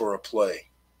BGS for a play?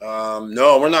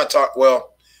 No, we're not talking.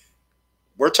 Well,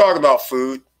 we're talking about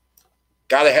food.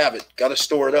 Got to have it. Got to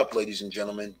store it up, ladies and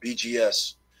gentlemen.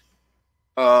 BGS.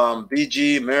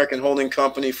 BG, American Holding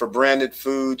Company for branded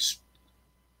foods.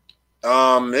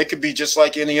 It could be just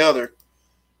like any other.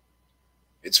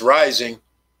 It's rising.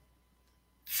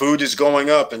 Food is going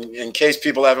up. And in case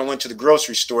people haven't went to the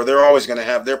grocery store, they're always going to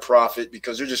have their profit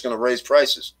because they're just going to raise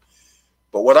prices.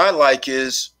 But what I like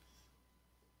is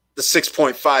the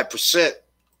 6.5%.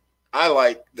 I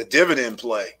like the dividend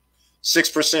play.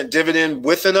 6% dividend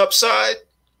with an upside.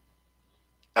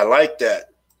 I like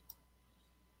that.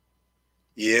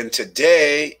 And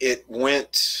today it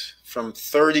went from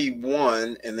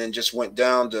 31 and then just went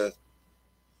down to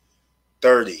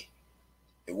 30.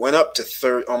 It went up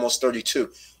to almost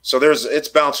 32. So it's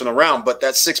bouncing around, but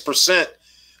that 6%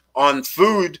 on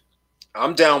food,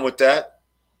 I'm down with that.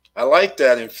 I like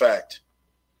that, in fact.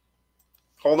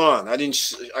 Hold on. I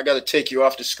got to take you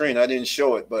off the screen. I didn't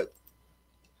show it, but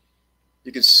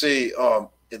you can see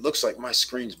it looks like my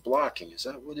screen's blocking. Is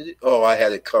that what it is? Oh, I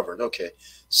had it covered. Okay.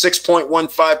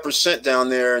 6.15% down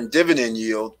there in dividend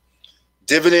yield.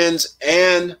 Dividends,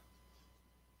 and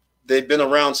they've been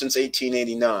around since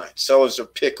 1889. Sellers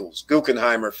of pickles.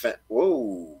 Guggenheimer.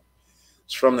 Whoa.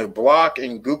 It's from the Block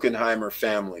and Guggenheimer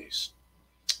families.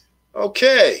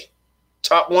 Okay.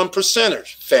 Top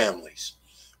 1%ers families.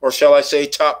 Or shall I say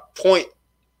top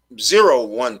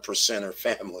 0.01%er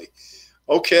family.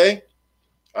 Okay.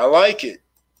 I like it.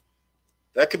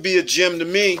 That could be a gem to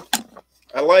me.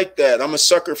 I like that. I'm a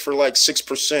sucker for like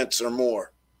 6% or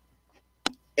more.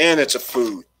 And it's a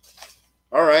food.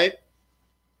 All right.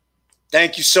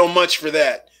 Thank you so much for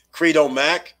that, Credo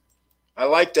Mac. I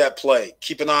like that play.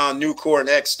 Keep an eye on Nucor and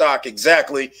X stock.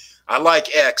 Exactly. I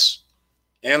like X.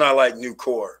 And I like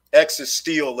Nucor. X is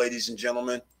steel, ladies and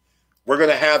gentlemen. We're going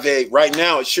to have right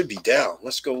now it should be down.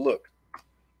 Let's go look. It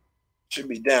should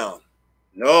be down.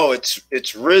 No,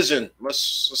 it's risen.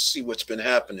 Let's see what's been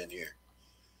happening here.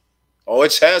 Oh,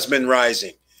 it has been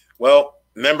rising. Well,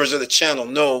 members of the channel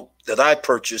know that I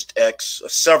purchased X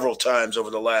several times over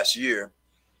the last year.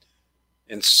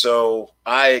 And so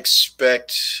I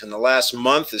expect in the last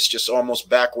month, it's just almost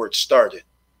back where it started.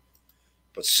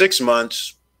 But 6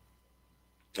 months,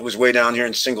 it was way down here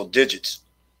in single digits.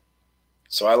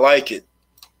 So I like it.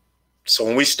 So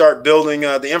when we start building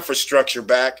the infrastructure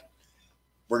back,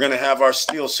 we're going to have our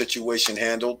steel situation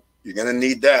handled. You're going to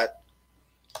need that.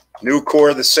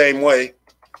 Nucor the same way.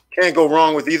 Can't go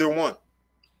wrong with either one.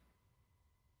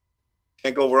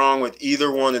 Can't go wrong with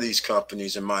either one of these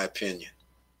companies, in my opinion.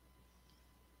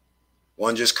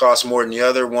 One just costs more than the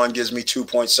other. One gives me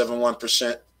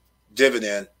 2.71%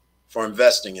 dividend for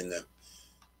investing in them.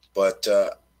 But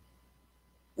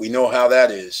we know how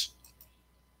that is.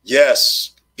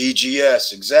 Yes,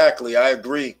 BGS, exactly. I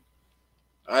agree.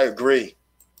 I agree.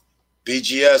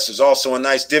 BGS is also a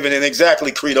nice dividend.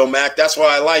 Exactly, Credo Mac. That's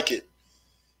why I like it.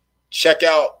 Check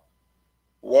out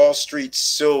Wall Street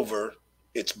Silver.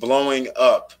 It's blowing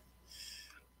up.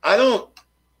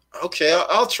 Okay,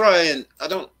 I'll try and I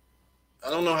don't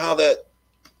know how that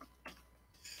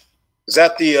is.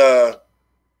 That is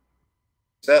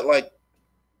that like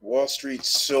Wall Street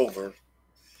Silver? Is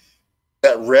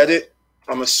that Reddit?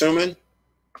 I'm assuming. Is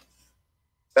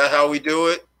that how we do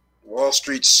it? Wall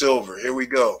Street Silver. Here we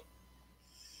go.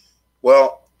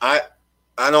 Well, I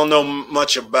don't know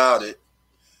much about it,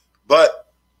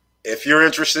 but if you're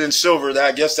interested in silver,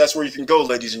 I guess that's where you can go,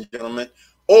 ladies and gentlemen,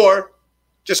 or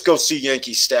just go see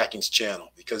Yankee Stacking's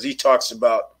channel. because he talks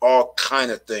about all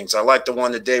kind of things. I like the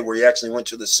one today where he actually went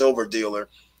to the silver dealer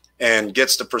and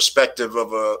gets the perspective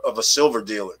of a silver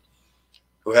dealer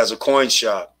who has a coin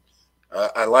shop.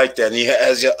 I like that. And he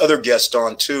has other guests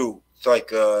on too, like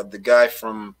the guy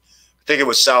from, I think it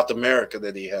was South America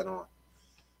that he had on.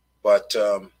 But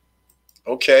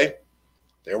okay,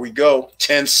 there we go.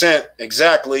 Tencent,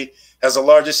 exactly, has the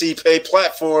largest e-pay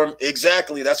platform.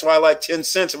 Exactly. That's why I like 10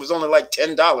 cents. It was only like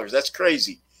 $10. That's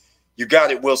crazy. You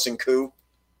got it, Wilson Koo.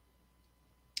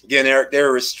 Again, Eric,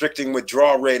 they're restricting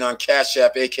withdrawal rate on Cash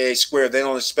App, aka Square. They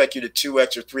don't expect you to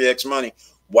 2x or 3x money.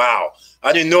 Wow.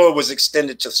 I didn't know it was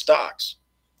extended to stocks.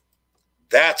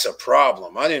 That's a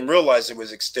problem. I didn't realize it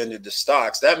was extended to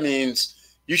stocks. That means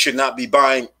you should not be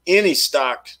buying any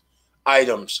stock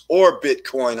items or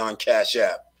Bitcoin on Cash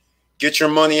App. Get your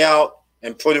money out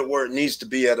and put it where it needs to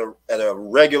be at a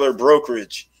regular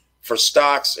brokerage for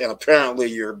stocks, and apparently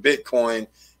your Bitcoin,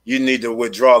 you need to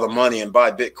withdraw the money and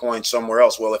buy Bitcoin somewhere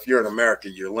else. Well, if you're in America,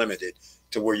 you're limited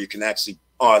to where you can actually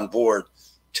onboard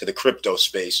to the crypto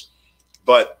space.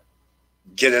 But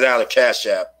get it out of Cash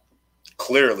App,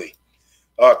 clearly.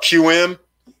 QM,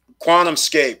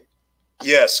 QuantumScape.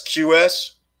 Yes,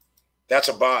 QS, that's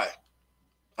a buy.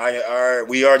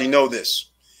 We already know this.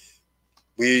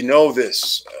 We know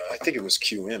this. I think it was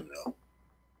QM, though.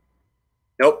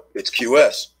 Nope, it's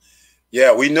QS.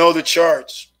 Yeah, we know the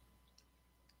charts.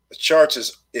 The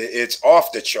charts it's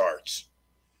off the charts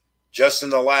just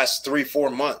in the last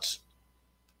 3-4 months.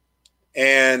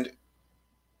 And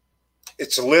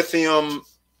it's lithium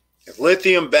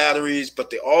batteries,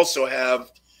 but they also have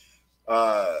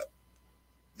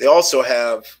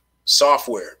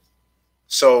software.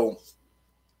 So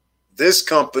this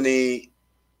company,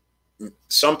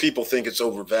 some people think it's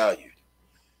overvalued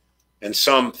and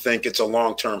some think it's a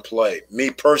long-term play. Me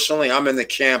personally, I'm in the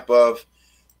camp of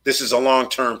this is a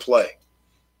long-term play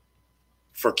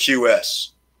for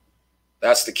QS.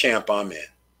 That's the camp I'm in.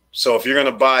 So if you're going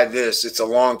to buy this, it's a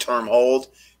long-term hold,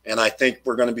 and I think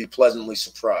we're going to be pleasantly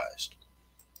surprised.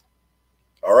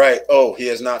 All right. Oh, he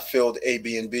has not filled A,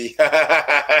 B, and B.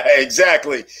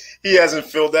 Exactly. He hasn't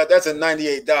filled that. That's at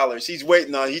 $98. He's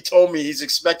waiting on it. He told me he's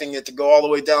expecting it to go all the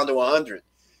way down to 100,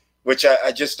 which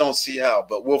I just don't see how.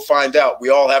 But we'll find out. We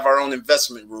all have our own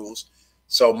investment rules.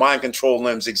 So mind control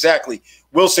limbs. Exactly.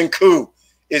 Wilson Koo.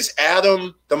 Is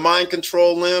Atom the mind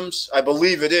control limbs? I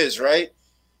believe it is, right?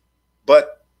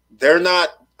 But they're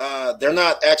not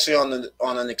actually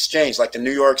on an exchange like the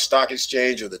New York Stock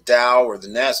Exchange or the Dow or the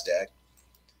NASDAQ.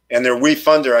 And their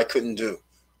WeFunder I couldn't do.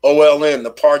 OLN,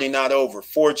 the party not over.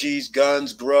 4Gs,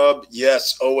 guns, grub.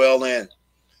 Yes, OLN.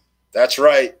 That's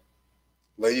right.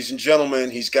 Ladies and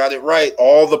gentlemen, he's got it right.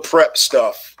 All the prep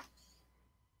stuff.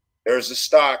 There's the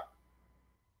stock.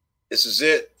 This is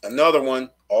it. Another one.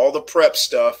 All the prep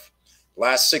stuff.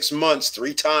 Last 6 months,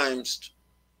 3 times.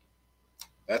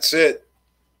 That's it.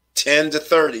 10 to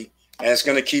 30. And it's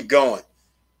going to keep going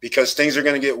because things are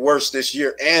going to get worse this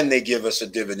year and they give us a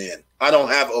dividend. I don't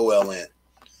have OLN,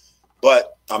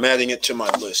 but I'm adding it to my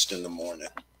list in the morning.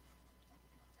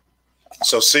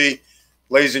 So see,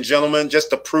 ladies and gentlemen,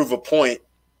 just to prove a point,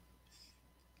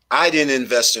 I didn't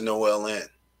invest in OLN.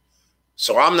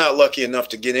 So I'm not lucky enough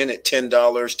to get in at $10,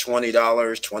 $20,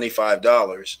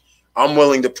 $25. I'm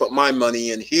willing to put my money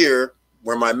in here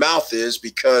where my mouth is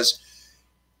because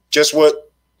just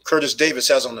what Curtis Davis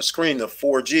has on the screen, the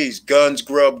 4Gs, guns,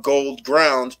 grub, gold,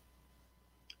 ground,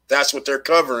 that's what they're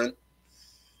covering.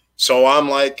 So I'm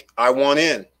like, I want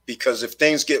in because if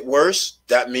things get worse,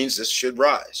 that means this should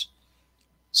rise.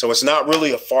 So it's not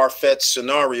really a far-fetched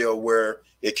scenario where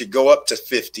it could go up to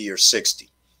 50 or 60.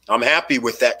 I'm happy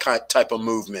with that type of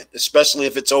movement, especially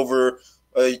if it's over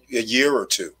a year or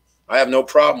two. I have no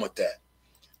problem with that.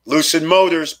 Lucid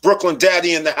Motors, Brooklyn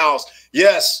Daddy in the house.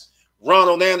 Yes,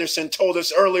 Ronald Anderson told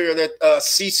us earlier that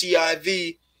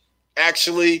CCIV,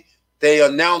 actually, they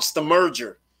announced the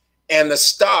merger. And the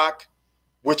stock,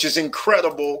 which is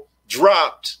incredible,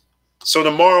 dropped. So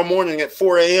tomorrow morning at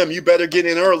 4 a.m., you better get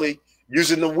in early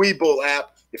using the Webull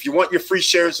app. If you want your free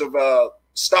shares of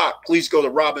stock, please go to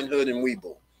Robinhood and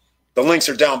Webull. The links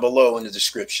are down below in the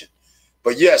description.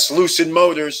 But yes, Lucid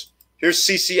Motors, here's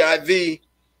CCIV.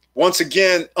 Once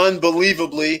again,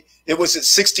 unbelievably, it was at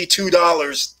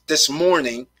 $62 this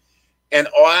morning. And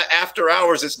after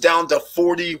hours, it's down to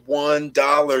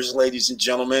 $41, ladies and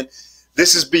gentlemen.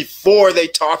 This is before they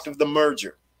talked of the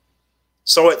merger.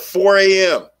 So at 4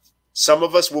 a.m., some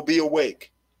of us will be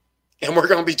awake. And we're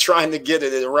going to be trying to get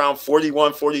it at around $41,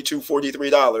 $42,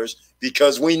 $43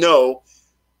 because we know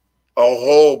a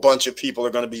whole bunch of people are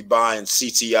going to be buying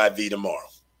CCIV tomorrow.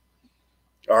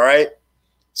 All right?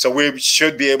 So we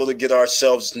should be able to get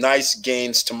ourselves nice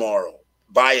gains tomorrow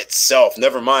by itself.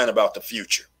 Never mind about the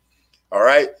future. All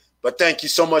right. But thank you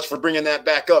so much for bringing that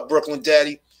back up, Brooklyn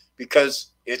Daddy,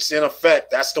 because it's in effect.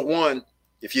 That's the one.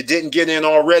 If you didn't get in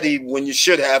already when you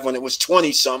should have, when it was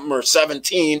 20 something or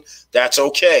 17, that's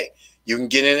okay. You can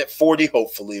get in at 40,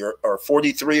 hopefully, or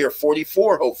 43 or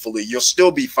 44, hopefully. You'll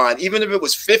still be fine. Even if it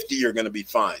was 50, you're going to be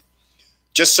fine.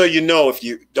 Just so you know, if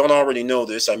you don't already know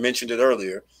this, I mentioned it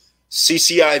earlier,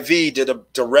 CCIV did a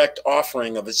direct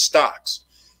offering of its stocks.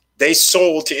 They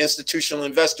sold to institutional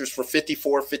investors for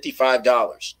 $54,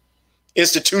 $55.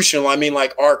 Institutional, I mean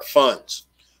like ARK funds,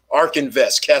 ARK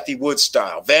Invest, Cathie Wood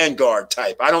style, Vanguard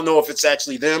type. I don't know if it's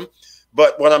actually them,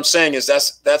 but what I'm saying is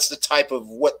that's the type of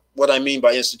what I mean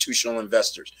by institutional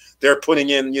investors. They're putting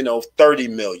in, 30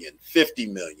 million, 50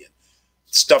 million,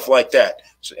 stuff like that.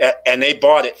 So, and they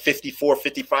bought it 54,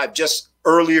 55 just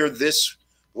earlier this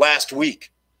last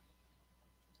week.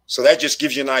 So that just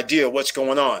gives you an idea of what's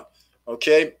going on.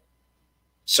 Okay.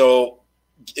 So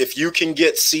if you can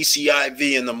get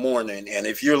CCIV in the morning, and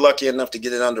if you're lucky enough to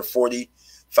get it under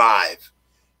 45,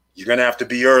 you're going to have to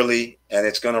be early, and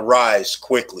it's going to rise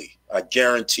quickly. I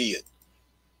guarantee it.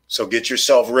 So get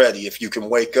yourself ready if you can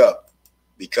wake up,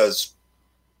 because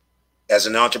as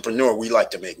an entrepreneur, we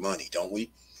like to make money, don't we?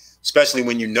 Especially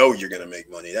when you know you're going to make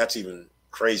money. That's even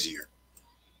crazier.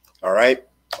 All right.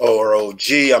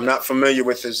 OROG, I'm not familiar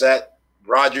with. Is that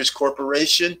Rogers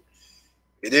Corporation?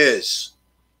 It is.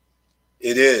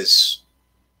 It is.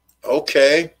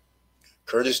 Okay.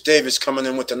 Curtis Davis coming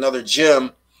in with another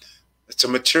gem. It's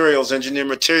a engineer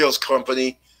materials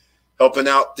company, helping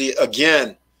out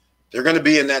again, they're going to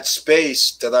be in that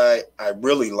space that I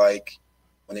really like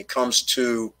when it comes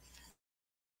to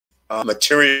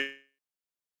materials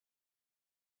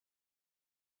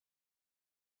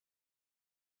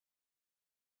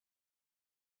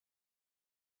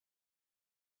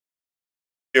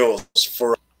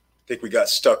for, I think we got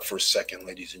stuck for a second,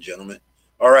 ladies and gentlemen.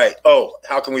 All right. Oh,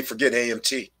 how can we forget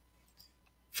AMT?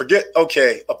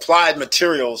 Okay, Applied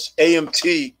Materials,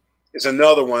 AMT is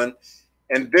another one.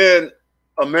 And then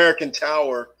American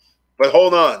Tower. But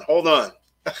hold on.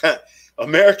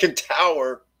 American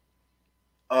Tower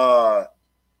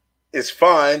is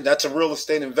fine. That's a real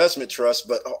estate investment trust.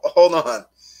 But hold on.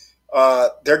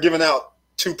 They're giving out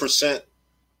 2%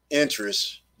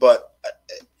 interest. But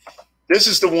this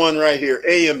is the one right here,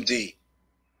 AMD.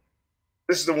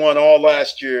 This is the one all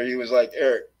last year. He was like,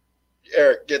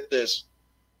 Eric, get this.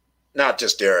 Not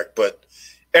just Eric, but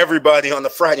everybody on the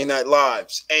Friday Night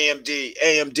Lives,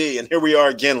 AMD. And here we are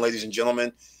again, ladies and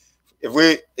gentlemen.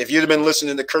 If you'd have been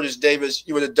listening to Curtis Davis,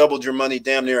 you would have doubled your money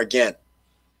damn near again.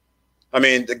 I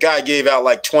mean, the guy gave out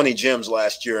like 20 gems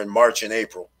last year in March and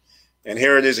April. And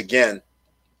here it is again.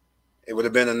 It would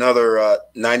have been another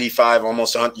 95,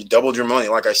 almost 100. You doubled your money.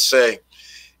 Like I say,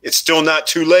 it's still not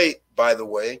too late, by the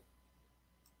way.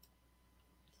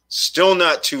 Still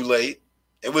not too late.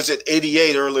 It was at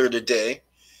 88 earlier today.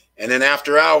 And then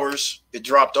after hours, it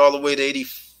dropped all the way to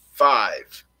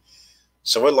 85.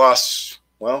 So it lost,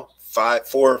 well, 4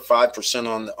 or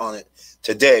 5% on it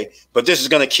today. But this is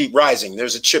going to keep rising.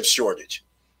 There's a chip shortage.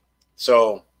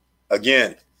 So,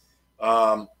 again,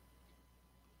 one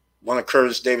of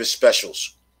Curtis Davis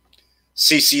specials.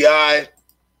 CCI,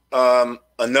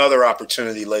 another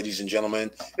opportunity, ladies and gentlemen.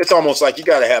 It's almost like you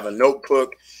got to have a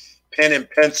notebook, pen and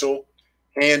pencil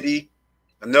handy.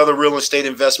 Another real estate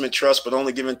investment trust, but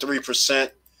only giving 3%.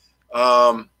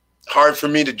 Hard for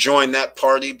me to join that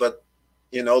party, but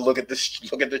look at this.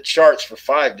 Look at the charts for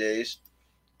 5 days.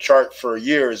 Chart for a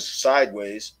year is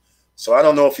sideways. So I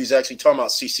don't know if he's actually talking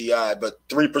about CCI, but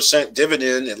 3%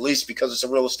 dividend, at least because it's a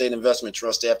real estate investment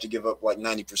trust, they have to give up like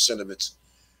 90% of its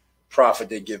profit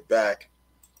they give back.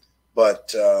 But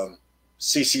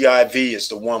CCIV is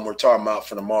the one we're talking about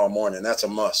for tomorrow morning. That's a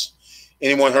must.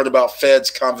 Anyone heard about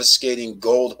feds confiscating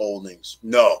gold holdings?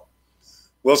 No.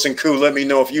 Wilson Koo, let me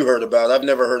know if you heard about it. I've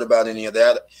never heard about any of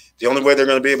that. The only way they're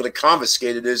going to be able to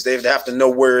confiscate it is they'd have to know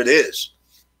where it is,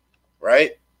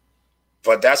 right?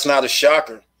 But that's not a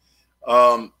shocker.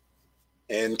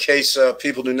 In case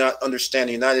people do not understand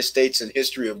the United States and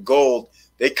history of gold,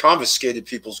 they confiscated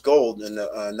people's gold in the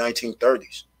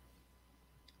 1930s.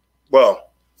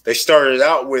 Well, they started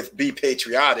out with be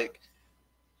patriotic,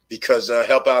 because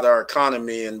help out our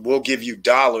economy and we'll give you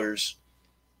dollars,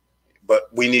 but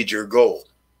we need your gold.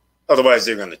 Otherwise,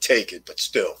 they're going to take it, but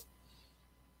still.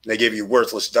 They give you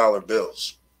worthless dollar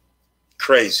bills.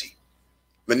 Crazy.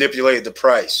 Manipulated the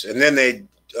price. And then they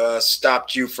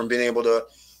stopped you from being able to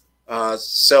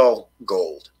sell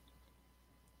gold.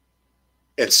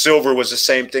 And silver was the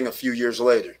same thing a few years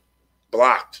later.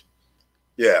 Blocked.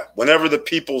 Yeah, whenever the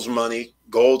people's money,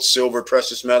 gold, silver,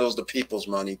 precious metals, the people's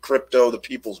money, crypto, the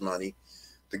people's money,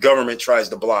 the government tries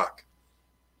to block.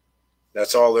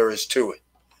 That's all there is to it.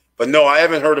 But no, I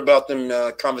haven't heard about them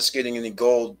confiscating any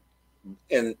gold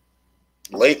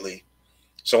lately.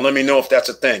 So let me know if that's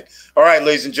a thing. All right,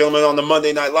 ladies and gentlemen, on the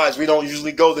Monday Night Lives, we don't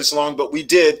usually go this long, but we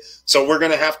did. So we're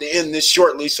going to have to end this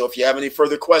shortly. So if you have any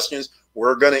further questions,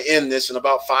 we're going to end this in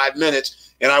about 5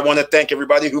 minutes. And I want to thank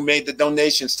everybody who made the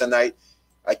donations tonight.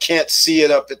 I can't see it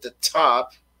up at the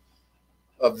top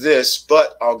of this,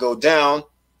 but I'll go down.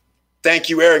 Thank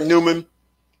you, Eric Newman,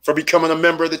 for becoming a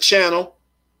member of the channel.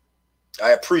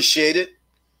 I appreciate it.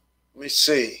 Let me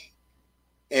see.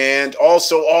 And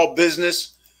also All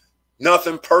Business,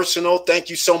 Nothing Personal. Thank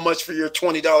you so much for your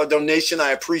 $20 donation.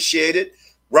 I appreciate it.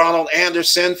 Ronald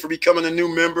Anderson for becoming a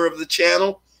new member of the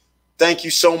channel. Thank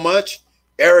you so much.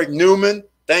 Eric Newman,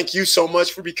 thank you so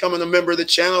much for becoming a member of the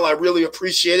channel. I really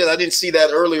appreciate it. I didn't see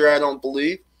that earlier, I don't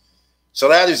believe. So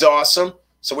that is awesome.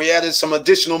 So we added some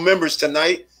additional members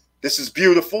tonight. This is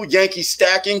beautiful. Yankee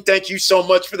Stacking, thank you so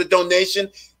much for the donation.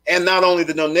 And not only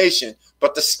the donation,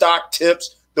 but the stock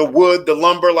tips, the wood, the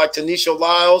lumber, like Tanisha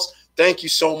Lyles. Thank you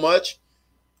so much.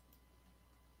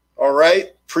 All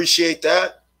right. Appreciate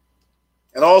that.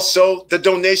 And also the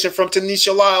donation from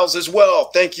Tanisha Lyles as well.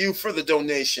 Thank you for the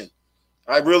donation.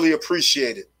 I really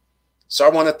appreciate it. So I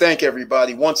want to thank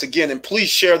everybody once again. And please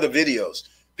share the videos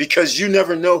because you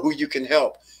never know who you can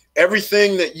help.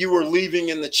 Everything that you are leaving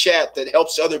in the chat that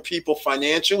helps other people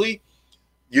financially,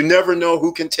 you never know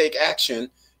who can take action.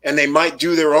 And they might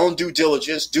do their own due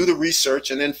diligence, do the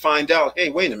research, and then find out, hey,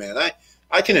 wait a minute,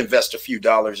 I can invest a few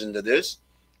dollars into this.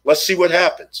 Let's see what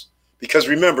happens. Because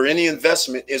remember, any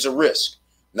investment is a risk.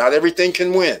 Not everything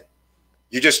can win.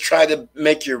 You just try to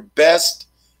make your best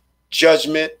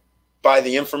judgment by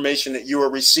the information that you are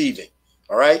receiving.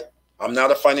 All right? I'm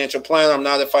not a financial planner. I'm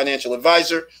not a financial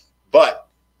advisor. But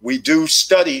we do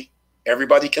study.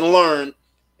 Everybody can learn.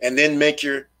 And then make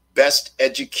your best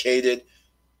educated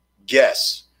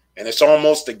guess. And it's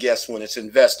almost a guess when it's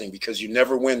investing because you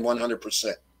never win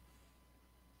 100%.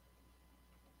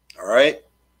 All right?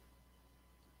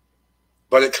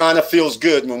 But it kind of feels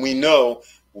good when we know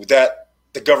that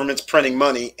the government's printing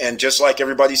money. And just like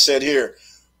everybody said here,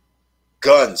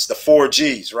 guns, the 4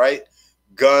 Gs, right?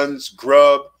 Guns,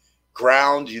 grub,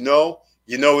 ground, you know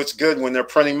it's good when they're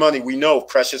printing money. We know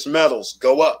precious metals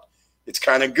go up. It's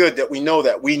kind of good that we know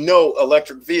that. We know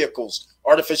electric vehicles,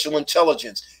 artificial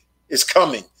intelligence is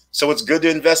coming. So it's good to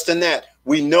invest in that.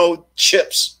 We know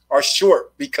chips are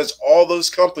short because all those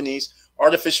companies,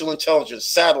 artificial intelligence,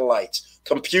 satellites,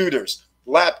 computers,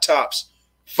 laptops,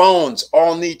 phones,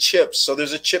 all need chips. So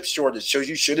there's a chip shortage. So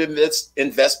you should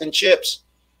invest in chips.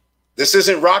 This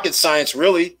isn't rocket science,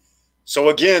 really. So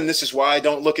again, this is why I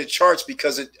don't look at charts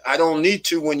because I don't need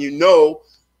to when you know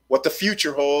what the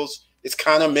future holds. It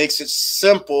kind of makes it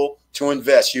simple to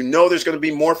invest. You know there's going to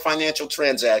be more financial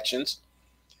transactions.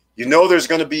 You know there's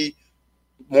going to be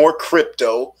more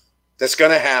crypto that's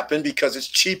going to happen because it's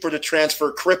cheaper to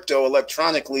transfer crypto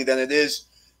electronically than it is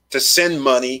to send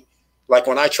money. Like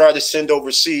when I try to send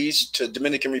overseas to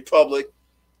Dominican Republic,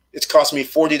 it's cost me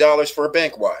 $40 for a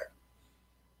bank wire.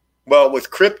 Well, with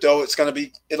crypto,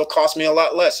 it'll cost me a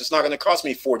lot less. It's not going to cost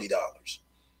me $40.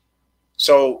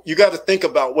 So you got to think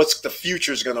about what's the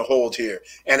future is going to hold here.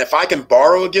 And if I can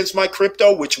borrow against my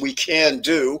crypto, which we can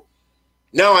do,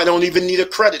 now I don't even need a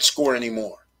credit score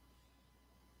anymore.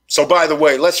 So by the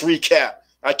way, let's recap.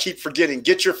 I keep forgetting.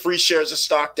 Get your free shares of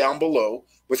stock down below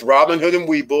with Robinhood and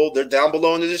Webull. They're down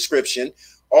below in the description.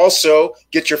 Also,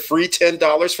 get your free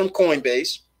 $10 from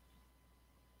Coinbase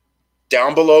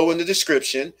down below in the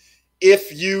description.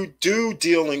 If you do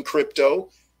deal in crypto,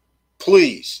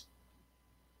 please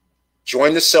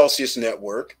join the Celsius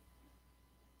network.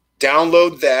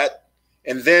 Download that.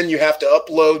 And then you have to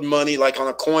upload money like on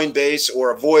a Coinbase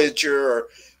or a Voyager or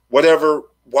whatever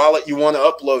wallet you want to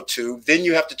upload to. Then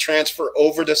you have to transfer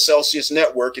over to Celsius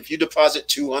Network. If you deposit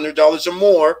 $200 or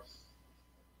more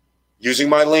using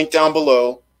my link down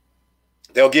below,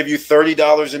 they'll give you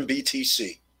 $30 in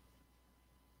BTC.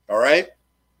 All right?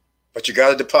 But you got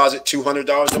to deposit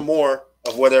 $200 or more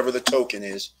of whatever the token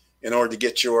is in order to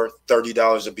get your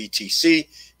 $30 of BTC.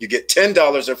 You get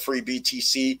 $10 of free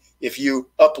BTC if you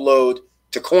upload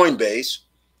to Coinbase.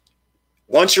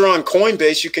 Once you're on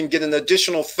Coinbase, you can get an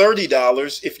additional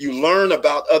 $30 if you learn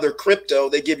about other crypto.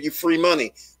 They give you free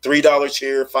money. $3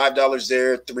 here, $5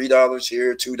 there, $3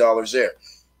 here, $2 there.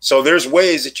 So there's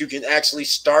ways that you can actually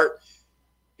start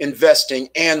investing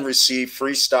and receive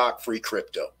free stock, free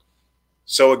crypto.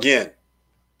 So again,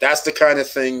 that's the kind of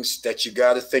things that you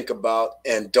got to think about,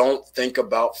 and don't think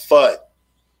about FUD.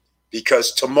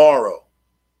 because tomorrow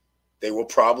they will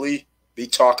probably be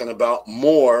talking about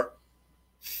more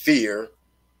fear.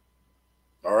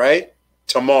 All right?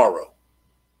 Tomorrow,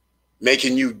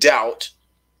 making you doubt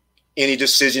any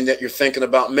decision that you're thinking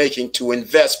about making to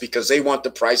invest, because they want the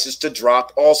prices to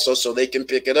drop also so they can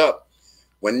pick it up.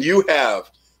 When you have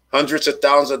hundreds of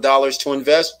thousands of dollars to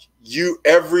invest,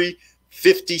 every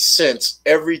 50 cents,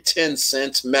 every 10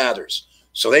 cents matters.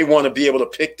 So they want to be able to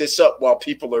pick this up while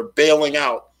people are bailing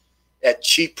out at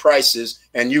cheap prices.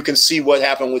 And you can see what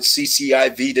happened with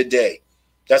CCIV today.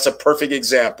 That's a perfect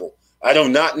example. I do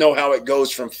not know how it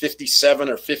goes from $57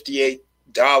 or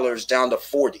 $58 down to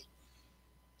 40.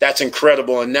 That's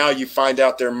incredible. And now you find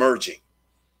out they're merging.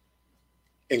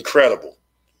 Incredible.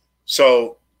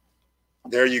 So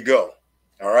there you go.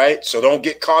 All right. So don't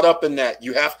get caught up in that.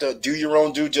 You have to do your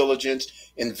own due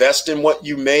diligence, invest in what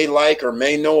you may like or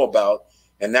may know about.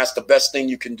 And that's the best thing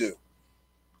you can do.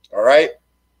 All right.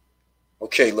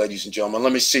 Okay, ladies and gentlemen,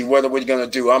 let me see. What are we going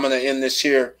to do? I'm going to end this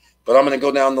here, but I'm going to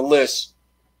go down the list.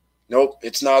 Nope,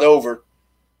 it's not over.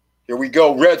 Here we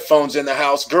go. Red Phone's in the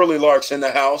house. Girly Lark's in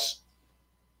the house.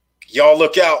 Y'all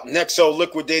look out. Nexo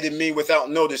liquidated me without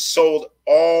notice. Sold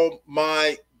all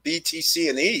my BTC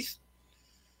and ETH.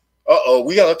 Uh-oh,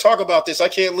 we got to talk about this. I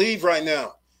can't leave right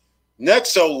now.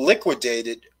 Nexo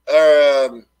liquidated.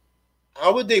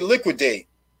 How would they liquidate?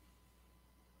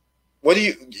 What do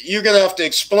you're going to have to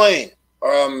explain.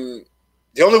 The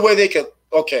only way they could,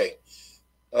 okay,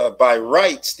 by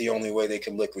rights, the only way they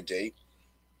could liquidate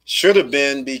should have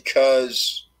been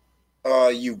because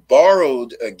you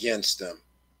borrowed against them.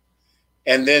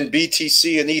 And then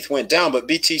BTC and ETH went down, but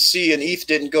BTC and ETH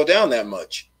didn't go down that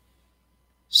much.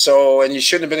 So, and you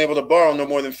shouldn't have been able to borrow no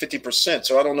more than 50%.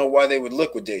 So I don't know why they would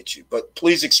liquidate you, but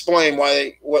please explain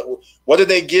why, what did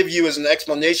they give you as an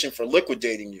explanation for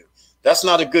liquidating you? That's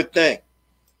not a good thing.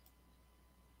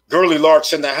 Girly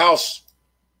Lark's in the house.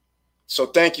 So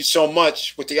thank you so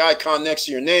much with the icon next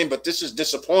to your name, but this is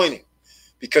disappointing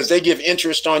because they give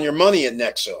interest on your money at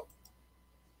Nexo.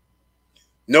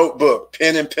 Notebook,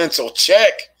 pen and pencil,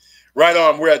 check. Right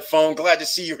on, Red Phone. Glad to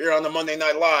see you here on the Monday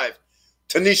Night Live.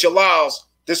 Tanisha Lyles,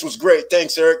 this was great.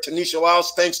 Thanks, Eric. Tanisha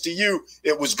Lyles, thanks to you.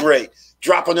 It was great.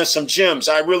 Dropping us some gems.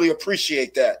 I really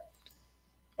appreciate that.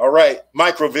 All right,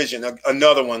 Microvision,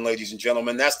 another one, ladies and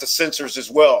gentlemen. That's the sensors as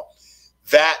well.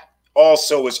 That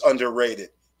also is underrated.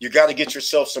 You got to get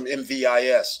yourself some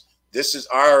MVIS.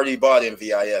 I already bought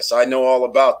MVIS. I know all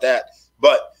about that.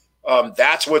 But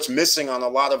that's what's missing on a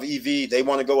lot of EV. They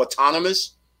want to go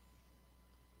autonomous.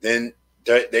 Then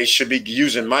they should be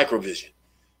using Microvision.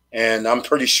 And I'm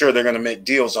pretty sure they're going to make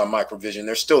deals on Microvision.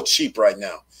 They're still cheap right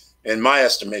now. In my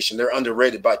estimation, they're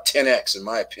underrated by 10x, in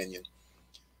my opinion.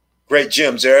 Great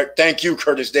gems, Eric. Thank you,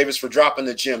 Curtis Davis, for dropping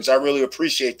the gems. I really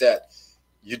appreciate that.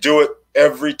 You do it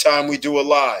every time we do a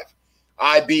live.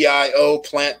 IBIO,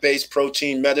 plant-based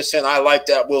protein medicine. I like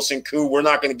that, Wilson Koo. We're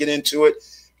not going to get into it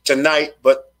tonight,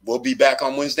 but we'll be back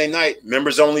on Wednesday night.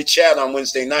 Members only chat on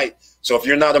Wednesday night. So if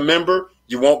you're not a member,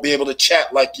 you won't be able to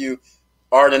chat like you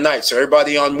are tonight. So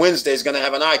everybody on Wednesday is going to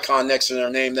have an icon next to their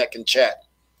name that can chat.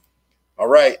 All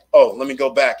right. Oh, let me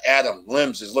go back. Adam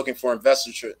Limbs is looking for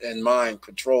investors in mind.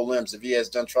 Control Limbs if he has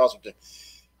done trials with them.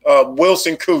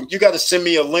 Wilson Koo, you got to send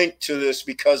me a link to this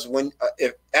because when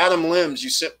if Adam Limbs,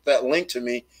 you sent that link to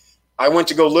me, I went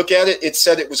to go look at it. It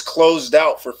said it was closed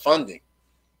out for funding.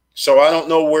 So I don't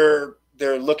know where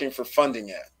they're looking for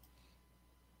funding at.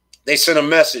 They sent a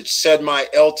message, said my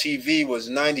LTV was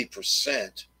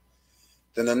 90%.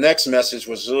 Then the next message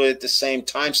was really at the same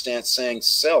timestamp saying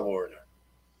sell order.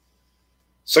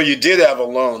 So you did have a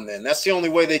loan then. That's the only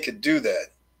way they could do that.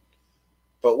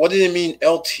 But what did it mean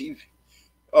LTV?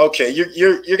 Okay,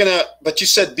 you're gonna, but you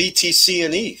said BTC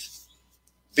and ETH.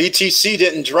 BTC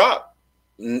didn't drop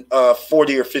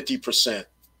 40 or 50%.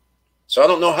 So I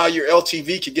don't know how your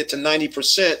LTV could get to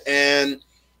 90%. And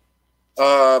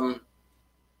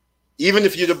even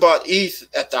if you'd have bought ETH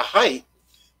at the height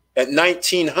at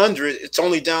 1900, it's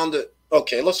only down to,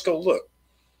 okay, let's go look.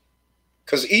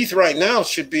 Because ETH right now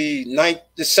should be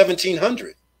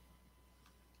 1700.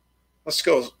 Let's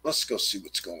go see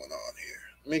what's going on here.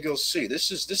 Let me go see. This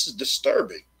is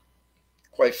disturbing,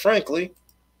 quite frankly,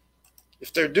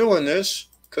 if they're doing this,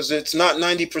 because it's not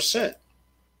 90%.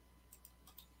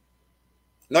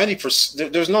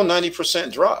 90%. There's no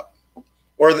 90% drop,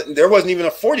 or there wasn't even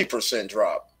a 40%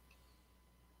 drop.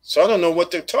 So I don't know what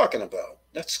they're talking about.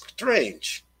 That's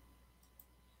strange.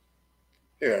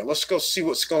 Here, let's go see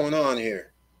what's going on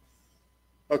here.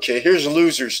 Okay, here's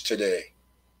losers today.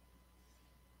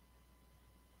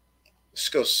 Let's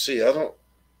go see.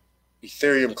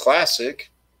 Ethereum Classic.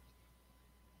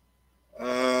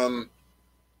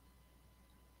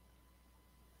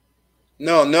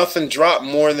 No, nothing dropped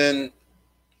more than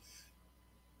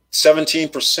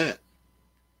 17%.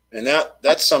 And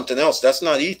that's something else. That's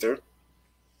not Ether.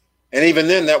 And even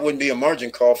then, that wouldn't be a margin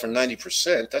call for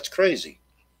 90%. That's crazy.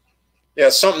 Yeah,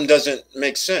 something doesn't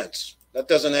make sense. That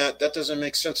doesn't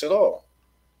make sense at all.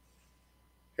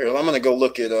 Here, I'm going to go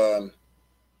look at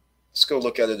let's go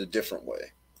look at it a different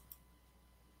way.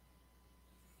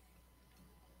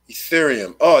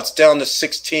 Ethereum. Oh, it's down to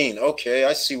 16. Okay,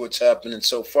 I see what's happening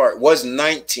so far. It was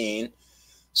 19.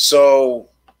 So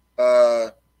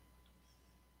 10%,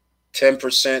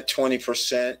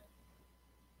 20%.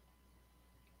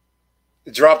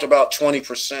 It dropped about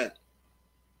 20%.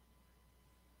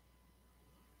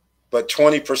 But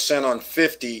 20% on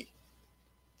 50,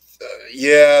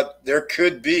 yeah, there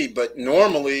could be. But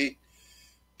normally,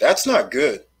 that's not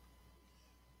good.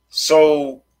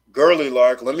 So, Girly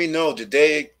Lark, let me know. Did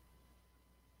they...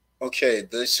 Okay,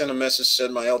 they sent a message,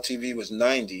 said my LTV was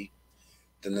 90.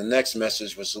 Then the next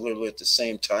message was literally at the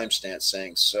same timestamp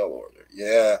saying sell order.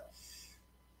 Yeah,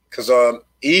 because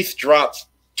ETH dropped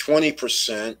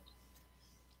 20%,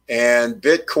 and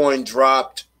Bitcoin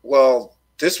dropped. Well,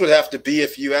 this would have to be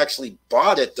if you actually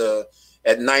bought at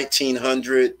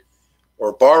 1900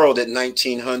 or borrowed at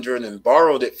 1900 and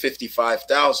borrowed at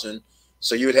 55,000.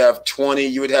 So you would have 20.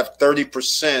 You would have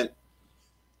 30%.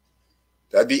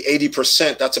 That'd be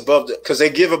 80%. That's above the, because they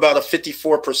give about a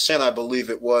 54%, I believe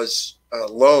it was,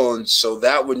 loan. So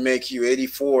that would make you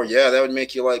 84. Yeah, that would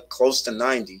make you like close to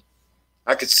 90.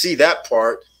 I could see that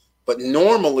part. But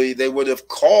normally they would have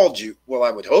called you. Well,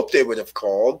 I would hope they would have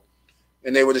called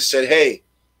and they would have said, hey,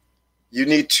 you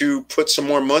need to put some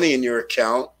more money in your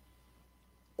account.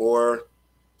 Or,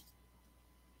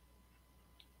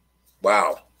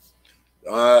 wow,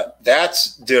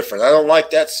 that's different. I don't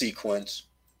like that sequence.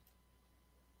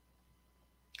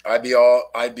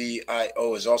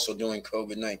 IBIO is also doing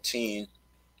COVID-19.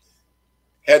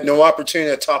 Had no opportunity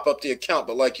to top up the account,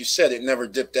 but like you said, it never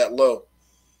dipped that low.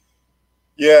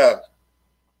 Yeah.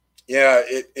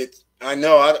 I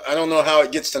know. I don't know how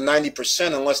it gets to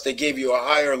 90% unless they gave you a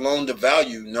higher loan to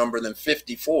value number than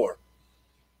 54.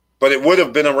 But it would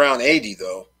have been around 80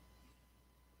 though.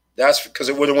 That's because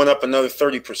it would have went up another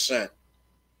 30%.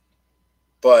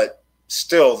 But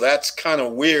still, that's kind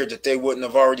of weird that they wouldn't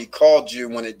have already called you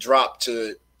when it dropped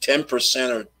to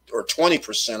 10% or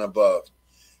 20% above.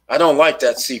 I don't like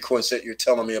that sequence that you're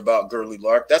telling me about, Girly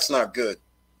Lark. That's not good.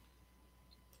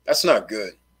 That's not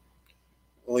good.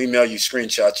 We'll email you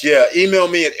screenshots. Yeah, email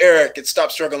me at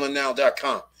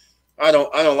eric@stopstrugglingnow.com. I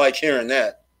don't like hearing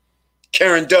that.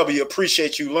 Karen W.,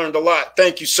 appreciate you. Learned a lot.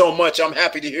 Thank you so much. I'm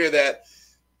happy to hear that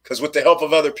because with the help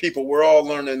of other people, we're all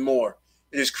learning more.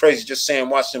 It is crazy just saying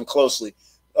watch them closely.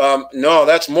 No,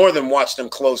 that's more than watch them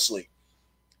closely.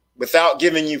 Without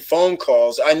giving you phone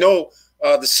calls. I know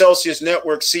the Celsius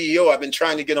Network CEO, I've been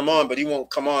trying to get him on, but he won't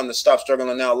come on to Stop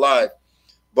Struggling Now Live.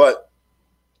 But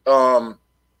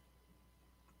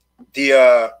they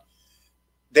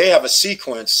have a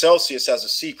sequence. Celsius has a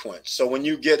sequence. So when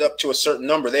you get up to a certain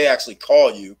number, they actually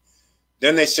call you.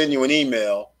 Then they send you an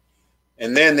email.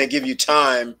 And then they give you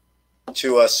time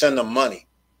to send them money.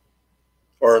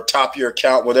 Or top your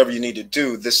account, whatever you need to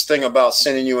do. This thing about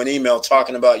sending you an email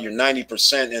talking about your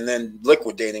 90% and then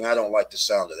liquidating, I don't like the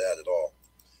sound of that at all.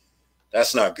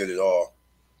 That's not good at all.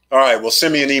 All right, well,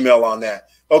 send me an email on that.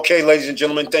 Okay, ladies and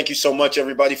gentlemen, thank you so much,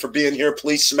 everybody, for being here.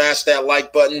 Please smash that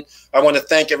like button. I want to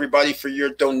thank everybody for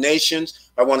your donations.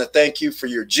 I want to thank you for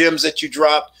your gems that you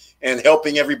dropped and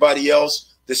helping everybody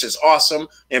else. This is awesome.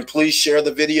 And please share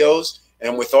the videos.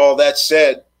 And with all that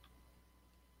said,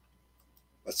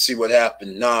 let's see what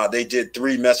happened. Nah, they did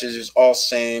 3 messages, all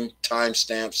same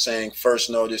timestamp saying first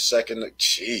notice, second.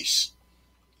 Jeez,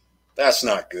 that's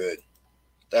not good.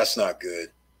 That's not good.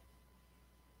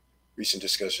 Recent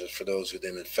discussions for those with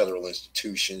them in federal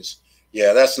institutions.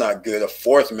 Yeah, that's not good. A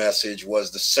 4th message was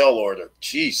the sell order.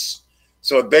 Jeez.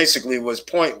 So it basically was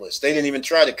pointless. They didn't even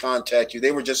try to contact you.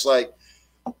 They were just like,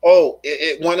 oh,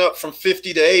 it went up from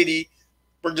 50 to 80.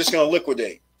 We're just going to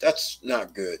liquidate. That's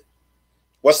not good.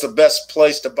 What's the best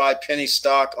place to buy penny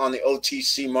stock on the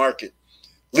OTC market?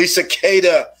 Lisa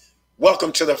Kada,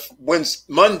 welcome to the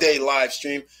Monday live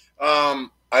stream. I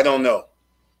don't know.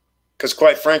 Because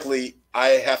quite frankly, I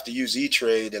have to use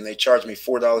E-Trade and they charge me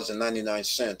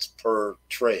 $4.99 per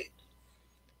trade.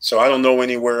 So I don't know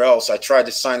anywhere else. I tried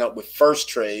to sign up with First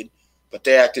Trade, but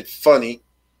they acted funny.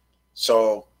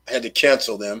 So I had to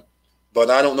cancel them. But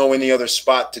I don't know any other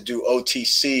spot to do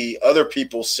OTC. Other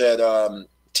people said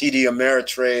TD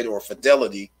Ameritrade or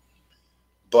Fidelity,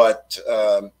 but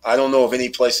I don't know of any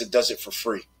place that does it for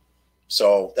free.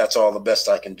 So that's all the best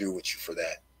I can do with you for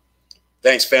that.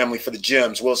 Thanks, family, for the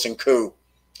gems. Wilson Koo.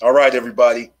 All right,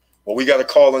 everybody. Well, we got to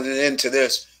call an end to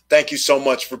this. Thank you so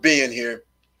much for being here.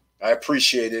 I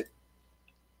appreciate it.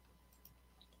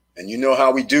 And you know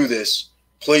how we do this.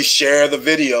 Please share the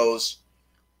videos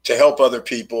to help other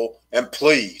people. And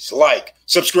please like,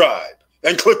 subscribe,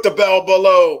 and click the bell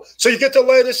below so you get the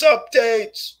latest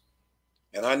updates.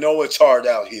 And I know it's hard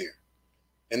out here.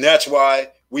 And that's why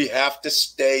we have to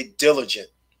stay diligent.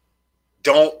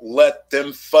 Don't let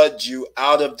them fudge you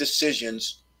out of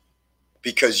decisions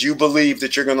because you believe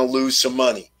that you're going to lose some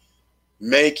money.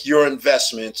 Make your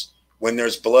investments when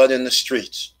there's blood in the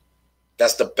streets.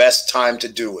 That's the best time to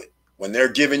do it. When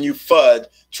they're giving you FUD,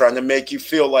 trying to make you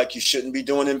feel like you shouldn't be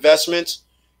doing investments,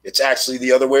 it's actually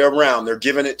the other way around. They're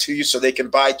giving it to you so they can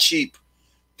buy cheap.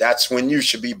 That's when you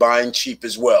should be buying cheap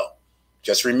as well.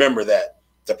 Just remember that.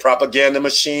 The propaganda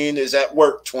machine is at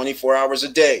work 24 hours a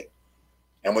day.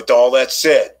 And with all that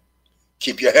said,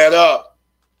 keep your head up,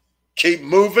 keep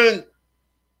moving,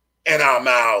 and I'm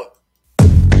out.